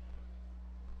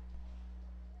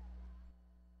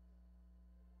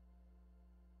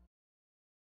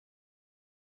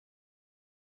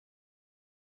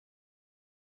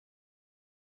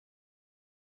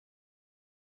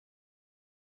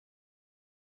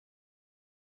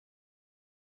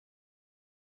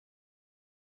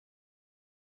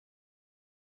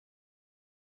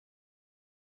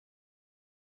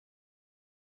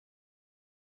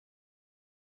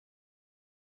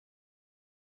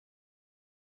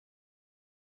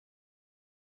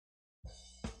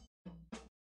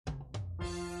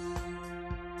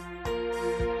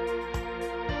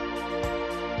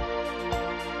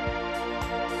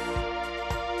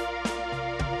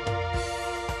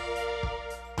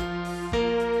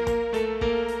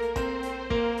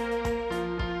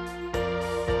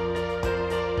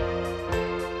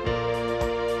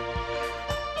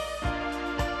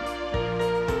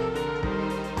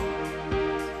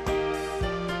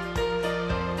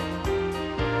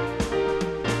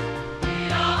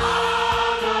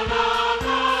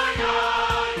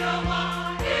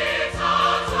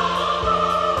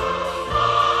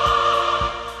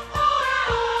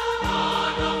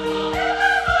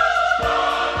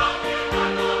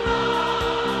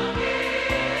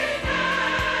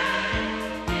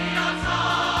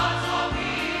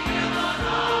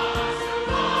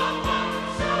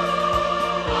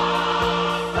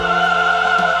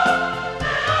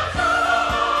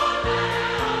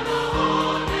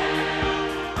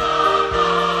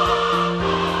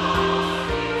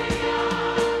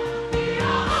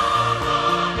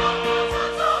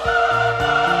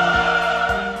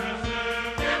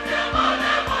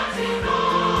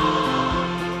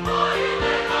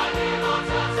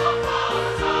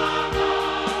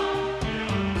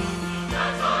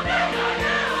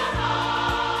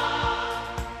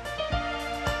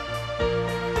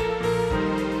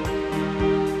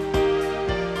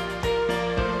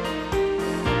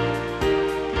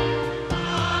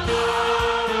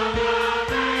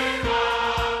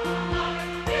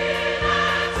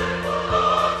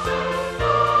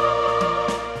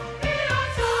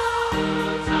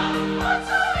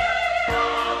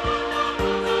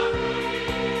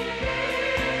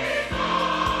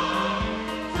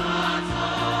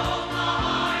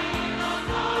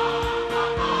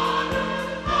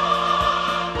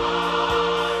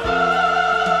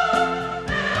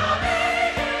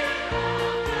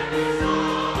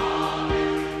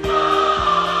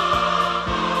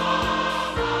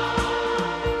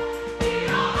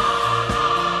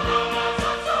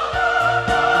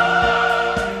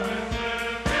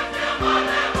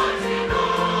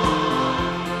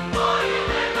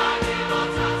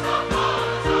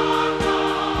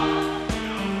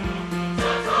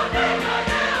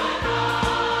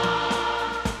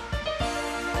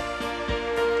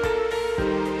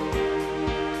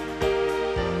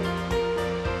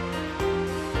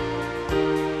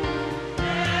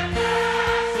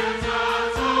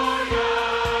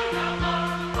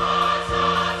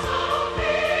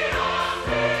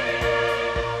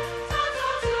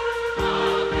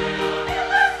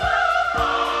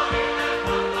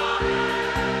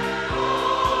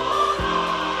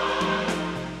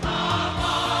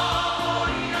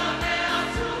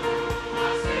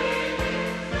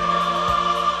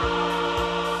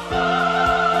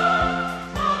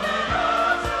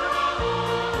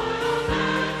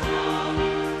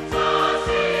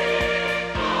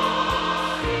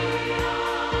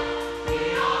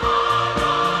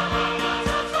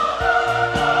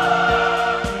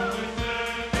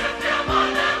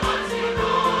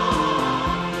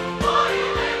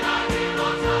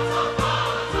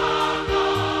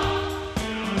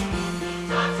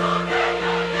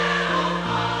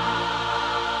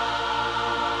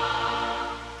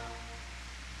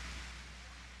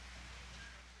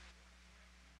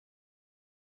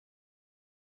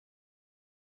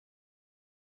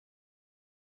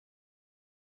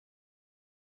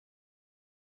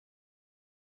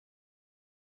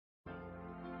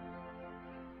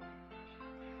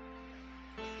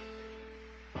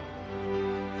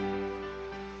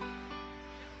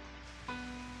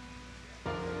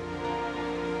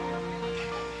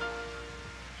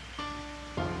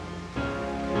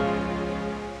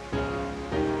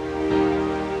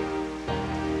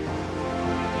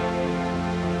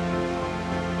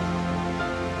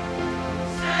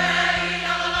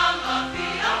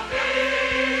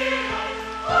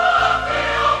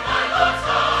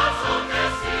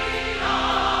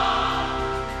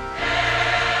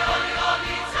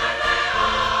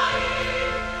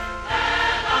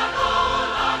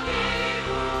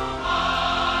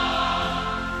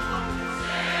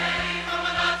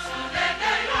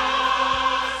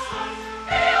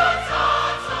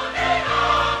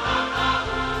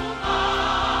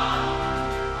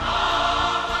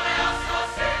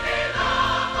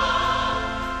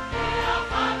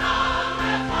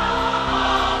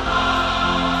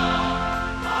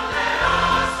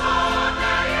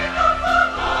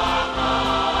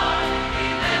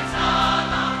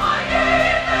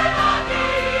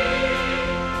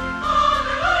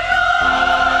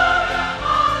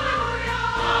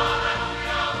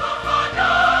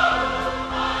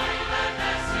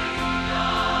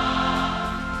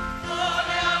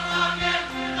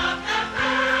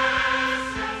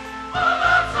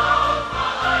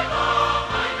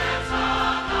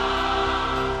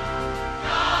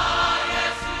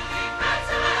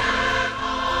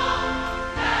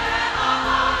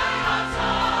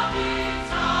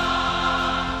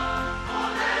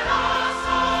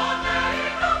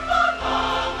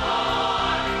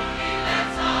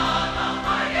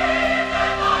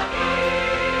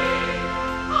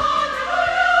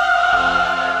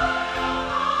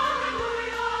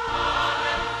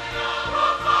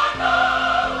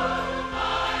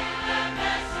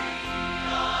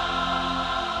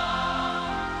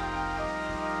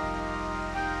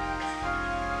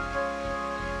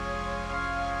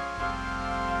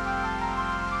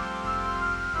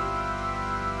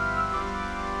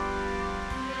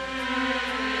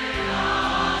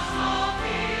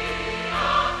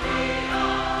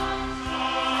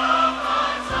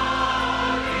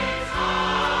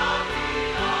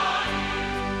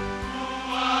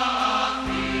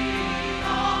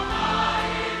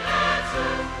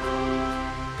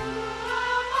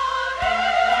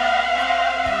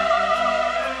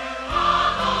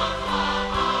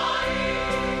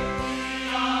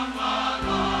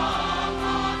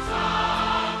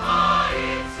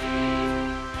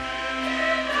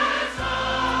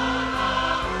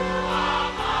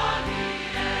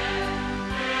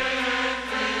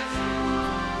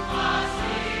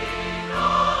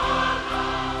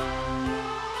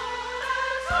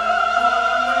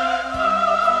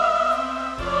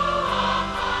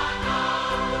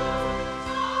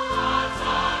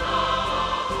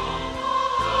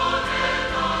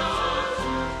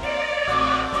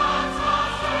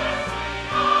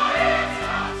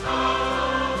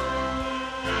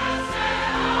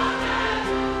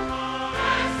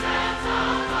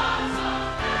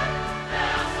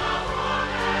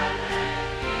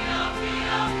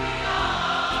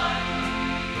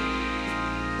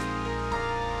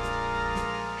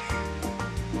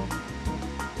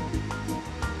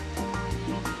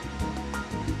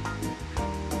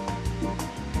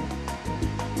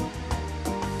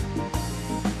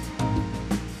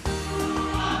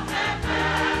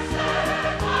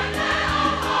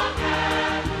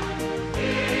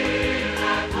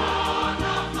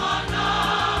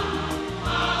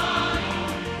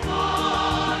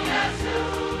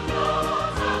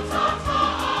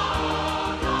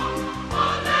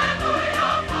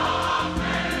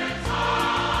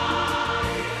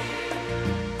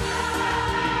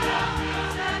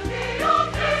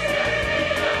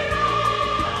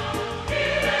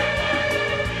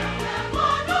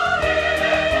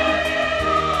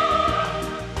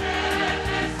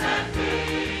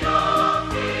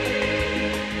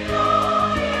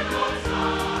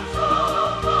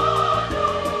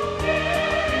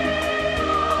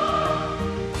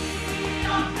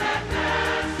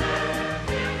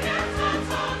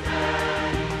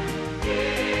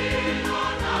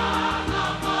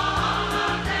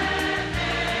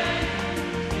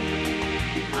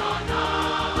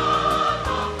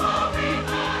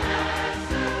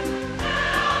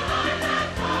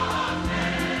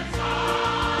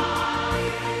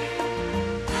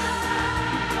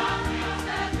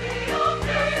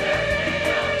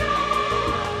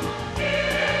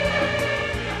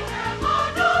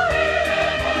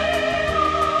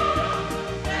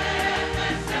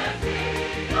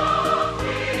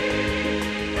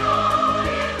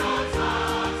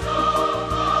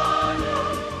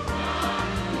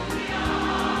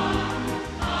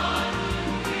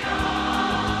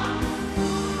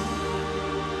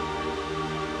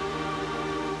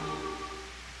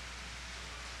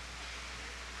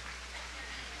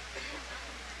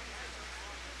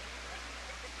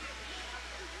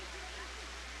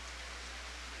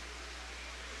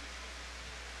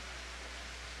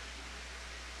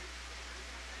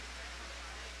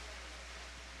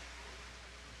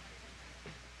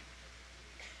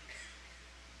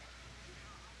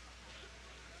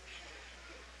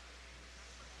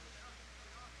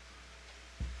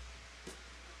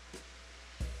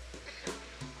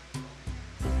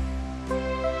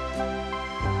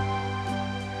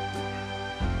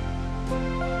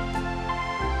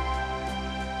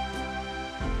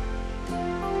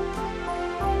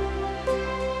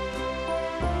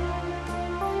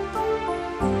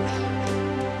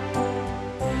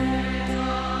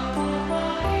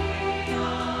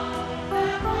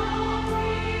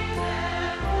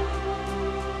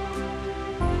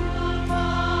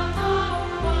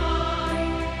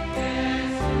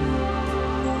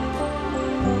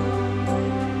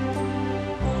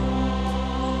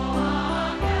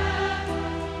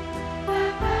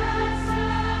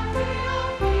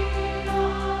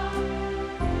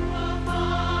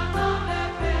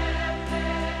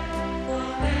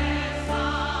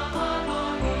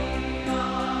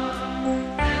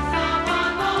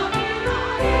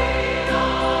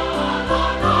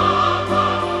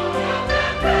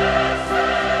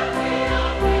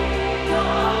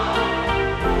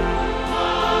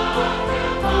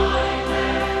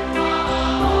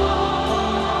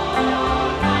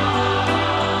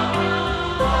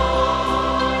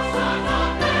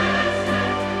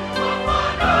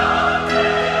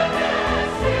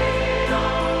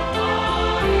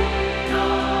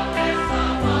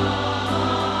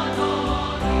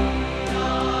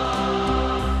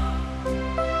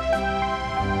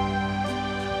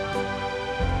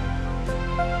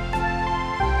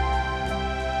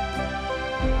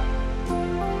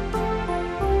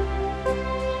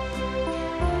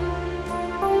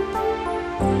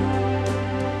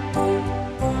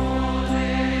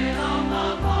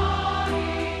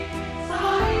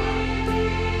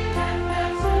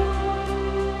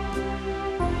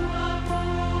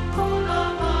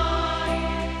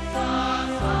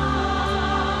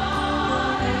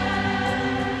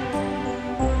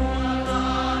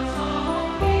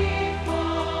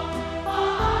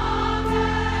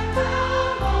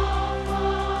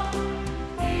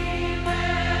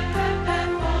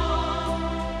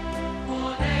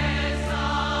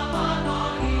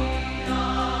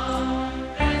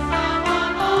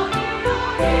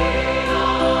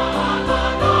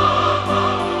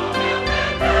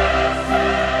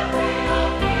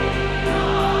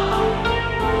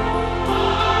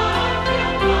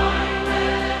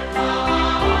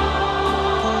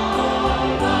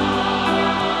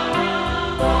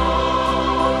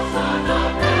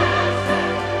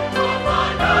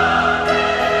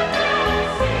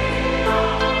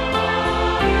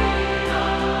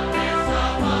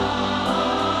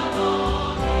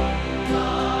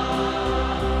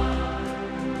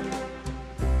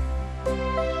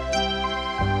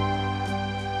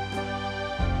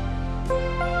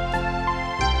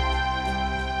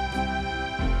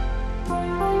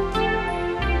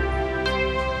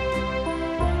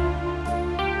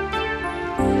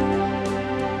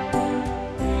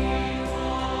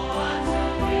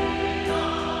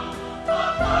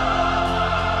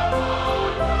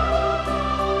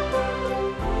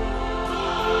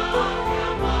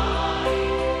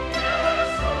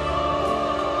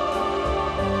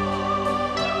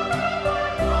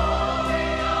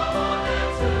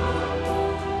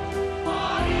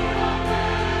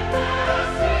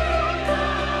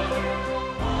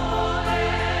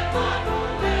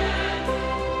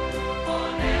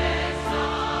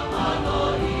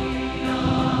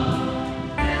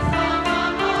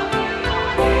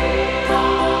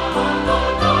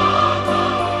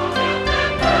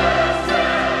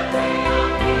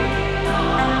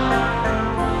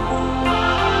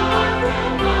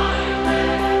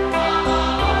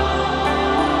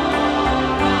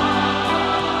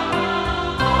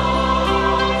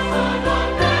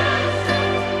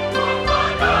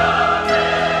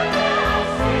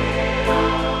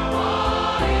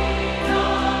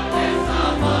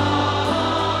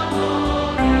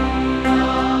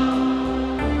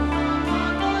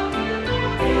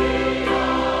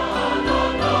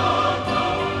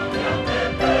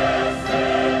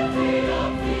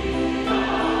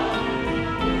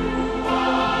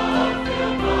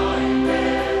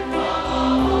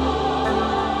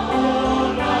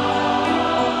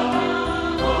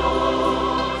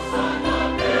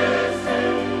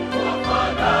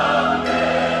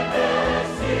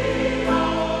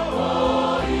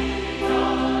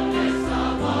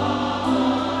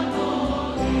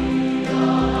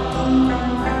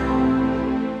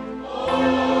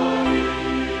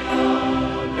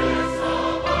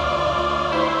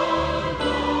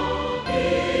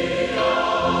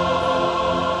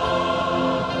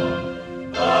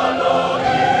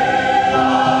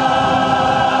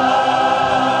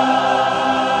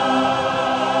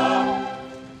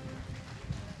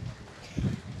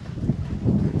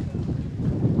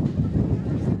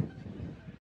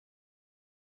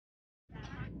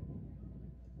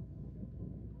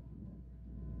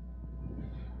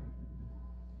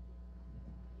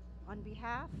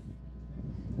 behalf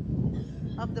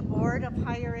of the Board of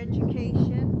Higher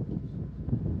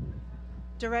Education,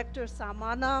 Director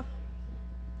Samana,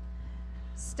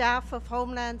 staff of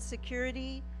Homeland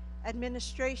Security,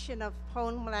 Administration of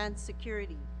Homeland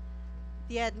Security,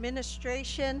 the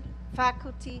administration,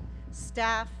 faculty,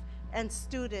 staff, and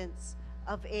students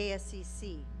of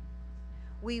ASEC.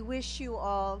 We wish you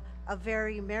all a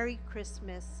very Merry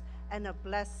Christmas and a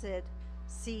blessed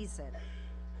season.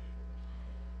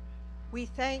 We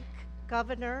thank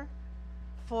Governor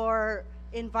for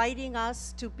inviting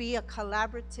us to be a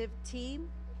collaborative team.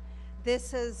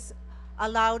 This has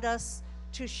allowed us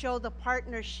to show the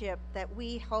partnership that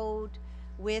we hold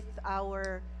with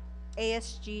our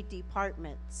ASG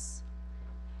departments.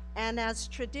 And as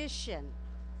tradition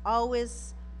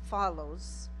always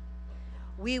follows,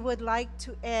 we would like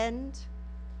to end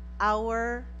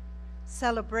our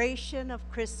celebration of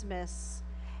Christmas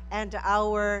and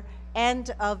our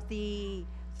end of the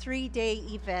 3-day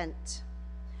event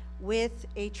with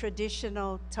a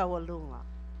traditional taualunga.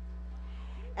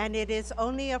 And it is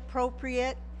only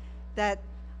appropriate that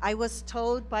I was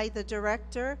told by the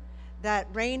director that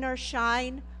rain or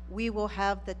shine, we will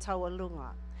have the taualunga.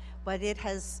 But it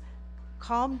has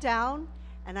calmed down,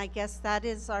 and I guess that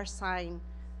is our sign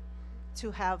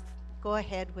to go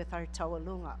ahead with our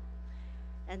taualunga.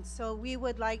 And so we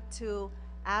would like to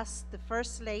ask the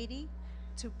First Lady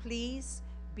to please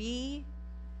be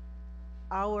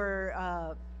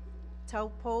our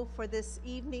taupo for this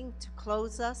evening to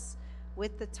close us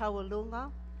with the taualunga.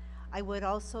 I would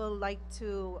also like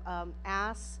to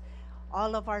ask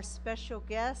all of our special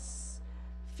guests,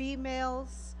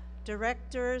 females,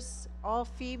 directors, all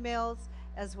females,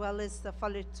 as well as the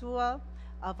faletua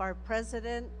of our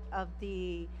President of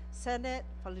the Senate,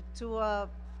 faletua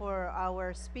for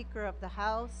our Speaker of the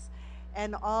House,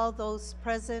 and all those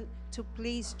present to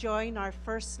please join our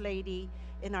First Lady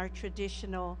in our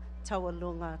traditional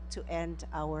taualunga to end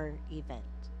our event.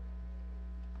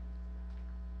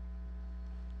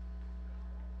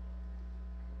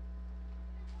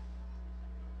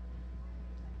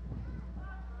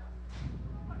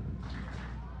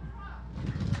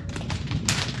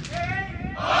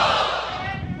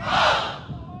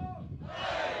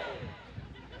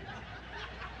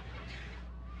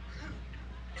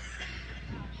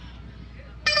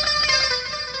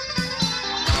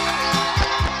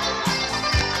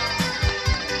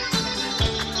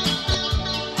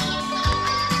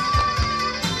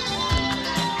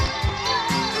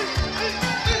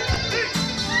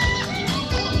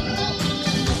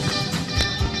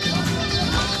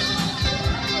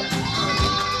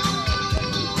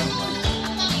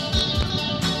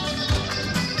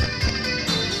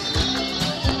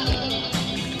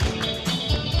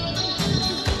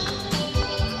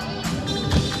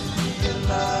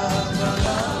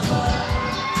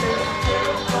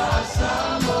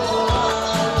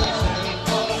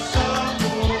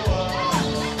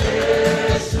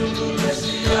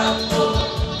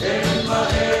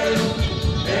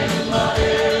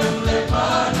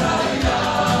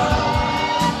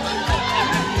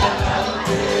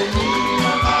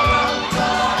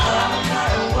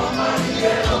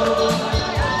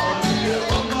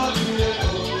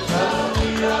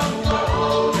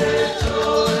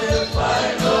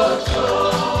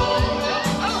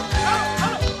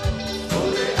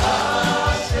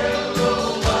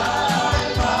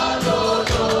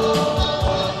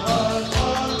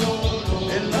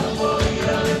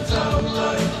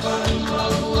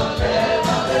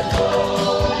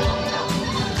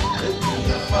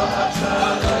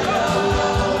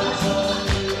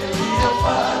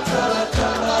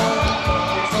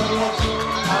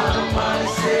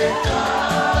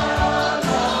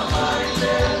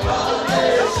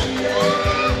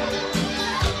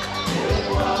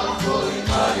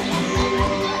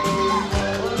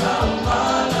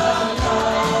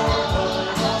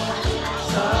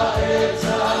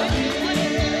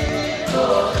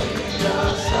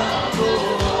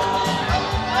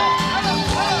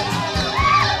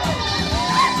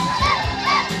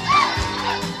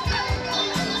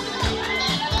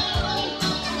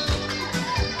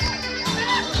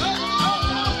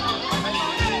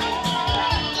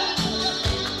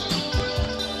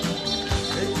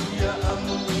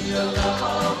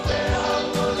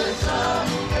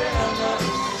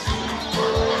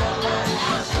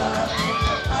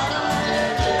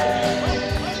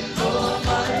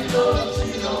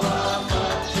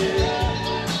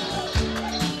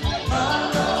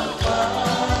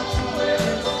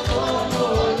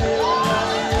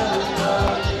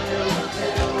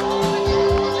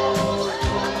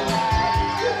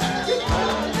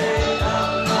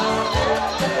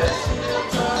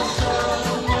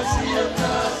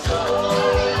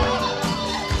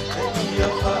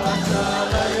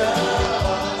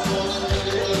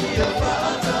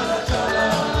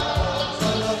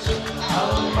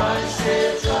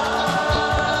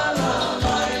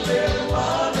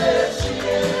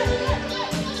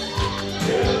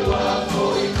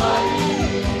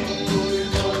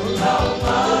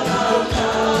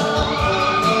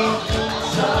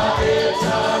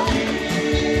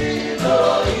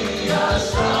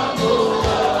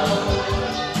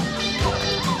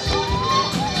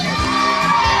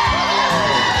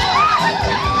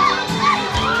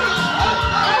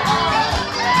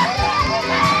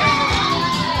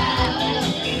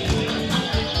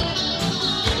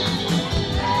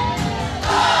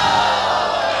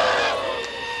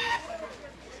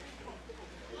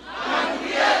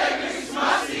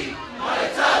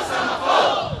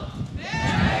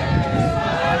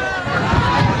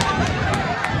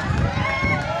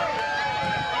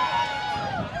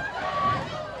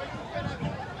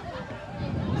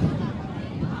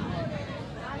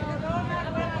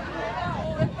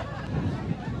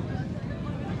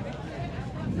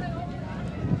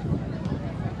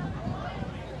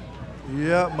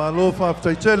 Ia malo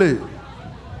whaftaitele.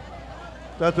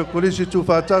 Tato kolisi tu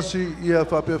whatasi ia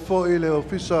whapefo i le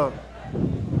ofisa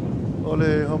o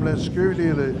le Homeland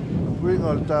Security le winga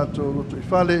o le tato lutu i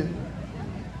whale.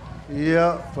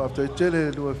 Ia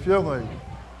whaftaitele lua whiongai.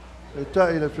 E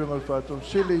tai le whionga le whaton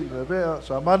sili, le vea,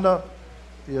 sa mana.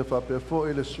 Ia whapefo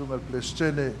i le sunga le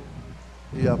plestene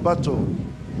ia pato.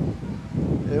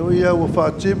 E o ia ua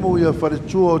whaatimu ia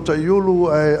wharetua o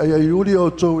taiulu ai iuli o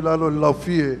tau lalo le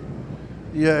laufie.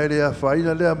 Ia e lea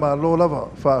whaina lea ma lo lava,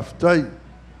 whaaftai.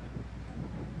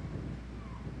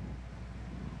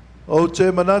 O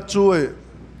te manatu e,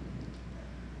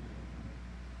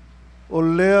 o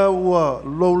lea ua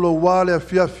lolo wale a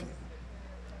fiafi.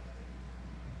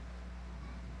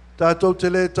 Tātou te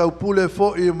le tau pule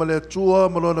fo i ma le tua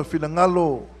malona fina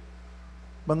ngalo,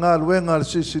 ma ngā luenga le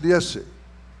sisiriese.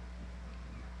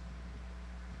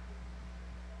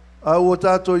 A ua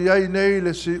tātou iai nei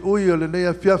le si ui o le nei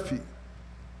a fiafi.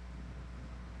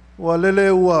 Ua lele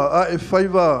ua a e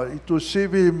whaiva i tu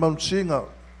sivi maunsinga.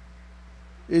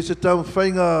 I se tau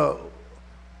whainga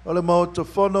o le mao ta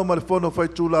whono, ma le whono whai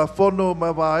tū la whono,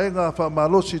 ma waenga wha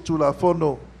malosi tū la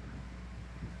whono.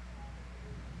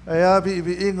 E avi i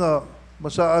vi inga, ma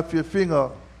sa a fia finga,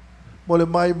 mo le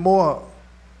mai moa,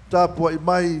 tāpua i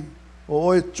mai o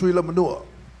oe tuila manua.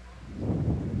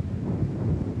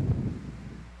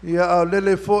 Ia au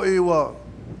lele fo i wa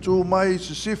tū mai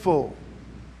se sifo,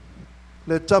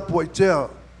 le tapua i tea,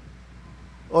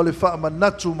 o le wha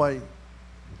manatu mai,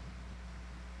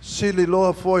 sili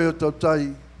loa foi o tau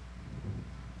tai,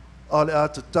 a le a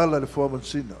te tala le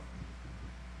fuamansina.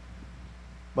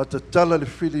 Ma te tala le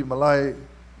fili malai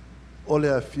o le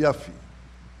a fiafi.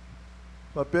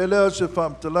 Ma pe leo se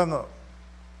whaamtalanga,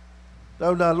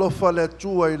 tau nā lofa le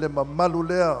atua i le mamalu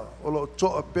lea o lo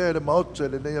toa pe le maote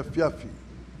le nei a fiafi.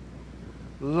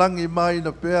 Langi mai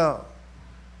na pea,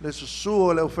 le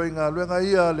susua le uwhainga luenga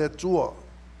ia le atua.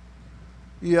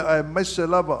 Ia ai maise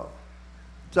lava,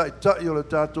 tai o le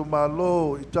tātou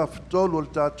malo, i tawhitolu o le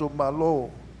tātou malo.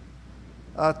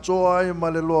 A toa ai ma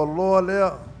le loa loa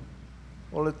lea,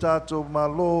 o le tātou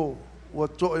malo, ua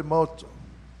toe maota.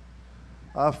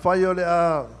 A whai o le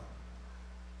a,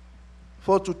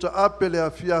 fotu ta ape le a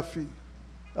fiafi,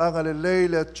 anga le lei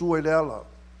le atua i le ala.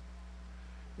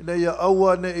 Ina ia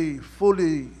aua ne i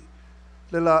fuli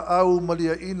le la au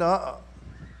malia ina a.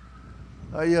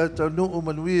 A ia ta nuu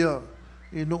manuia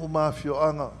i nuu mafio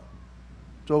anga.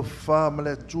 Tau wha ma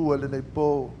le atua le nei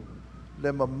pō,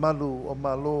 le mamalu o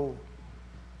malo,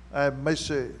 ai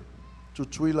maise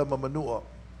tutuila ma manua.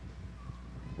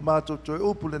 O mātou toi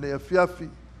upu le nei a fiafi,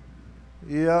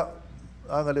 ia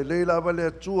anga le leila awa le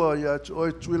atua ia te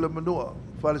oi tuila manua,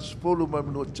 whale sipolu ma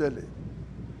manua tele.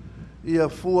 Ia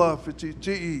fua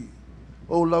whititii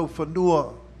o lau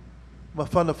whanua, ma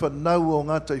whana whanau o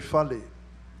ngātai whale.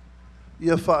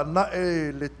 Ia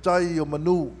whanae le tai o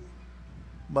manu,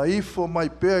 ma ifo mai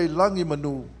pea i langi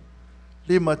manu,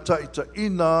 lima taita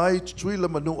ina ai tuila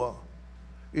manua,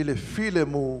 i le file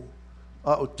mu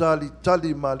a o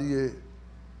tali malie,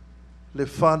 le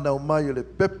whanau mai o le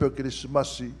pepe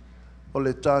Krismasi o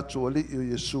le tātua li o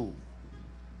Yesu.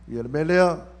 Ia le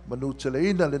melea, manu tele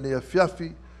ina le nea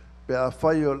fiafi, pe a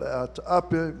whai o le a ta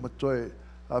ape, ma toe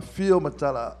a fio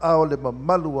matala a o le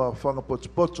mamalu a whanga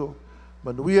poto,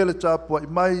 manuia le tāpua i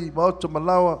mai, maota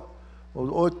malawa,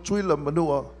 o tuila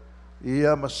manua,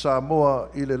 ia ma Samoa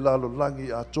i le lalo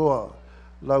langi a toa,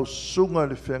 lau sunga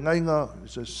le whengainga, i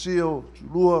se sio,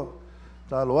 tulua,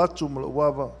 talo atu ma le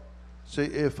wawa, se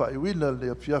e whaiwina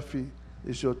le fiafi,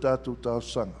 i se o tātou tau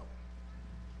sanga.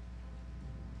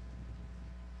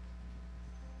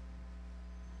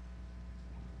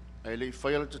 Ai le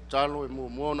whaiala te talo e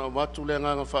mua na watu le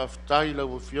nganga whaaftai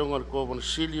lau whionga le kōwa na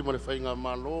sili ma le whainga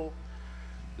malo,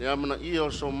 le amana ia o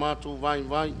so mātou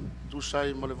vai, tu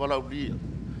sai ma le walau lia.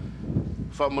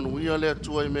 Whaamanuia le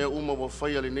atua i mea uma wa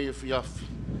whaia le nei fiafi.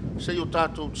 Se o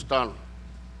tātou te talo.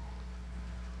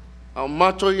 Au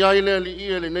mātou i aile li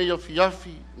ia le nei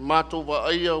fiafi, mātou wa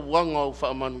aia wanga o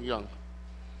whaamanuianga.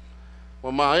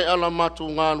 Wa mai ala mātou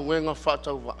ngā nuenga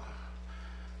whatau waa.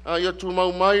 A ia tu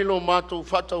mau mai lo mātou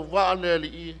whatau waa le li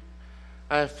ia.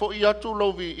 A fo i atu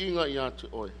lau vi inga i ate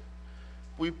oi.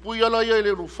 Pui ala ia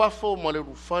le rufafo ma le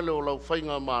rufale o lau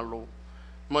whainga malo.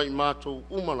 Mai mātou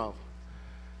umalau.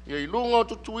 Ia i lunga o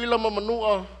tutuila ma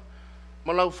manua.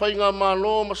 Ma lau whainga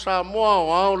malo ma Samoa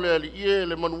o ao le li ia.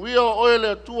 Le manuia o oe le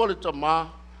atua le tamā.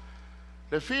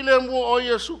 Le file mua o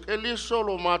ia suk e liso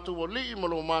lo mātou o li ma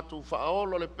lo mātou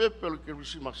whaola le pepe o le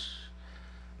Krismasi.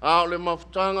 A le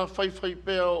mafutanga fai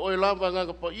pea o e lava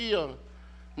nganga pa ia.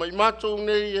 Mai mātou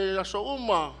nei e aso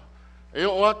uma. E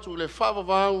o atu le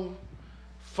whaavavau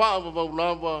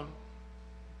lava.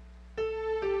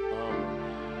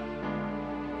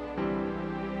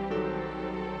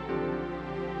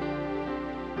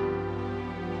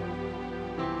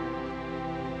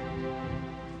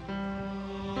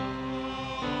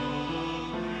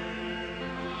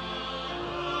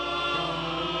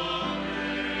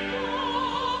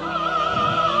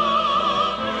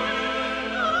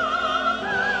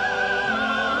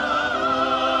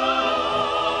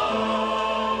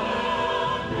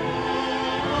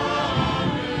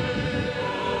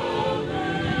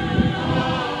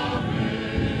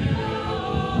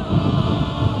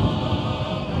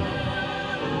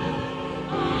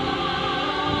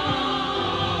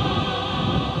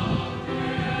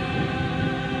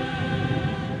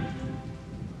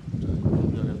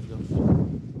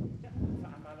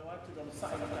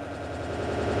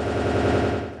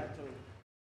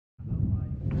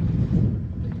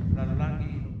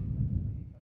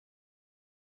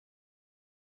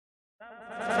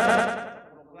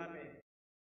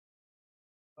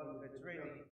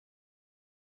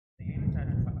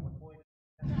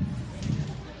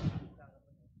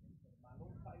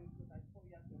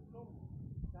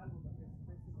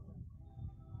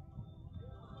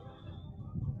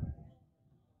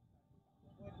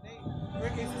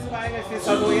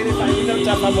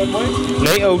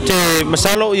 Lei o te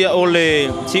masalo ia o le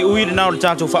si ui na o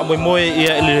tātou wha moe moe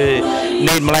ia le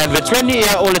nei malai veterani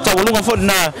ia o le tawalunga fo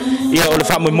na ia o le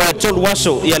wha moe moe tolu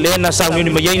aso ia le na sa nguni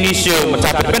mai nisio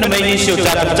matapena mai nisio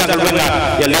tātou tangaloenga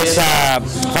ia le sa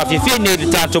whawhiwhi nei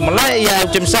le tātou malai ia o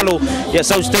te masalo ia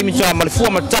sau statement toa malifua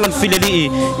matalan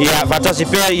fileli ia vatasi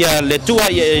pea ia le tua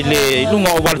ia le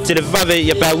lunga o wala televave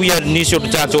ia pāwia nisio le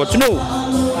tātou atunu.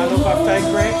 Alo Pastor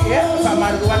Greg, ya, Pak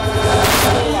Marwan,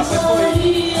 apa pun,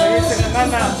 saya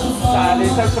senang sa le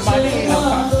sa samali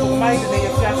na pumay na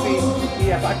yung cafe,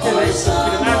 iya Pak Cele,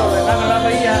 pinanalo, nangala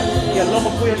iya, iya lomo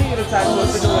po yung liro sa ito,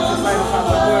 sinuwa sa tayo Pak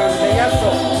Marwan na yaso,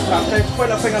 Pastor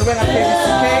Eskwela Pengalwenga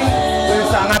KVZK,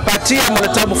 sa nga patia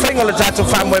malataw mo fengo le tato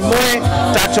fa mo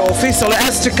tato office le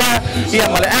estika ia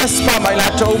male aspa mai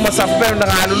lato uma sa per na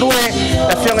alulue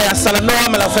e fionga ya sala no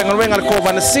mala fengo wenga ko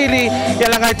van sili ia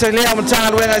la ngai tele am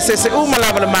tanga wenga se uma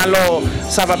la malo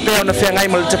sa va pe na fionga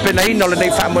mai te pena ino le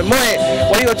nei fa mo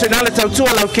wa io te na le tautu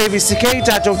la KVZK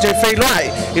tato te fei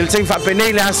lai il te fa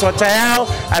penele aso tao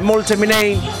ai molte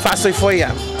minei fa so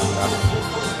foia